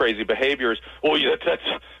and do crazy behaviors, well,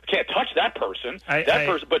 can't touch that person.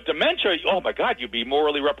 But dementia, oh my God, you'd be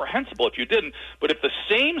morally reprehensible if you didn't. But if the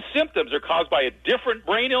same symptoms are caused by a different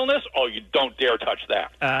brain illness, oh, you don't dare touch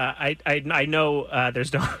that. I know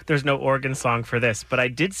there's no organ song for this, but I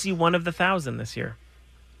did see One of the Thousand this year.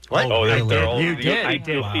 What? Oh, You did?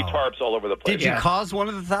 You'll see tarps all over the place. Did you cause one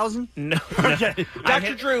of the 1,000? No.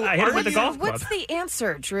 Dr. Drew, I hit him with the golf club. What's the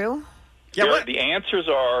answer, Drew? The answers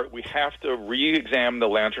are we have to re-examine the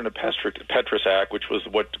Lantern of Petrus Act, which was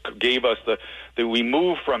what gave us the we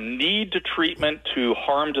moved from need to treatment to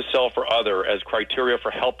harm to self or other as criteria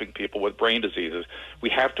for helping people with brain diseases. We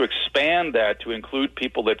have to expand that to include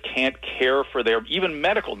people that can't care for their even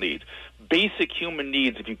medical needs, basic human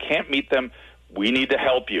needs. If you can't meet them, we need to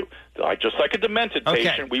help you. Just like a demented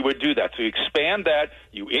patient, we would do that. So you expand that,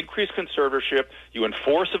 you increase conservatorship, you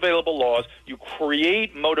enforce available laws, you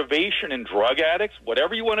create motivation in drug addicts.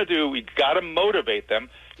 Whatever you want to do, we've got to motivate them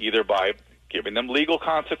either by giving them legal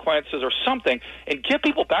consequences or something, and get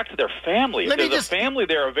people back to their family. If there's a family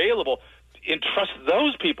there available, entrust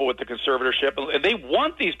those people with the conservatorship, and they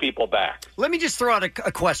want these people back. Let me just throw out a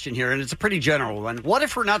question here, and it's a pretty general one. What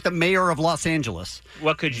if we're not the mayor of Los Angeles?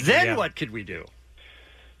 What could you do? What could we do?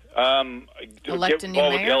 Elect a new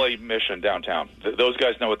involved with mayor? LA Mission downtown. Those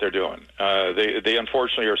guys know what they're doing. They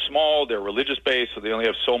unfortunately are small. They're religious based, so they only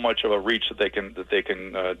have so much of a reach that they can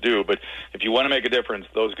do. But if you want to make a difference,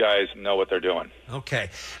 those guys know what they're doing. Okay.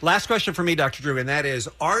 Last question for me, Dr. Drew, and that is,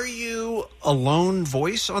 are you a lone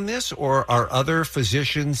voice on this, or are other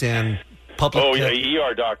physicians and public... Oh, yeah,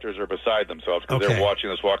 ER doctors are beside themselves because they're watching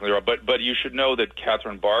this walking the road. But you should know that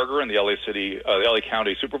Catherine Barger and the LA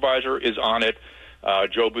County Supervisor is on it.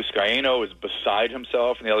 Joe Buscaino is beside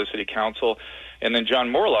himself in the LA City Council. And then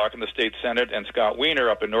John Morlock in the State Senate and Scott Wiener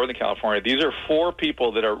up in Northern California. These are four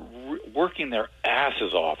people that are working their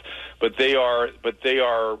asses off. But they are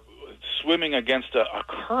swimming against a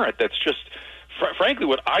current that's just... Frankly,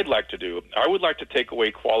 what I'd like to do, I would like to take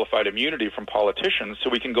away qualified immunity from politicians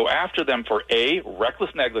so we can go after them for A,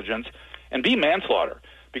 reckless negligence, and B, manslaughter.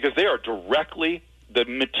 Because they are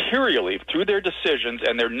materially, through their decisions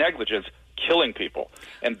and their negligence, killing people.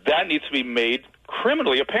 And that needs to be made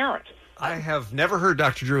criminally apparent. I have never heard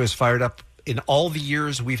Dr. Drew as fired up in all the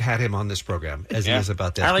years we've had him on this program as he is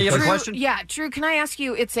about that. Allie, you have a question? Yeah, Drew, can I ask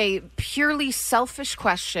you, it's a purely selfish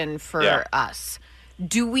question for us.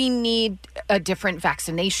 Do we need a different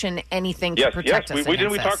vaccination, anything to protect us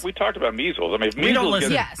against this? We talked about measles. I mean, if measles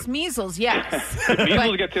measles, yes. If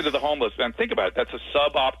measles gets into the homeless, then think about it. That's a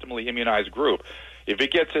suboptimally immunized group. If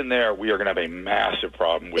it gets in there, we are going to have a massive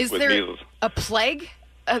problem with measles. Is there a plague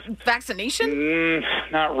vaccination?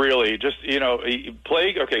 Not really. Just,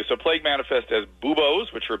 plague. Okay, so plague manifests as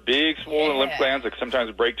buboes, which are big, swollen lymph glands that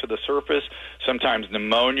sometimes break to the surface, sometimes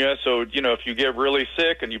pneumonia. So, if you get really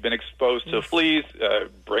sick and you've been exposed to fleas,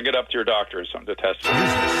 bring it up to your doctor or something to test it.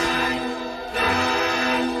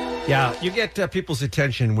 Yeah, you get people's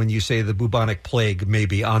attention when you say the bubonic plague may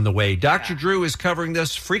be on the way. Dr. Drew is covering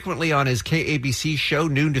this frequently on his KABC show,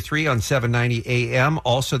 noon to 3 on 790 AM.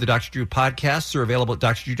 Also, the Dr. Drew podcasts are available at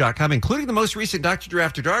drdrew.com, including the most recent Dr. Drew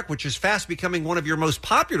After Dark, which is fast becoming one of your most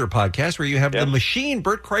popular podcasts, where you have the machine,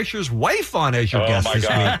 Bert Kreischer's wife, on as your guest this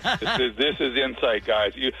week. This is insight,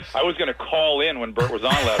 guys. I was going to call in when Bert was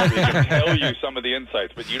on last week and tell you some of the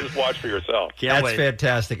insights, but you just watch for yourself. That's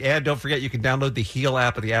fantastic. And don't forget, you can download the Heal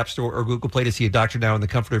app at the App Store or Google Play to see a doctor now in the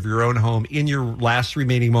comfort of your own home in your last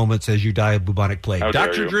remaining moments as you die of bubonic plague.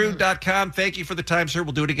 DrDrew.com. Thank you for the time, sir.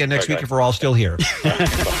 We'll do it again next week if we're all still here.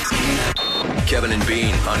 Kevin and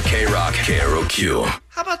Bean on K-Rock, KROQ.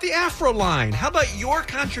 How about the Afro line? How about your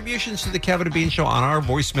contributions to the Kevin and Bean Show on our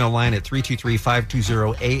voicemail line at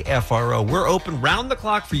 323-520-AFRO? We're open round the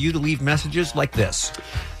clock for you to leave messages like this.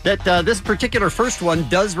 This particular first one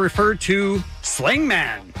does refer to Sling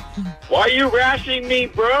Man. Why you rashing me,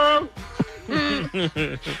 bro?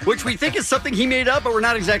 Which we think is something he made up, but we're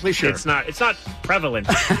not exactly sure. It's not prevalent.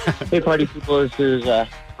 Hey, party people, this is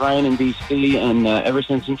Brian in D.C., and ever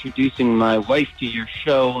since introducing my wife to your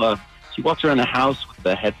show, she walks around the house with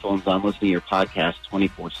the headphones on, listening to your podcast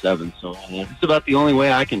 24/7. So it's about the only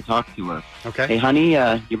way I can talk to her. Okay. Hey, honey,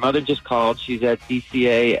 your mother just called. She's at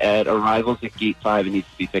DCA at arrivals at Gate 5 and needs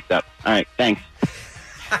to be picked up. All right, thanks.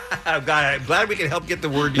 I'm glad we can help get the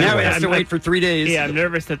word. Now we have to wait for 3 days. Yeah, I'm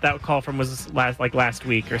nervous that call from was last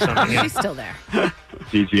week or something. She's still there.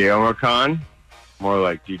 DJ Omar Khan, more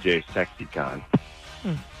like DJ Sexy Khan.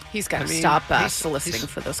 He's got to stop soliciting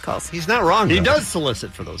for those calls. He's not wrong. He though. does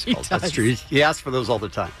solicit for those calls. That's does. true. He asks for those all the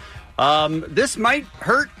time. This might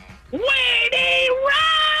hurt. Weedy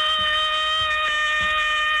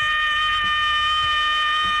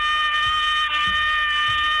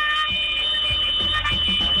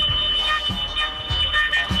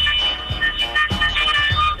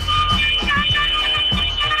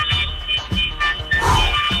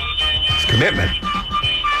It's commitment.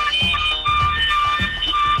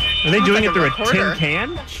 Are they doing it through a recorder. tin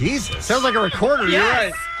can? Jesus. Sounds like a recorder.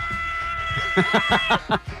 Yes. You're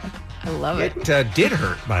right. I love it. It did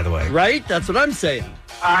hurt, by the way. Right? That's what I'm saying.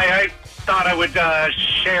 I thought I would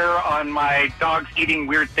share on my dogs eating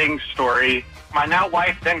weird things story. My now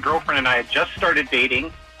wife, then girlfriend, and I had just started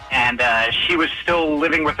dating, and she was still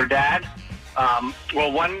living with her dad.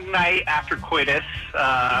 Well, one night after coitus,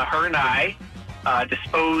 her and I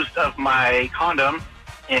disposed of my condom.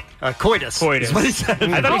 Coitus. Coitus. Is what he said.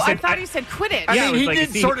 I I thought he said quit it. Yeah, he like, did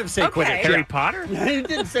is he sort of say quit it. Okay. Harry Yeah. Potter? He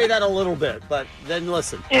did say that a little bit, but then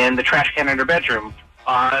listen. In the trash can in her bedroom.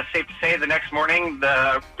 Safe to say, the next morning,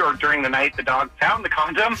 or during the night, the dog found the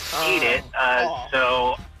condom, ate it.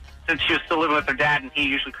 So, since she was still living with her dad, and he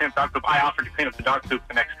usually cleaned up dog poop, I offered to clean up the dog poop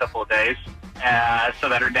the next couple of days, so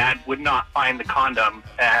that her dad would not find the condom.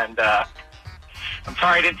 And I'm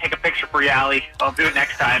sorry I didn't take a picture for you, Allie. I'll do it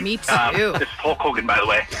next time. Me too. This is Hulk Hogan, by the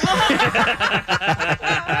way.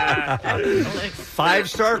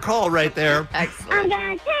 5-star call right there. Excellent. I'm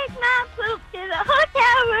gonna take my poop to the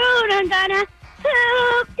hotel room. I'm gonna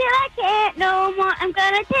poop till I can't no more. I'm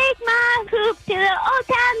gonna take my poop to the Old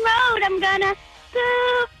Town Road. I'm gonna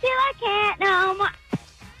poop till I can't no more.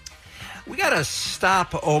 We got to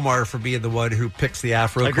stop Omar from being the one who picks the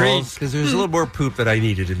Afro Agreed. calls because there's a little more poop that I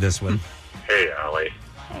needed in this one. Hey, Allie.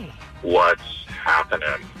 Hey. What's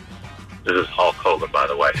happening? This is Hulk Hogan, by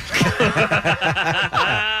the way.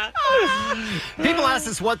 People ask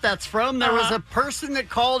us what that's from. There was a person that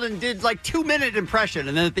called and did like 2-minute impression,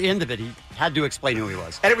 and then at the end of it, he had to explain who he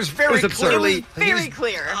was. And it was very absurd. clearly It was very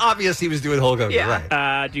clear. obvious he was doing Hulk Hogan. Yeah.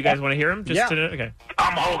 Right. Do you guys want to hear him? Okay.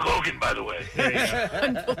 I'm Hulk Hogan, by the way.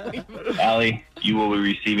 Allie, you will be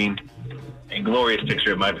receiving a glorious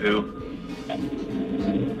picture of my poo.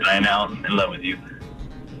 And I am now in love with you.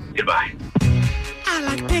 Goodbye. I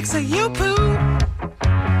like pics of you, poo.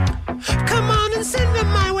 Come on and send them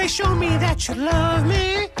my way. Show me that you love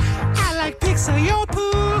me. I like pics of your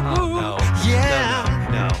poo. No. Yeah.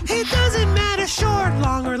 No. It doesn't matter short,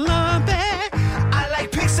 long, or lumpy. I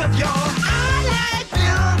like pics of your. I like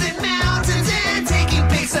building mountains and taking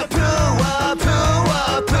pics of poo, poo.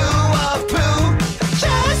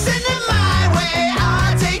 Just send them my way.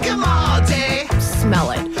 I'll take them all day. Smell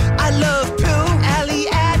it. I love poo. Allie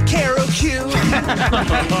at Carol Q.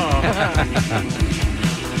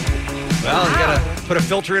 Well, you got to put a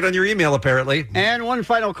filter in on your email, apparently. And one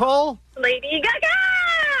final call. Lady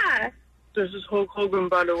Gaga. This is Hulk Hogan,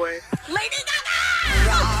 by the way. Lady Gaga.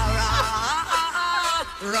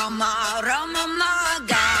 Roma, Roma, ma,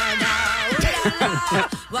 Gaga.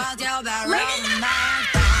 What you about Roma?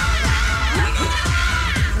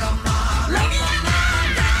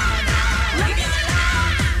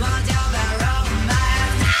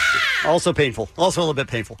 Also painful. Also a little bit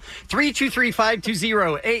painful.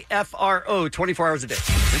 323-520-AFRO, 24 hours a day.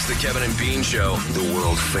 It's the Kevin and Bean Show, the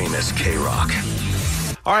world famous K-Rock.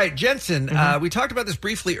 All right, Jensen, we talked about this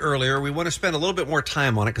briefly earlier. We want to spend a little bit more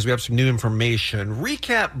time on it because we have some new information.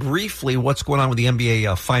 Recap briefly what's going on with the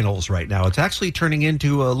NBA Finals right now. It's actually turning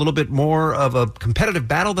into a little bit more of a competitive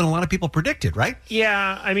battle than a lot of people predicted, right?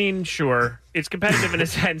 Yeah, I mean, sure. It's competitive in a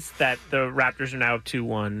sense that the Raptors are now up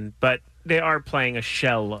 2-1, but they are playing a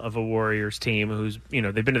shell of a Warriors team who's,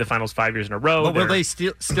 they've been to the finals 5 years in a row. But will they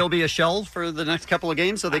still be a shell for the next couple of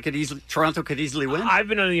games so they could Toronto could easily win? I've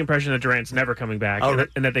been under the impression that Durant's never coming back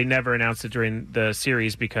and that they never announced it during the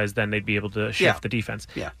series because then they'd be able to shift the defense.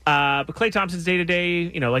 Yeah. But Klay Thompson's day-to-day,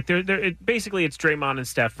 basically it's Draymond and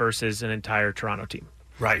Steph versus an entire Toronto team.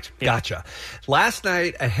 Right. Gotcha. Last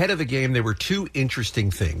night, ahead of the game, there were two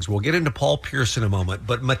interesting things. We'll get into Paul Pierce in a moment,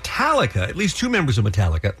 but Metallica, at least two members of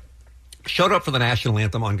Metallica, showed up for the national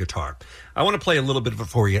anthem on guitar. I want to play a little bit of it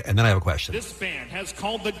for you, and then I have a question. This band has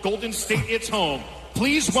called the Golden State its home.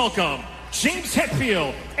 Please welcome James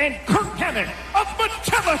Hetfield and Kirk Hammett of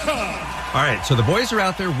Metallica. All right, so the boys are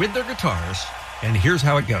out there with their guitars, and here's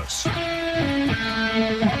how it goes. All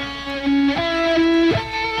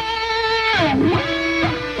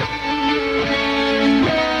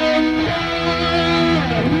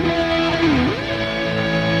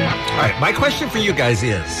right, my question for you guys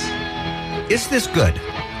is this good?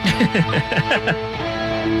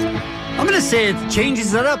 I'm going to say it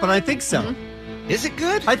changes it up, and I think so. Is it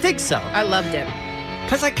good? I think so. I loved it.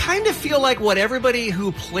 Because I kind of feel like what everybody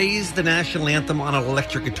who plays the national anthem on an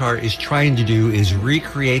electric guitar is trying to do is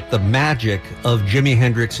recreate the magic of Jimi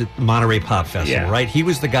Hendrix at the Monterey Pop Festival, right? He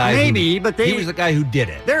was the guy. He was the guy who did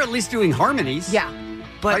it. They're at least doing harmonies. Yeah.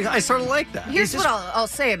 But I sort of like that. Here's what I'll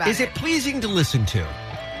say about it. Is it pleasing to listen to?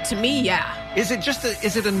 To me, yeah. Is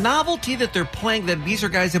it a novelty that they're playing, that these are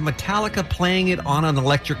guys in Metallica playing it on an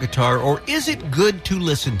electric guitar, or is it good to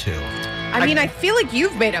listen to? I mean, I feel like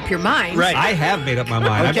you've made up your mind. Right. I have made up my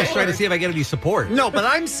mind. I'm Okay. just trying to see if I get any support. No, but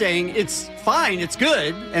I'm saying it's fine, it's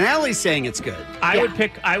good, and Allie's saying it's good. I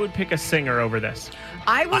would pick a singer over this.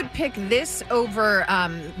 I would pick this over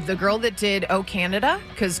the girl that did "Oh Canada"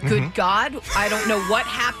 because, good God, I don't know what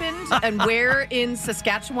happened and where in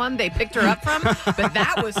Saskatchewan they picked her up from, but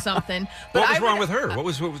that was something. But What was wrong with her? What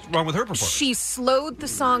was wrong with her performance? She slowed the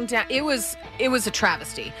song down. It was a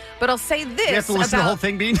travesty. But I'll say this: You have to listen to the whole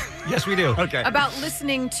thing, Bean? Yes, we do. Okay. About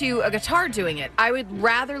listening to a guitar doing it, I would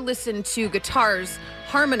rather listen to guitars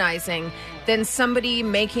harmonizing than somebody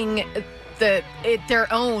making their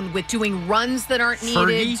own with doing runs that aren't needed,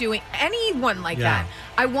 Fergie? doing anyone like Yeah. that.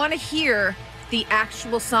 I want to hear the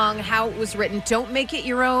actual song, how it was written. Don't make it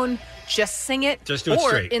your own. Just sing it. Just do it or,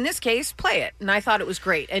 straight. in this case, play it. And I thought it was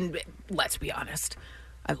great. And let's be honest,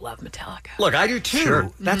 I love Metallica. Look, I do too.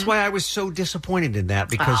 Sure. That's why I was so disappointed in that,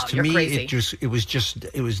 because Oh, to you're me crazy. it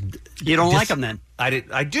was. You don't like 'em then? I do.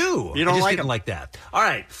 You I don't just like didn't 'em. like that. All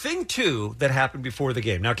right, thing 2 that happened before the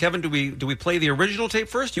game. Now, Kevin, do we play the original tape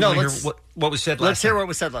first? You No, wanna let's- hear what was said last Let's hear time? what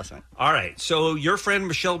was said last night. All right. So your friend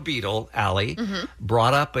Michelle Beadle, Allie,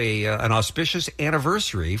 brought up an auspicious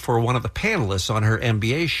anniversary for one of the panelists on her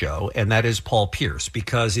NBA show, and that is Paul Pierce,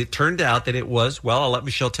 because it turned out that it was, well, I'll let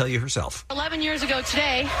Michelle tell you herself. 11 years ago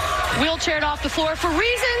today, wheelchaired off the floor for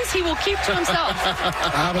reasons he will keep to himself.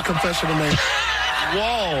 I have a confession to make.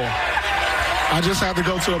 Whoa. I just had to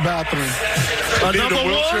go to a bathroom. A number one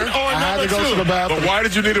or I had to number go two? to the bathroom. But why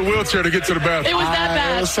did you need a wheelchair to get to the bathroom? It was that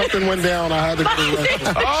bad. Something went down. I had to go to the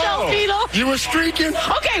restroom. Michelle Beadle. You were streaking?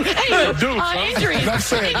 Okay, hey, injuries.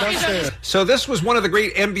 That's it. So this was one of the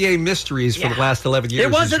great NBA mysteries for the last 11 years.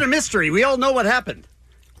 It wasn't a mystery. We all know what happened.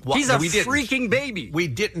 Well, He's no, a we didn't. freaking baby. We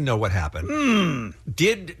didn't know what happened.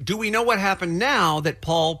 Do we know what happened now that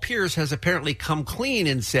Paul Pierce has apparently come clean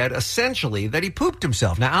and said essentially that he pooped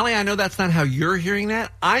himself? Now, Ali, I know that's not how you're hearing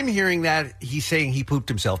that. I'm hearing that he's saying he pooped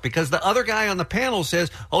himself because the other guy on the panel says,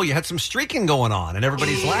 "Oh, you had some streaking going on," and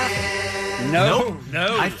everybody's laughing. No.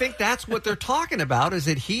 I think that's what they're talking about, is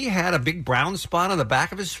that he had a big brown spot on the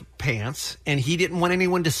back of his pants and he didn't want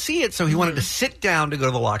anyone to see it, so he wanted to sit down to go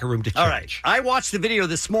to the locker room to change. All right. I watched the video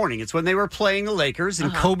this morning. It's when they were playing the Lakers,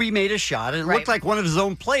 and Kobe made a shot, and it looked like one of his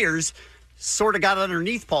own players sort of got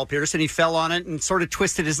underneath Paul Pierce, and he fell on it and sort of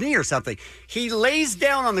twisted his knee or something. He lays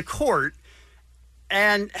down on the court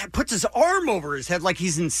and puts his arm over his head like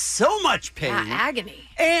he's in so much pain. Yeah, agony.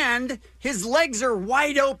 And his legs are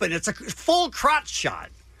wide open. It's a full crotch shot.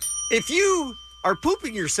 If you are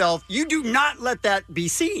pooping yourself, you do not let that be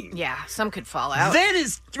seen. Yeah, some could fall out. Then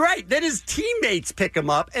his teammates pick him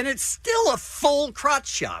up, and it's still a full crotch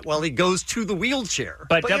shot while he goes to the wheelchair.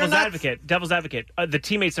 But you're devil's not- advocate, the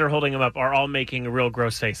teammates that are holding him up are all making real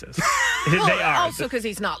gross faces. Well, They are. also because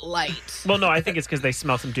he's not light. Well, no, I think it's because they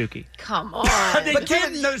smell some dookie. Come on.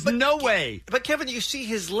 There's no way. But Kevin, you see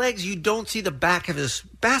his legs, you don't see the back of his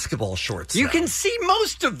basketball shorts. You though. can see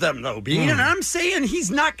most of them, though, Bean, and I'm saying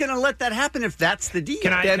he's not going to let that happen if that's the deal.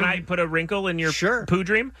 Can I put a wrinkle in your poo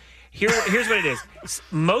dream? Here's what it is.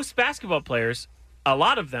 Most basketball players, a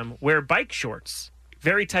lot of them wear bike shorts,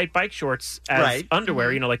 very tight bike shorts as Right.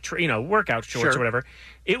 underwear. You know, like workout shorts Sure. or whatever.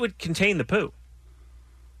 It would contain the poo.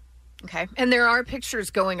 Okay. And there are pictures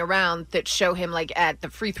going around that show him like at the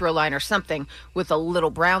free throw line or something with a little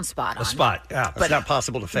brown spot on. A spot, yeah. It's not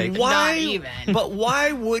possible to fake. Why? Not even. But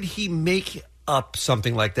why would he make up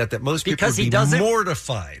something like that most people Because would he be doesn't-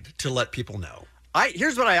 mortified to let people know?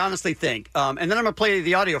 Here's what I honestly think, and then I'm going to play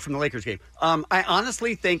the audio from the Lakers game. I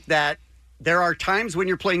honestly think that there are times when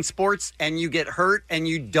you're playing sports and you get hurt and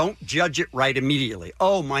you don't judge it right immediately.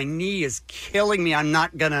 Oh, my knee is killing me. I'm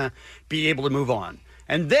not going to be able to move on.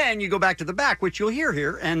 And then you go back to the back, which you'll hear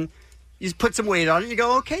here, and you put some weight on it. And you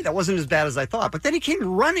go, okay, that wasn't as bad as I thought. But then he came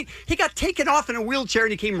running. He got taken off in a wheelchair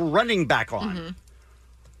and he came running back on.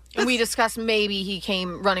 And we discussed maybe he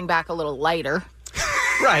came running back a little lighter.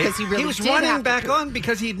 Right. Because he really was did running have to back poop. on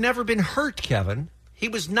because he'd never been hurt, Kevin. He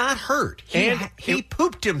was not hurt. He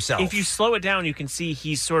pooped himself. If you slow it down, you can see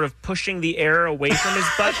he's sort of pushing the air away from his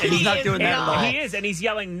butt. And He's not doing that at all. He is, and he's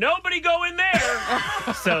yelling, "Nobody go in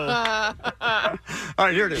there!" So, All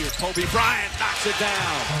right, here it is. Kobe Bryant knocks it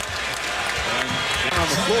down. Down on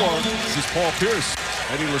the floor, this is Paul Pierce.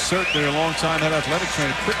 Eddie Lacerte, their longtime head athletic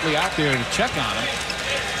trainer, quickly out there to check on him.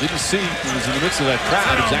 Didn't see, he was in the midst of that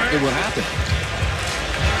crowd, exactly what happened.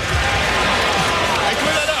 Hey,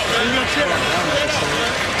 clear that out, man. Clear that out.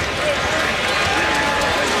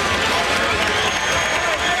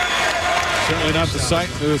 Certainly not the sight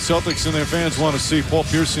the Celtics and their fans want to see. Paul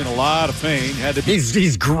Pierce in a lot of pain.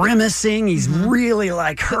 He's grimacing. He's really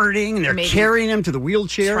like hurting. And they're Maybe carrying him to the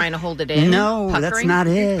wheelchair. Trying to hold it in. No, puckering. that's not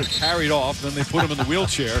it. Carried off. Then they put him in the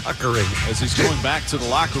wheelchair. Puckering. As he's going back to the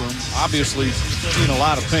locker room. Obviously in a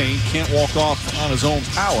lot of pain. Can't walk off on his own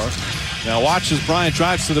power. Now watch as Bryant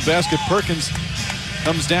drives to the basket. Perkins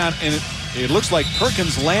comes down and it looks like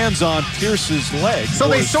Perkins lands on Pierce's leg. So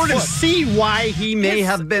they sort of foot. see why he may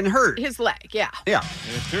have been hurt. His leg, yeah. Yeah.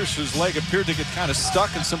 And Pierce's leg appeared to get kind of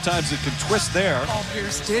stuck, and sometimes it can twist there. Paul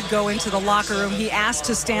Pierce did go into the locker room. He asked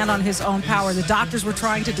to stand on his own power. The doctors were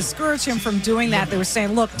trying to discourage him from doing that. They were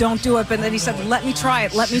saying, look, don't do it. But then he said, let me try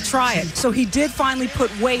it. Let me try it. So he did finally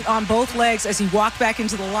put weight on both legs as he walked back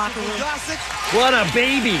into the locker room. What a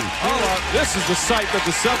baby. This is the sight that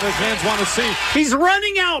the Celtics fans want to see. He's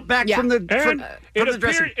running out back from the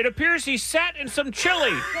It appears he sat in some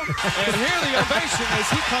chili. And hear the ovation as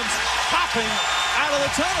he comes hopping out of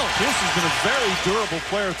the tunnel. Pierce has been a very durable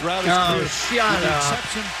player throughout his career. Shut with the up.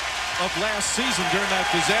 exception of last season during that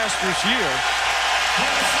disastrous year.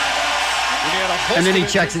 When he had a host And then he of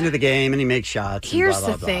checks into the game and he makes shots. and Here's blah,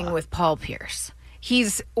 blah, the thing blah. with Paul Pierce.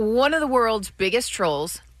 He's one of the world's biggest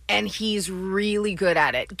trolls, and he's really good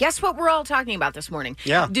at it. Guess what we're all talking about this morning?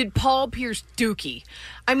 Yeah. Did Paul Pierce dookie?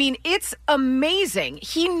 I mean, it's amazing.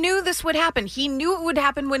 He knew this would happen. He knew it would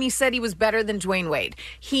happen when he said he was better than Dwayne Wade.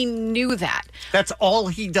 He knew that. That's all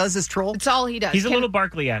he does is troll? It's all he does. He's a little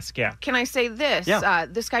Barkley-esque, yeah. Can I say this? Yeah.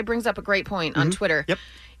 This guy brings up a great point on Twitter. Yep.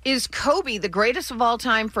 Is Kobe the greatest of all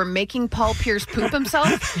time for making Paul Pierce poop himself?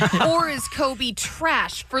 Or is Kobe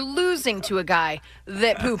trash for losing to a guy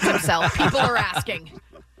that pooped himself? People are asking.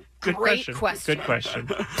 Good Great question. Good question.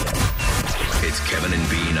 It's Kevin and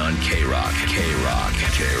Bean on K-Rock. K-Rock.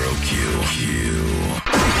 K-R-O-Q.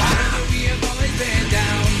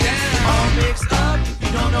 All mixed up,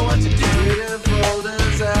 you don't know what to do. Beautiful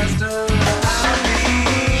disaster. I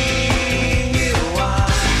mean, you are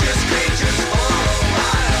just creatures for a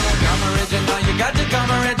while. Come original, you got to come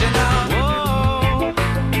original. Whoa,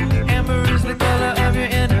 amber is the color of your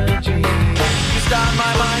energy. You start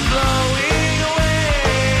my mind blowing away.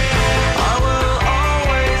 I will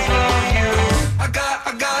always love you. I got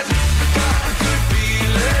a good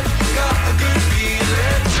feeling. Got a good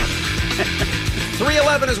feeling.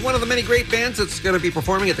 311 is one of the many great bands that's going to be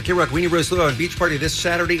performing at the K-Rock Weenie Roast Luau and Beach Party this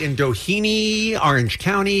Saturday in Doheny, Orange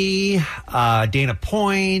County, Dana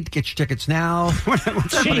Point. Get your tickets now. What's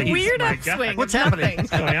happening? Weird upswing. What's of happening? nothing.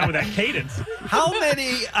 What's going on with that cadence? How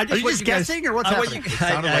many? Are you just guessing or what's happening? It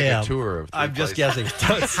sounded like a tour of I'm just guessing.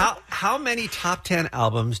 How many top 10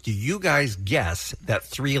 albums do you guys guess that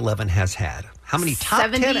 311 has had? How many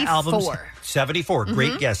top 10 albums? 74.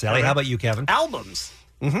 Great guess, Ellie. How about you, Kevin? Albums.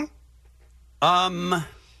 Mm-hmm.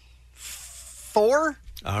 4.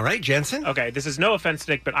 All right, Jensen. Okay, this is no offense,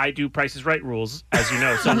 Nick, but I do Price is Right rules, as you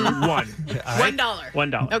know. So one. $1.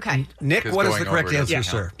 $1. Okay. Nick, what is the correct over answer, Yeah.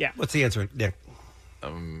 sir? Yeah. What's the answer, Nick?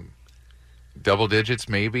 Double digits,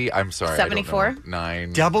 maybe. I'm sorry. 74? I don't know.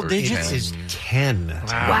 9. Double or digits 10. Is 10.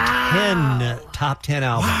 Wow. 10 top 10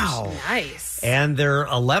 albums. Wow. Nice. And their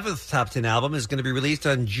 11th top 10 album is going to be released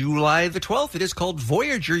on July the 12th. It is called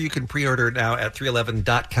Voyager. You can pre-order it now at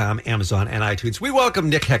 311.com, Amazon, and iTunes. We welcome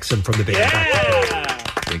Nick Hexum from the band.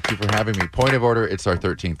 Thank you for having me. Point of order, it's our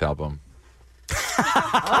 13th album.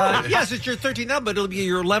 Yes, it's your 13th album, but it'll be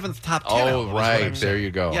your 11th top 10 album. Oh, right. There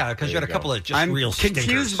you go. Yeah, because you There got a couple of just I'm real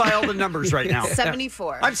confused stinkers. by all the numbers right now.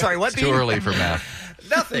 74. I'm sorry, what? It's too Bean? early for math.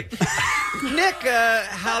 Nothing. Nick,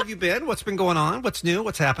 how have you been? What's been going on? What's new?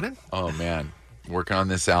 What's happening? Oh, man. Working on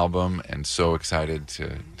this album and so excited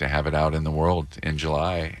to have it out in the world in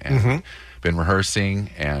July. And been rehearsing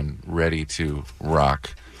and ready to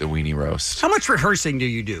rock the Weenie Roast. How much rehearsing do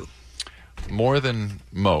you do? More than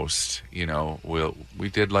most. You know, we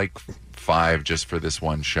did like 5 just for this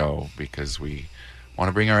one show because we want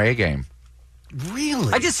to bring our A game.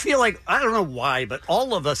 Really? I just feel like, I don't know why, but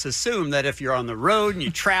all of us assume that if you're on the road and you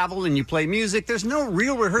travel and you play music, there's no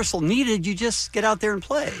real rehearsal needed. You just get out there and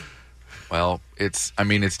play. Well, it's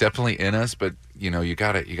definitely in us, but you know, you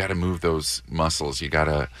gotta move those muscles. You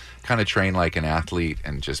gotta kind of train like an athlete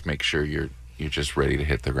and just make sure you're you're just ready to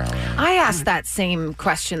hit the ground running. I asked that same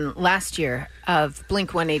question last year of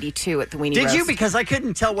Blink 182 at the Weenie Did Roast. you? Because I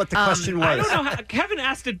couldn't tell what the question was. I don't know how Kevin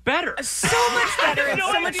asked it better. So much better and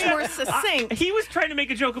so much more succinct. He was trying to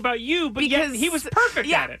make a joke about you, but yet he was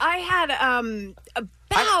perfect at it. I had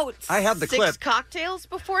about I have the 6 clip. cocktails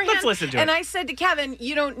beforehand. Let's listen to and it. I said to Kevin,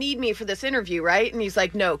 "You don't need me for this interview, right?" And he's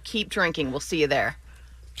like, "No, keep drinking. We'll see you there."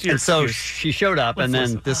 And so she showed up, and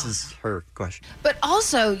then this is her question. But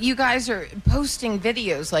also, you guys are posting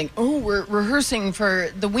videos like, "Oh, we're rehearsing for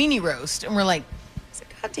the Weenie Roast," and we're like, "It's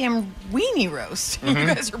a goddamn Weenie Roast." You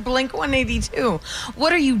guys are Blink 182.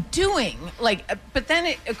 What are you doing? Like, but then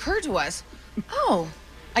it occurred to us, oh,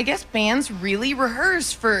 I guess bands really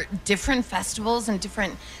rehearse for different festivals and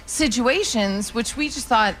different situations, which we just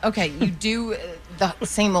thought, okay, you do the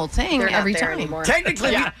same old thing They're not every there time. anymore.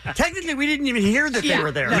 Technically, we didn't even hear that they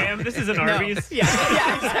were there. Ma'am, this is an Arby's.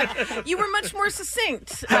 Yeah, exactly. You were much more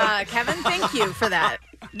succinct, Kevin. Thank you for that.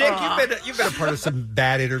 Nick, you've been a part of some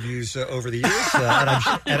bad interviews over the years,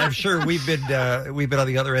 and I'm sure we've been on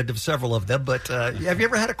the other end of several of them. But have you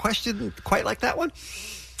ever had a question quite like that one?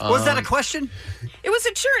 Was that a question? It was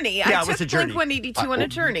a journey. Yeah, I it was took a journey. Blink 182 on a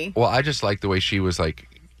journey. Well, I just like the way she was like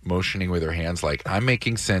motioning with her hands, like I'm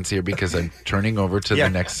making sense here because I'm turning over to the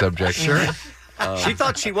next subject. Sure. She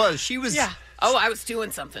thought she was. She was. Yeah. Oh, I was doing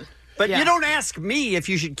something. But Yeah. you don't ask me if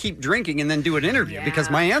you should keep drinking and then do an interview because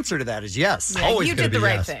my answer to that is yes. Yeah, you did the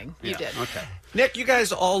right thing. You did. Okay. Nick, you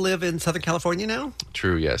guys all live in Southern California now?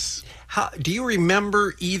 True, yes. Do you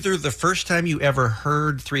remember either the first time you ever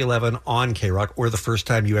heard 311 on K-Rock or the first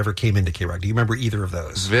time you ever came into K-Rock? Do you remember either of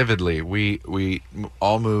those? Vividly. We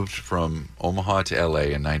all moved from Omaha to LA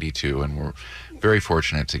in 92, and we're very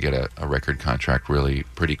fortunate to get a record contract really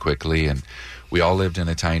pretty quickly. And we all lived in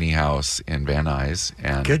a tiny house in Van Nuys.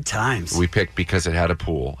 And good times. We picked because it had a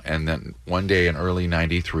pool. And then one day in early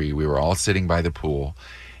 93, we were all sitting by the pool,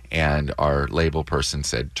 and our label person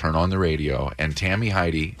said, turn on the radio. And Tammy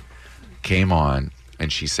Heidi came on,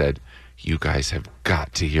 and she said, you guys have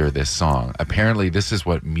got to hear this song. Apparently, this is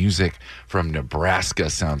what music from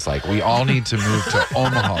Nebraska sounds like. We all need to move to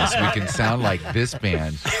Omaha so we can sound like this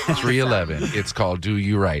band, 311. It's called Do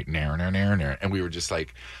You Right. And we were just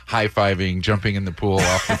like high-fiving, jumping in the pool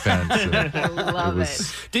off the fence. I love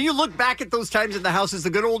it. Do you look back at those times in the house as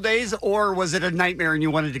the good old days, or was it a nightmare and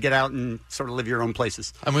you wanted to get out and sort of live your own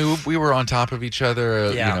places? I mean, we were on top of each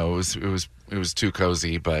other. Yeah. You know, it was too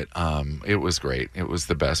cozy, but it was great. It was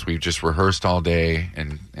the best. We just rehearsed all day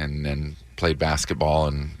and then played basketball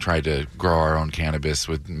and tried to grow our own cannabis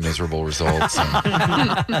with miserable results.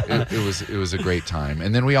 And it was a great time.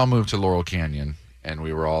 And then we all moved to Laurel Canyon, and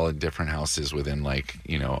we were all in different houses within a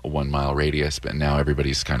 1 mile radius. But now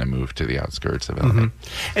everybody's kind of moved to the outskirts of LA.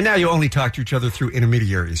 Mm-hmm. And now you only talk to each other through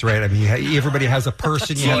intermediaries, right? I mean, everybody has a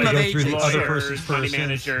person. You have to go through the other person's money person.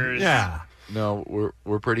 managers. Yeah. No,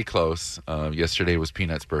 we're pretty close. Yesterday was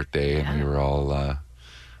Peanut's birthday, and we were all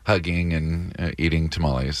hugging and eating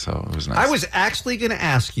tamales, so it was nice. I was actually going to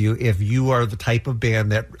ask you if you are the type of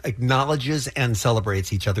band that acknowledges and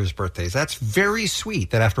celebrates each other's birthdays. That's very sweet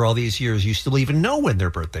that after all these years, you still even know when their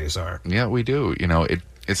birthdays are. Yeah, we do. You know, it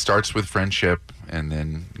starts with friendship, and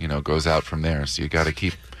then goes out from there. So you got to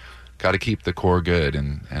keep the core good,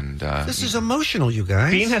 and This is emotional, you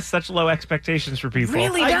guys. Bean has such low expectations for people.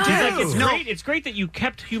 Really He's does. like, it's No. great. It's great that you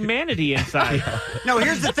kept humanity inside. No,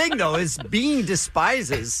 here's the thing, though, is Bean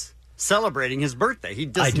despises celebrating his birthday. He I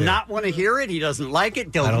does do. not want to hear it. He doesn't like it. I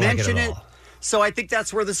Don't don't like it mention at it. all. So I think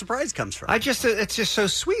that's where the surprise comes from. It's just so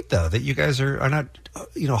sweet, though, that you guys are not,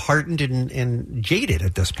 hardened and jaded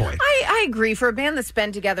at this point. I agree. For a band that's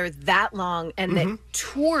been together that long and that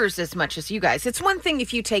tours as much as you guys, it's one thing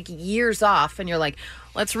if you take years off and you're like,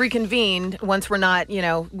 let's reconvene once we're not,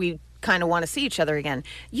 we kind of want to see each other again.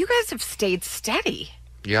 You guys have stayed steady.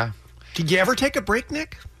 yeah. Did you ever take a break,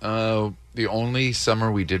 Nick? The only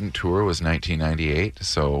summer we didn't tour was 1998,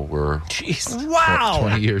 so we're Wow.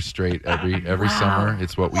 20 years straight every summer.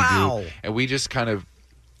 It's what we Wow. do, and we just kind of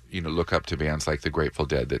look up to bands like the Grateful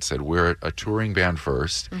Dead that said we're a touring band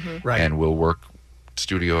first, Right. and we'll work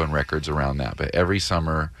studio and records around that. But every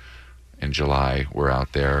summer in July, we're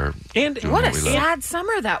out there. And doing What a we love. sad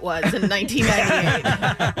summer that was in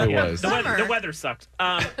 1998. It was. The weather sucked.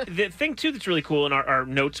 The thing, too, that's really cool in our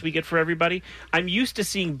notes we get for everybody, I'm used to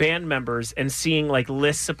seeing band members and seeing,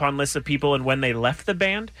 lists upon lists of people and when they left the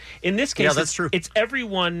band. In this case, Yeah, that's true. It's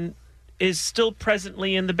everyone is still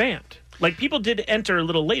presently in the band. People did enter a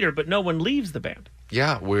little later, but no one leaves the band.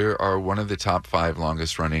 Yeah, we are one of the top 5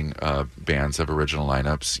 longest running bands of original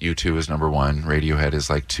lineups. U2 is number 1, Radiohead is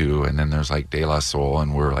 2, and then there's De La Soul,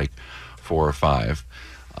 and we're 4 or 5.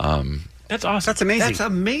 That's awesome. That's amazing. That's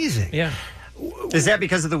amazing. Yeah. Is that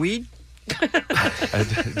because of the weed?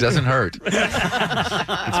 It doesn't hurt.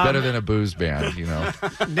 It's better than a booze band, you know.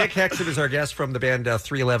 Nick Hexum is our guest from the band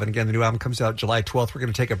 311. Again, the new album comes out July 12th. We're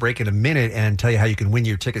going to take a break in a minute and tell you how you can win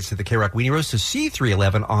your tickets to the K-Rock Weenie Roast to see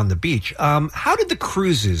 311 on the beach. How did the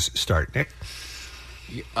cruises start, Nick?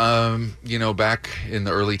 You know, back in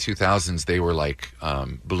the early 2000s, they were like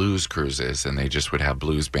blues cruises, and they just would have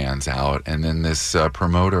blues bands out. And then this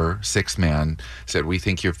promoter, Six Man, said, we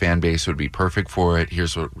think your fan base would be perfect for it.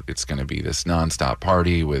 Here's what it's going to be, this nonstop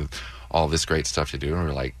party with all this great stuff to do. And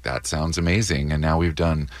we're like, that sounds amazing. And now we've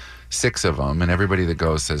done 6 of them, and everybody that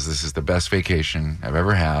goes says this is the best vacation I've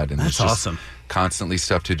ever had. And That's there's awesome. Just constantly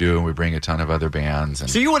stuff to do, and we bring a ton of other bands. And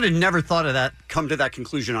So you would have never thought of that, come to that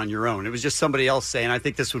conclusion on your own. It was just somebody else saying, I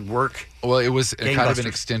think this would work. Well, it was kind of an Gangbusters.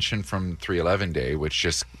 extension from 311 Day, which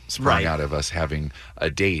just sprung Right. out of us having a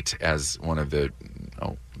date as one of the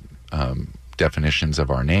definitions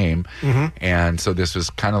of our name. Mhm. And so this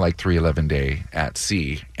was kind of like 311 Day at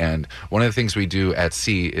sea. And one of the things we do at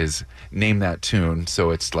sea is name that tune,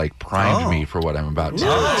 so it's like primed me for what I'm about to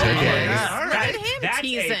today. All right. That's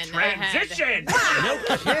a transition. No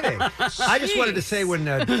kidding. I just wanted to say when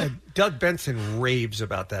Doug Benson raves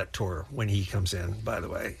about that tour when he comes in, by the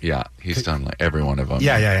way. Yeah, he's done like every one of them.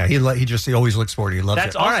 Yeah. He always looks forward to it. He loves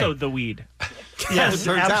That's it. All also right. the weed. Yes,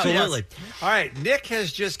 turns out, absolutely. All right, Nick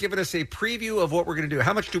has just given us a preview of what we're going to do.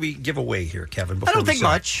 How much do we give away here, Kevin? I before don't we think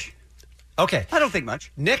start? much. Okay. I don't think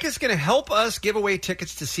much. Nick is going to help us give away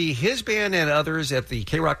tickets to see his band and others at the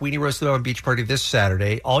K-Rock Weenie Roast on Beach Party this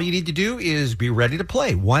Saturday. All you need to do is be ready to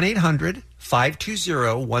play.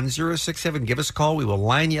 1-800-520-1067. Give us a call. We will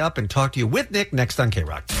line you up and talk to you with Nick next on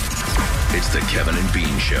K-Rock. It's the Kevin and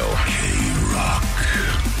Bean Show. K-Rock.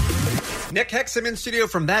 Nick Hexum in studio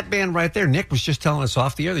from that band right there. Nick was just telling us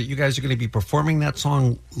off the air that you guys are going to be performing that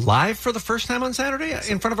song live for the first time on Saturday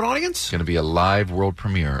in front of an audience. It's going to be a live world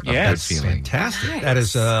premiere of Good Yes, Feeling. fantastic. Nice. That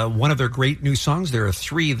is one of their great new songs. There are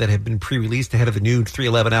 3 that have been pre-released ahead of the new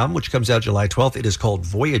 311 album, which comes out July 12th. It is called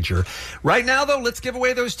Voyager. Right now, though, let's give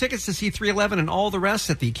away those tickets to see 311 and all the rest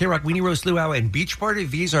at the K-Rock Weenie Roast Luau and Beach Party.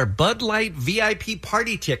 These are Bud Light VIP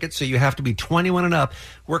party tickets, so you have to be 21 and up.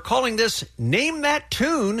 We're calling this Name That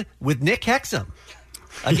Tune with Nick Hexum.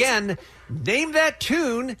 Again, Name That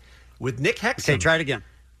Tune with Nick Hexum. Okay, try it again.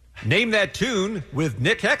 Name That Tune with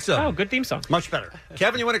Nick Hexum. Oh, good theme song. Much better.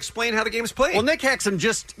 Kevin, you want to explain how the game's played? Well, Nick Hexum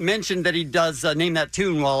just mentioned that he does Name That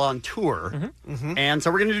Tune while on tour. Mm-hmm. And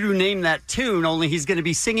so we're going to do Name That Tune, only he's going to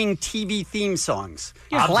be singing TV theme songs.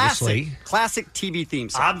 Yeah, obviously. Classic TV theme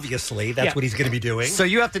songs. Obviously, that's what he's going to be doing. So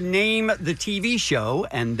you have to name the TV show,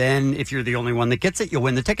 and then if you're the only one that gets it, you'll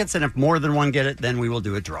win the tickets. And if more than one get it, then we will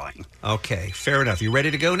do a drawing. Okay, fair enough. You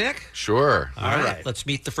ready to go, Nick? Sure. All right. Let's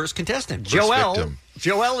meet the first contestant. Joel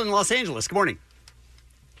in Los Angeles. Good morning.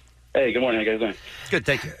 Hey, good morning. How you guys doing? Good,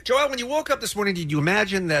 thank you. Joel, when you woke up this morning, did you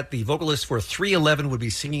imagine that the vocalist for 311 would be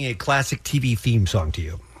singing a classic TV theme song to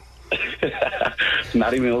you?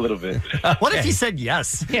 Not even a little bit. What if he said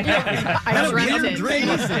yes? That would be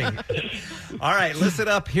amazing. All right, listen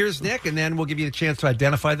up. Here's Nick, and then we'll give you the chance to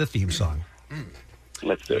identify the theme song.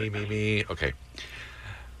 Let's do it. Me. Okay.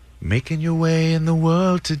 Making your way in the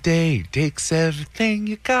world today takes everything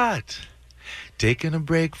you got. Taking a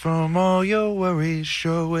break from all your worries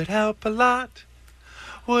sure would help a lot.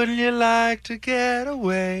 Wouldn't you like to get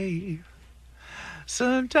away?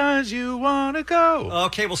 Sometimes you want to go.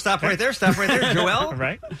 Okay, we'll stop right there. Stop right there. Joel,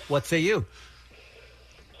 right? What say you?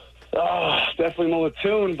 Oh, definitely know the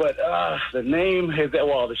tune, but the name is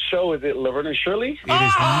the show is it Laverne and Shirley? It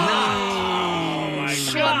is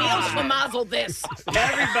Schlemiel Schlemazel this.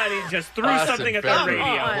 Everybody just threw Austin something at Federer. the radio.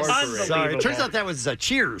 Unbelievable. Sorry. It turns out that was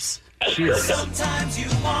Cheers. Cheers. Sometimes you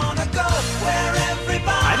wanna go where everybody.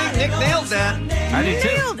 I think Nick nailed that. I did too.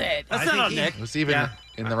 Nailed it. That's not on Nick. It was even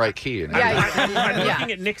in the right key. And I'm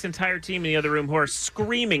looking at Nick's entire team in the other room who are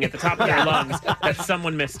screaming at the top of their lungs that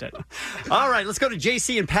someone missed it. All right, let's go to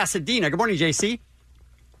JC in Pasadena. Good morning, JC.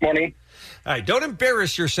 Morning. All right, don't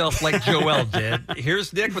embarrass yourself like Joel did.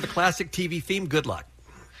 Here's Nick with a classic TV theme. Good luck.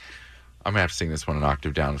 I'm going to have to sing this one an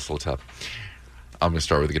octave down. It's a little tough. I'm going to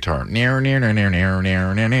start with the guitar. Near, near, near, near, near,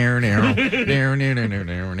 near, near, near, near, near, near, near, near,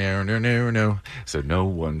 near, near, near, near. So no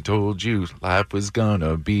one told you life was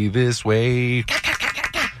gonna be this way.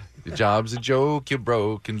 The job's a joke, you're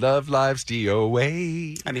broke, and love life's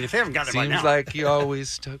DOA. I mean, if they haven't got it by Seems now. like you're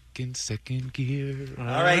always stuck in second gear. All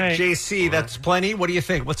right, JC, that's plenty. What do you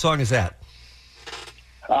think? What song is that?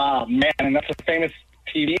 Man, and that's a famous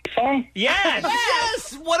TV song? Yes!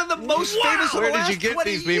 Yes! One of the most famous of the Where did last you get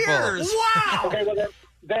 20 these people? years. Wow! Okay, well,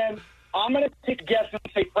 then I'm going to take a guess and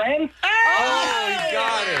say Friends. Oh, you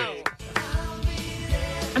got it.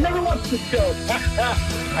 I never watched the show.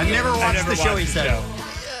 I never watched the show, he said.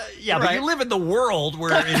 Yeah, but Right. you live in the world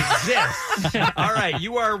where it exists. All right,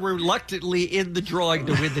 you are reluctantly in the drawing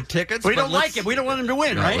to win the tickets. We but don't like him. We don't want him to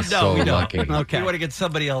win, No, right? we're so we don't. lucky. Okay. We want to get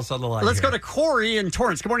somebody else on the line. Let's here. go to Corey in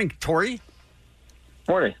Torrance. Good morning, Tori.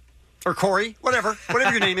 Morning. Or Corey, whatever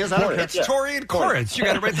your name is. I don't care. It's Tori and Corrance. You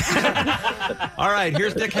got it right there. All right,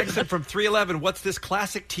 here's Nick Hexum from 311. What's this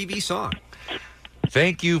classic TV song?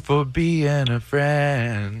 Thank you for being a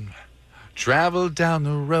friend. Travel down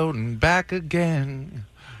the road and back again.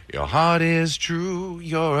 Your heart is true.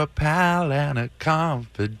 You're a pal and a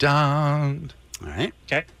confidant. All right.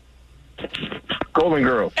 Okay. Golden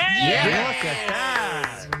Girls. Yeah. Look at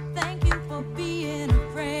that.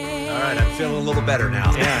 All right, I'm feeling a little better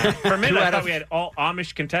now. Yeah. For a minute, Two I out thought of- we had all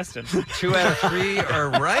Amish contestants. 2 out of 3 are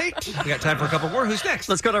right. We got time for a couple more. Who's next?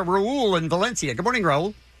 Let's go to Raul in Valencia. Good morning,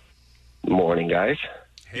 Raul. Morning, guys.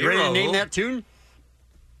 You ready to Raul. name that tune?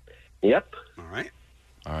 Yep. All right.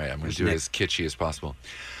 All right, I'm going to do it as kitschy as possible.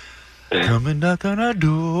 Come and knock on our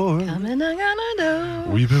door. Come and knock on our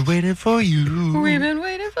door. We've been waiting for you. We've been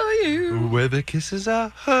waiting for you. Where the kisses are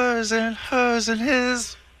hers and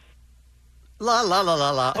his. La, la, la,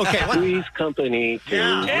 la, la. Okay. What? Three's Company.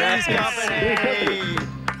 Three's Company.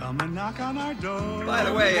 Come and knock on our door. By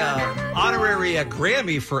the way, honorary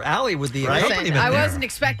Grammy for Allie with the Listen, accompaniment I there. wasn't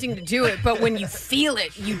expecting to do it, but when you feel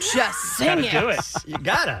it, you just sing Gotta do it. You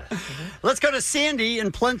gotta. Let's go to Sandy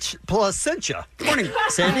in Placentia. Good morning,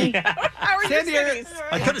 Sandy. How are Sandy, you singing?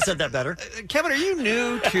 I could have said that better. Kevin, are you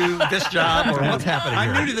new to this job or what's happening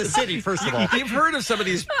I'm here? new to the city, first of all. You've heard of some of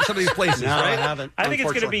these places, No, right? I haven't. I think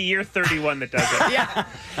it's going to be year 31 that does it. Yeah.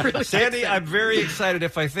 Really Sandy, I'm very excited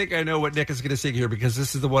if I think I know what Nick is going to sing here because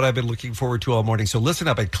this is the one I've been looking forward to all morning. So listen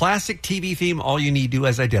up. A classic TV theme. All you need to do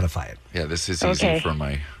is identify it. Yeah, this is easy for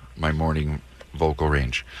my morning vocal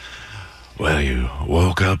range. Well, you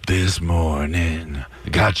woke up this morning,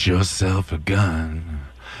 got yourself a gun.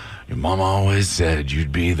 Your mom always said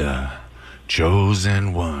you'd be the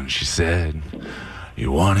chosen one. She said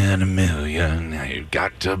you wanted a million, now you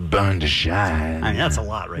got to burn to shine. I mean, that's a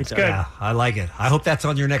lot right It's there. good. Yeah, I like it. I hope that's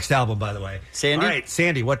on your next album, by the way. Sandy? All right,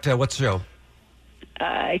 Sandy, what's the show?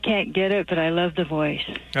 I can't get it, but I love the voice.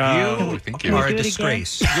 You thank are a do it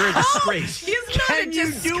disgrace. You're a disgrace. He's not Can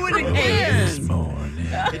you do it disgrace.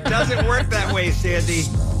 again? It doesn't work that way, Sandy.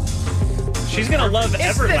 She's going to love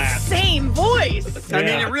It's the Everlast. same voice. I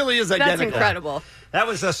mean, it really is That's identical. incredible. That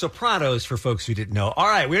was Sopranos for folks who didn't know. All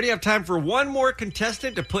right, we only have time for one more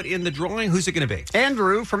contestant to put in the drawing. Who's it going to be?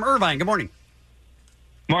 Andrew from Irvine. Good morning.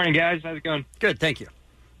 Morning, guys. How's it going? Good, thank you.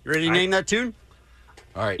 You ready to name that tune?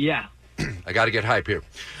 All right. Yeah. I got to get hype here.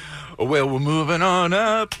 Well, we're moving on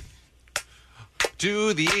up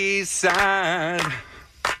to the east side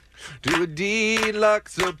to a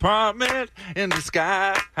deluxe apartment in the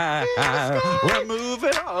sky. We're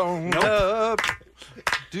moving on up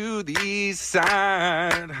to the east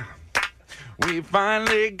side. We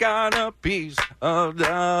finally got a piece of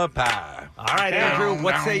the pie. All right, Andrew,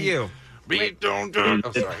 what say you? We don't do.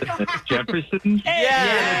 Oh, sorry. Jefferson.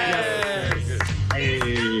 Yes.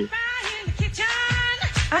 Hey.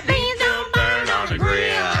 Burn on the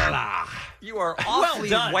grill. You are awfully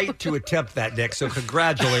done. white to attempt that, Nick, so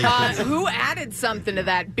congratulations. Who added something to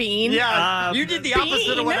that, Bean? Yeah, you did the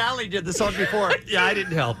opposite of what Bean. Allie did the song before. Yeah, I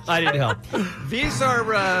didn't help. These are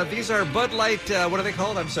Bud Light. What are they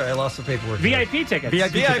called? I'm sorry, I lost the paperwork. VIP tickets.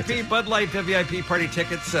 VIP Bud Light VIP party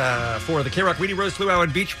tickets for the K-Rock Weenie Rose Luau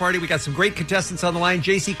and Beach Party. We got some great contestants on the line.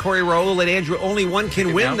 JC, Corey, Raul, and Andrew. Only one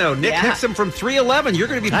can win, though. Nick Yeah. Hexum from 311. You're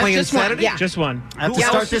going to be That's playing just one, Saturday. yeah. Just one. I have Who to else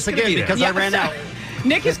start is this gonna again be there? because I ran out.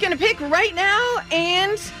 Nick is going to pick right now,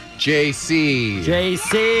 and JC.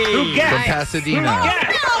 JC. Who From guessed? Pasadena.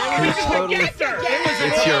 Yes. Oh, He's a totally- guesser.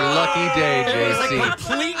 It's your lucky day, It was a JC.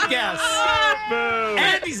 complete guess. Boom.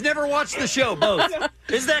 And he's never watched the show, both.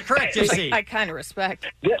 Is that correct, JC? I kind of respect.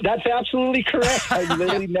 That's absolutely correct. I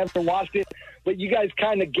literally never watched it, but you guys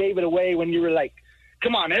kind of gave it away when you were like,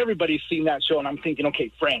 come on, everybody's seen that show, and I'm thinking,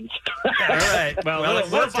 okay, Friends. All right. Well, it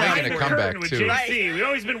we're worked out. behind Making a the comeback, curtain with too. JC. We've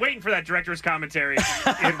always been waiting for that director's commentary.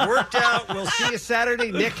 It worked out. We'll see you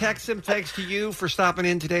Saturday. Nick Hexum, thanks to you for stopping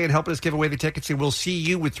in today and helping us give away the tickets. And we'll see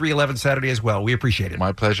you with 311 Saturday as well. We appreciate it.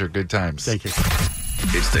 My pleasure. Good times. Thank you.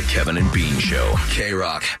 It's the Kevin and Bean Show.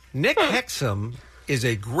 K-Rock. Nick Hexum is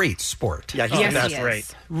a great sport. Yeah, he's Yes, the best. he is.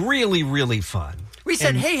 Great. Really, really fun. We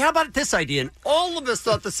said, hey, how about this idea? And all of us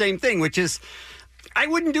thought the same thing, which is I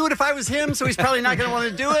wouldn't do it if I was him, so he's probably not going to want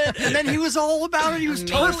to do it. And then he was all about it. He was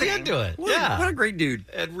totally into it. What a great dude.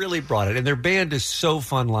 It really brought it. And their band is so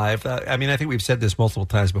fun live. I mean, I think we've said this multiple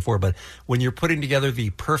times before, but when you're putting together the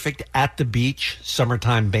perfect at the beach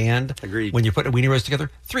summertime band, agreed. When you put a Weenie Roast together,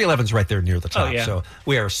 311's right there near the top. Oh, yeah. So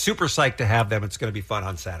we are super psyched to have them. It's going to be fun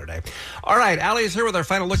on Saturday. All right, Allie is here with our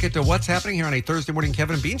final look at what's happening here on a Thursday morning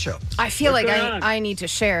Kevin and Bean show. I feel like I need to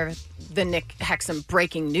share the Nick Hexum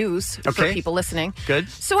breaking news for people listening. Good.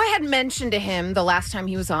 So I had mentioned to him the last time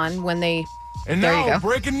he was on when they... And there now, you go.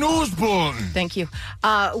 breaking news, boom. Thank you.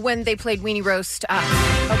 When they played Weenie Roast.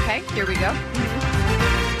 Okay, here we go.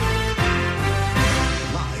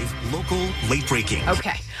 Live, local, late breaking.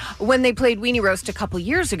 Okay. When they played Weenie Roast a couple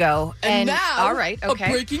years ago. And now, all right, okay. a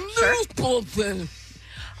breaking news bulletin.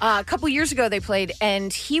 A couple years ago they played,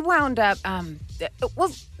 and he wound up,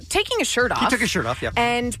 taking his shirt off. He took his shirt off, yeah.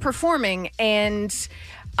 And performing, and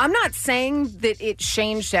I'm not saying that it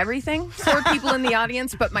changed everything for people in the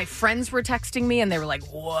audience, but my friends were texting me, and they were like,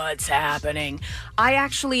 what's happening? I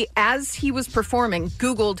actually, as he was performing,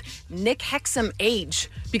 Googled Nick Hexum age,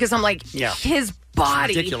 because I'm like, his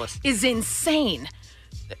body is insane.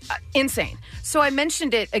 Insane. So I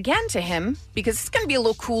mentioned it again to him because it's going to be a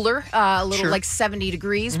little cooler, like 70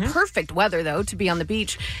 degrees. Mm-hmm. Perfect weather, though, to be on the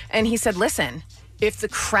beach. And he said, listen, if the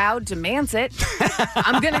crowd demands it,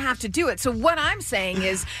 I'm going to have to do it. So what I'm saying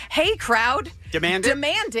is, hey, crowd, demand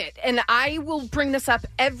it. And I will bring this up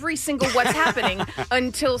every single what's happening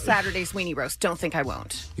until Saturday's Weenie Roast. Don't think I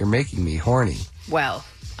won't. You're making me horny. Well,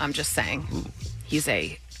 I'm just saying, he's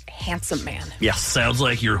a handsome man. Yes, sounds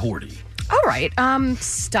like you're horny. All right,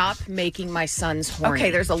 stop making my sons horny.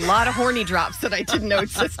 Okay, there's a lot of horny drops that I didn't know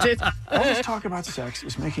existed. All this talk about sex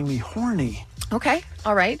is making me horny. Okay,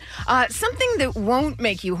 all right. Something that won't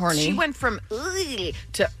make you horny. She went from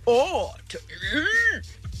to oh to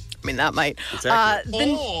I mean, that might.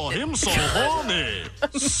 Exactly. Him so horny.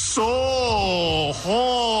 So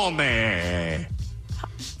horny.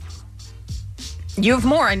 You have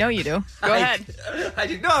more. I know you do. Go ahead. I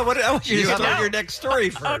do. No, I want you to tell your next story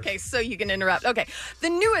first. Okay, so you can interrupt. Okay, the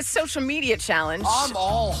newest social media challenge. I'm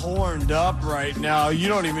all horned up right now. You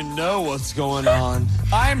don't even know what's going on.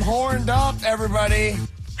 I'm horned up, everybody.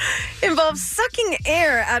 Involves sucking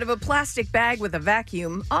air out of a plastic bag with a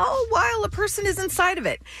vacuum, all while a person is inside of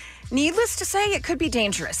it. Needless to say, it could be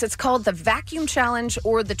dangerous. It's called the vacuum challenge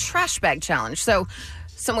or the trash bag challenge. So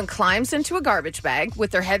someone climbs into a garbage bag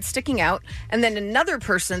with their head sticking out, and then another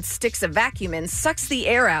person sticks a vacuum in, sucks the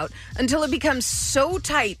air out until it becomes so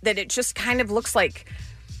tight that it just kind of looks like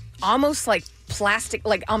almost like plastic,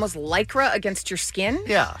 like almost Lycra against your skin.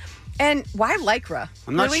 Yeah. And why Lycra?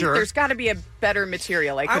 I'm not really? sure. There's got to be a better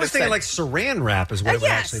material. I was thinking like saran wrap is what it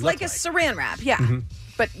would actually look like. Yes, like a saran wrap, yeah. Mm-hmm.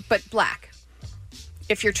 But black.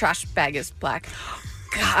 If your trash bag is black.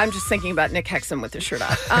 God, I'm just thinking about Nick Hexum with his shirt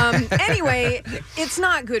off. Anyway, it's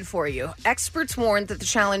not good for you. Experts warn that the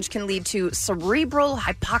challenge can lead to cerebral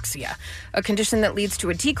hypoxia, a condition that leads to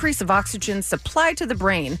a decrease of oxygen supply to the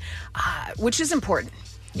brain, which is important.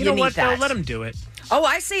 You know need what, that. though? Let him do it. Oh,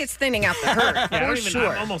 I say it's thinning out the herd, Yeah, I for don't even, sure.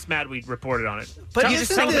 I'm almost mad we reported on it. But you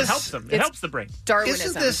just tell them it helps them. It helps the brain. Darwinism.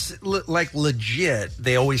 Isn't this like legit?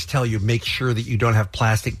 They always tell you make sure that you don't have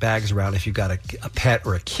plastic bags around if you've got a pet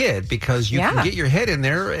or a kid because you can get your head in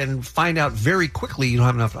there and find out very quickly you don't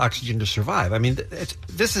have enough oxygen to survive. I mean,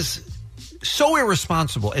 this is so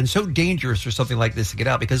irresponsible and so dangerous for something like this to get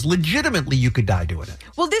out because legitimately you could die doing it.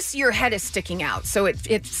 Well, your head is sticking out, so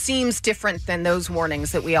it seems different than those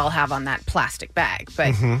warnings that we all have on that plastic bag,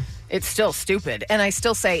 but it's still stupid. And I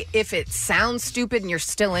still say, if it sounds stupid and you're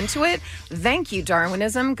still into it, thank you,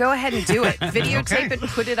 Darwinism. Go ahead and do it. Videotape it,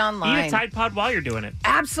 put it online. Eat a Tide Pod while you're doing it.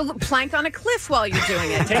 Absolute plank on a cliff while you're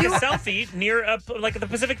doing it. Take a selfie near like the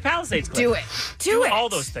Pacific Palisades cliff. Do it. Do it. All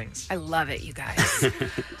those things. I love it, you guys.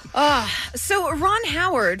 So Ron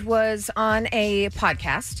Howard was on a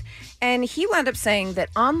podcast, and he wound up saying that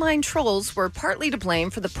online trolls were partly to blame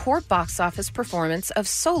for the poor box office performance of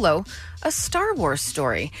Solo, a Star Wars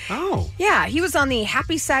story. Oh. Yeah, he was on the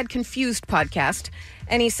Happy, Sad, Confused podcast,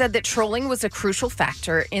 and he said that trolling was a crucial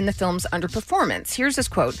factor in the film's underperformance. Here's his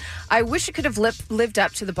quote: "I wish it could have lived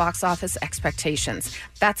up to the box office expectations.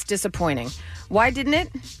 That's disappointing. Why didn't it?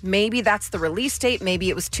 Maybe that's the release date. Maybe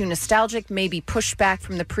it was too nostalgic. Maybe pushback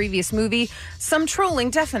from the previous movie. Some trolling,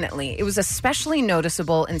 definitely. It was especially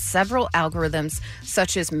noticeable in several algorithms,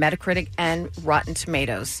 such as Metacritic and Rotten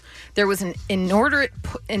Tomatoes. There was an inordinate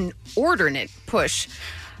push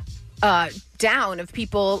down of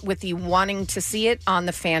people with the wanting to see it on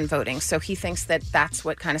the fan voting. So he thinks that that's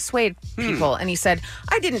what kind of swayed people. And he said,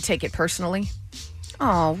 I didn't take it personally.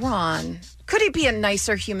 Oh, Ron. Could he be a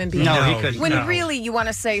nicer human being? No, he couldn't. When No. really you want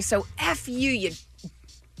to say, so F you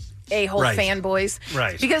a-hole Right. fanboys.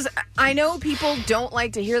 Right. Because I know people don't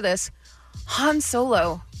like to hear this. Han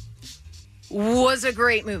Solo was a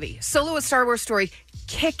great movie. Solo, a Star Wars story,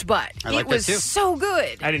 kicked butt. I like It was that too. so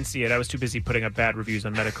good. I didn't see it. I was too busy putting up bad reviews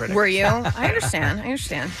on Metacritic. Were you? I understand.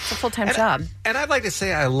 It's a full-time job. And I'd like to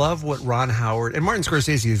say I love what Ron Howard and Martin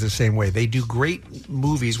Scorsese is the same way. They do great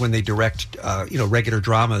movies when they direct, regular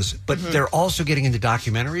dramas, but Mhm. they're also getting into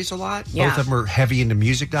documentaries a lot. Yeah. Both of them are heavy into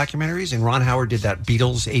music documentaries. And Ron Howard did that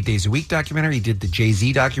Beatles 8 Days a Week documentary. He did the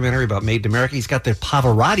Jay-Z documentary about Made in America. He's got the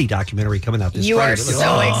Pavarotti documentary coming out this You Friday. are It looks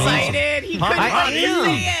so amazing. excited. He couldn't I wait to am.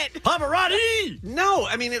 see it. Pavarotti! No,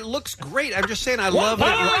 I mean, it looks great. I'm just saying I love that.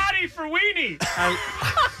 Pavarotti for weenie.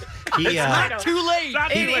 He, Not too late.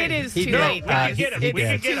 It is He too did. late. He guys. did. It's He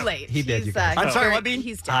did. too late. He did. You He's, guys. I'm sorry, what mean?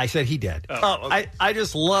 He's dead. I said he did. Oh, okay. I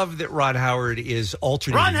just love that Ron Howard is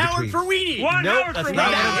alternating. Ron Howard between- for weenie. Ron Nope, Howard that's for not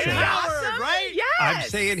weenie. what I'm saying. Howard, right? Yes. I'm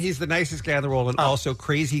saying he's the nicest guy in the world and also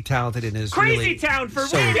crazy talented and is Crazy really Town for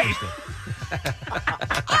so weenie. interesting.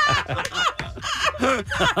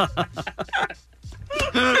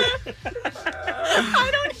 I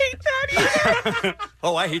don't hate that either.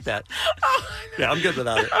 Oh, I hate that. Yeah, I'm good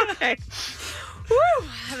without it. Okay. Woo,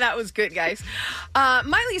 that was good, guys.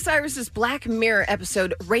 Miley Cyrus's Black Mirror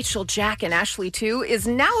episode, Rachel, Jack, and Ashley 2, is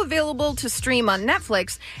now available to stream on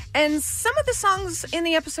Netflix, and some of the songs in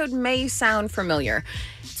the episode may sound familiar.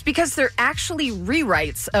 It's because they're actually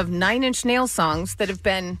rewrites of Nine Inch Nails songs that have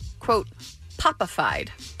been, quote, popified.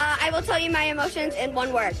 I will tell you my emotions in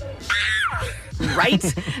one word. Right?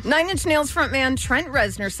 Nine Inch Nails frontman Trent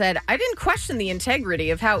Reznor said, I didn't question the integrity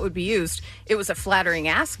of how it would be used. It was a flattering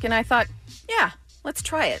ask, and I thought, yeah, let's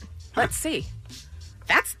try it. Let's see.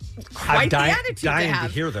 That's quite the attitude dying to to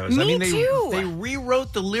have. hear those. Me I mean, too. They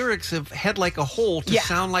rewrote the lyrics of "Head Like a Hole" to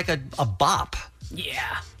sound like a bop.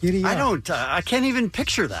 Yeah. I don't. I can't even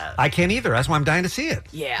picture that. I can't either. That's why I'm dying to see it.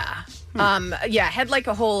 Yeah. Head Like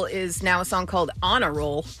a Hole is now a song called On a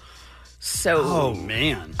Roll. So, Oh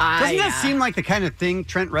man, doesn't that seem like the kind of thing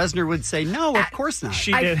Trent Reznor would say? No, of course not.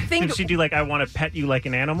 She I did. think- Did she do like I want to pet you like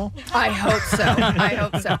an animal? I hope so. I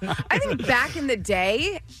hope so. I think back in the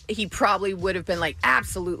day, he probably would have been like,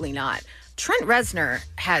 absolutely not. Trent Reznor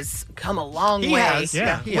has come a long He way has,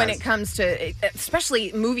 yeah, he when has. it comes to,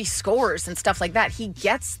 especially movie scores and stuff like that. He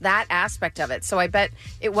gets that aspect of it. So I bet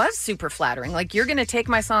it was super flattering. Like, you're going to take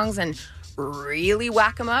my songs and really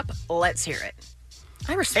whack them up? Let's hear it.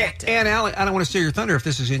 I respect it. And Alec, I don't want to steal your thunder if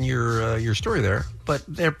this is in your story there, but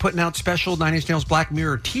they're putting out special Nine Inch Nails Black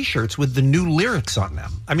Mirror T-shirts with the new lyrics on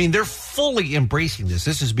them. I mean, they're fully embracing this.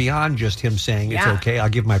 This is beyond just him saying it's Yeah. okay. I'll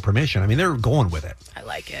give my permission. I mean, they're going with it. I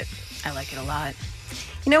like it. I like it a lot.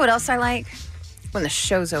 You know what else I like? When the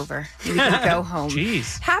show's over, we can go home.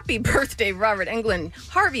 Jeez. Happy birthday, Robert Englund,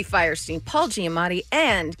 Harvey Firestein, Paul Giamatti,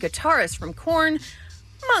 and guitarist from Korn,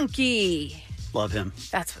 Monkey. Love him.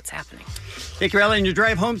 That's what's happening. Take your alley on your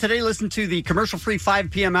drive home today. Listen to the commercial-free 5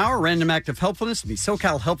 p.m. hour, Random Act of Helpfulness, the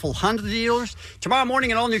SoCal Helpful Honda Dealers. Tomorrow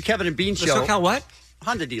morning, an all-new Kevin and Bean The show. SoCal what?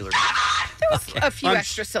 Honda Dealers. There was a few I'm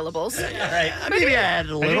extra syllables. All right. Maybe I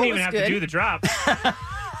added a I little. didn't even have to do the drop.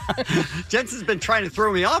 Jensen's been trying to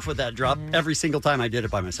throw me off with that drop every single time I did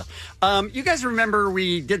it by myself. You guys remember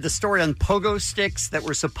we did the story on pogo sticks that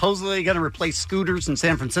were supposedly going to replace scooters in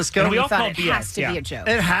San Francisco? And we all thought called it BS, has to yeah. be a joke.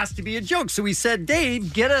 It has to be a joke. So we said,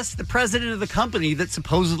 Dave, get us the president of the company that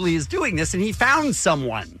supposedly is doing this. And he found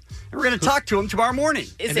someone. And we're going to talk to him tomorrow morning.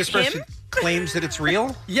 Is And it this person him? claims that it's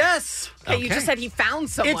real? Yes. Okay, you just said he found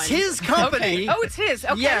someone. It's his company. Okay. Oh, it's his.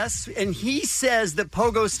 Okay. Yes. And he says that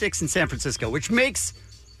pogo sticks in San Francisco, which makes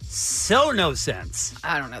so no sense.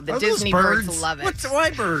 I don't know. The Are those Disney birds love it.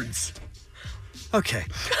 Why birds? Okay.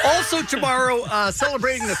 Also tomorrow,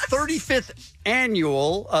 celebrating the 35th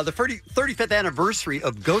annual, the 35th anniversary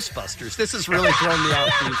of Ghostbusters. This has really thrown me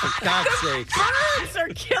off, Dean, for God's sakes. Birds are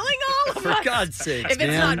killing all of For us. God's sakes, If it's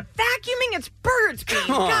man. not vacuuming, it's birds, Bean.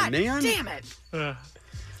 Come on, God man. damn it.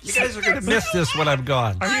 You guys are going to miss this when I'm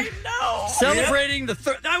gone. I know. Celebrating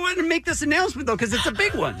the I wanted to make this announcement, though, because it's a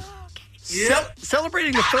big one.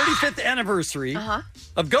 Celebrating the 35th anniversary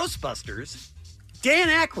of Ghostbusters, Dan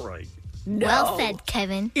Aykroyd. Well said,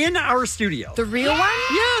 Kevin. In our studio. The real one?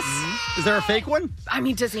 Yes. Is there a fake one? I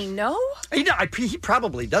mean, does he know? He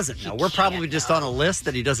probably doesn't know. We're probably just on a list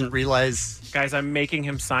that he doesn't realize. Guys, I'm making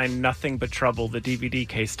him sign Nothing But Trouble, the DVD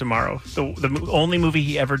case, tomorrow. The only movie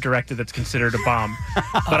he ever directed that's considered a bomb.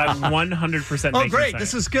 But I'm 100% Oh, making great. him sign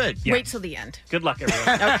This it. is good. Yeah. Wait till the end. Good luck,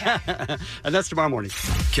 everyone. Okay. And that's tomorrow morning.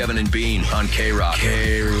 Kevin and Bean on K-Rock.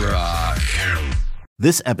 K-Rock.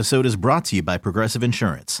 This episode is brought to you by Progressive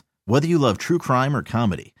Insurance. Whether you love true crime or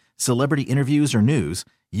comedy, celebrity interviews or news,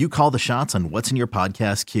 you call the shots on what's in your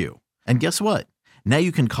podcast queue. And guess what? Now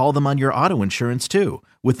you can call them on your auto insurance too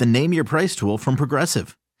with the Name Your Price tool from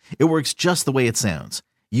Progressive. It works just the way it sounds.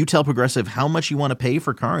 You tell Progressive how much you want to pay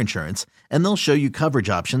for car insurance, and they'll show you coverage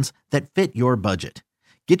options that fit your budget.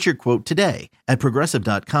 Get your quote today at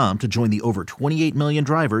Progressive.com to join the over 28 million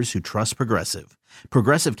drivers who trust Progressive.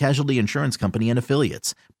 Progressive Casualty Insurance Company and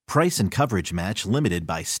Affiliates. Price and coverage match limited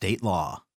by state law.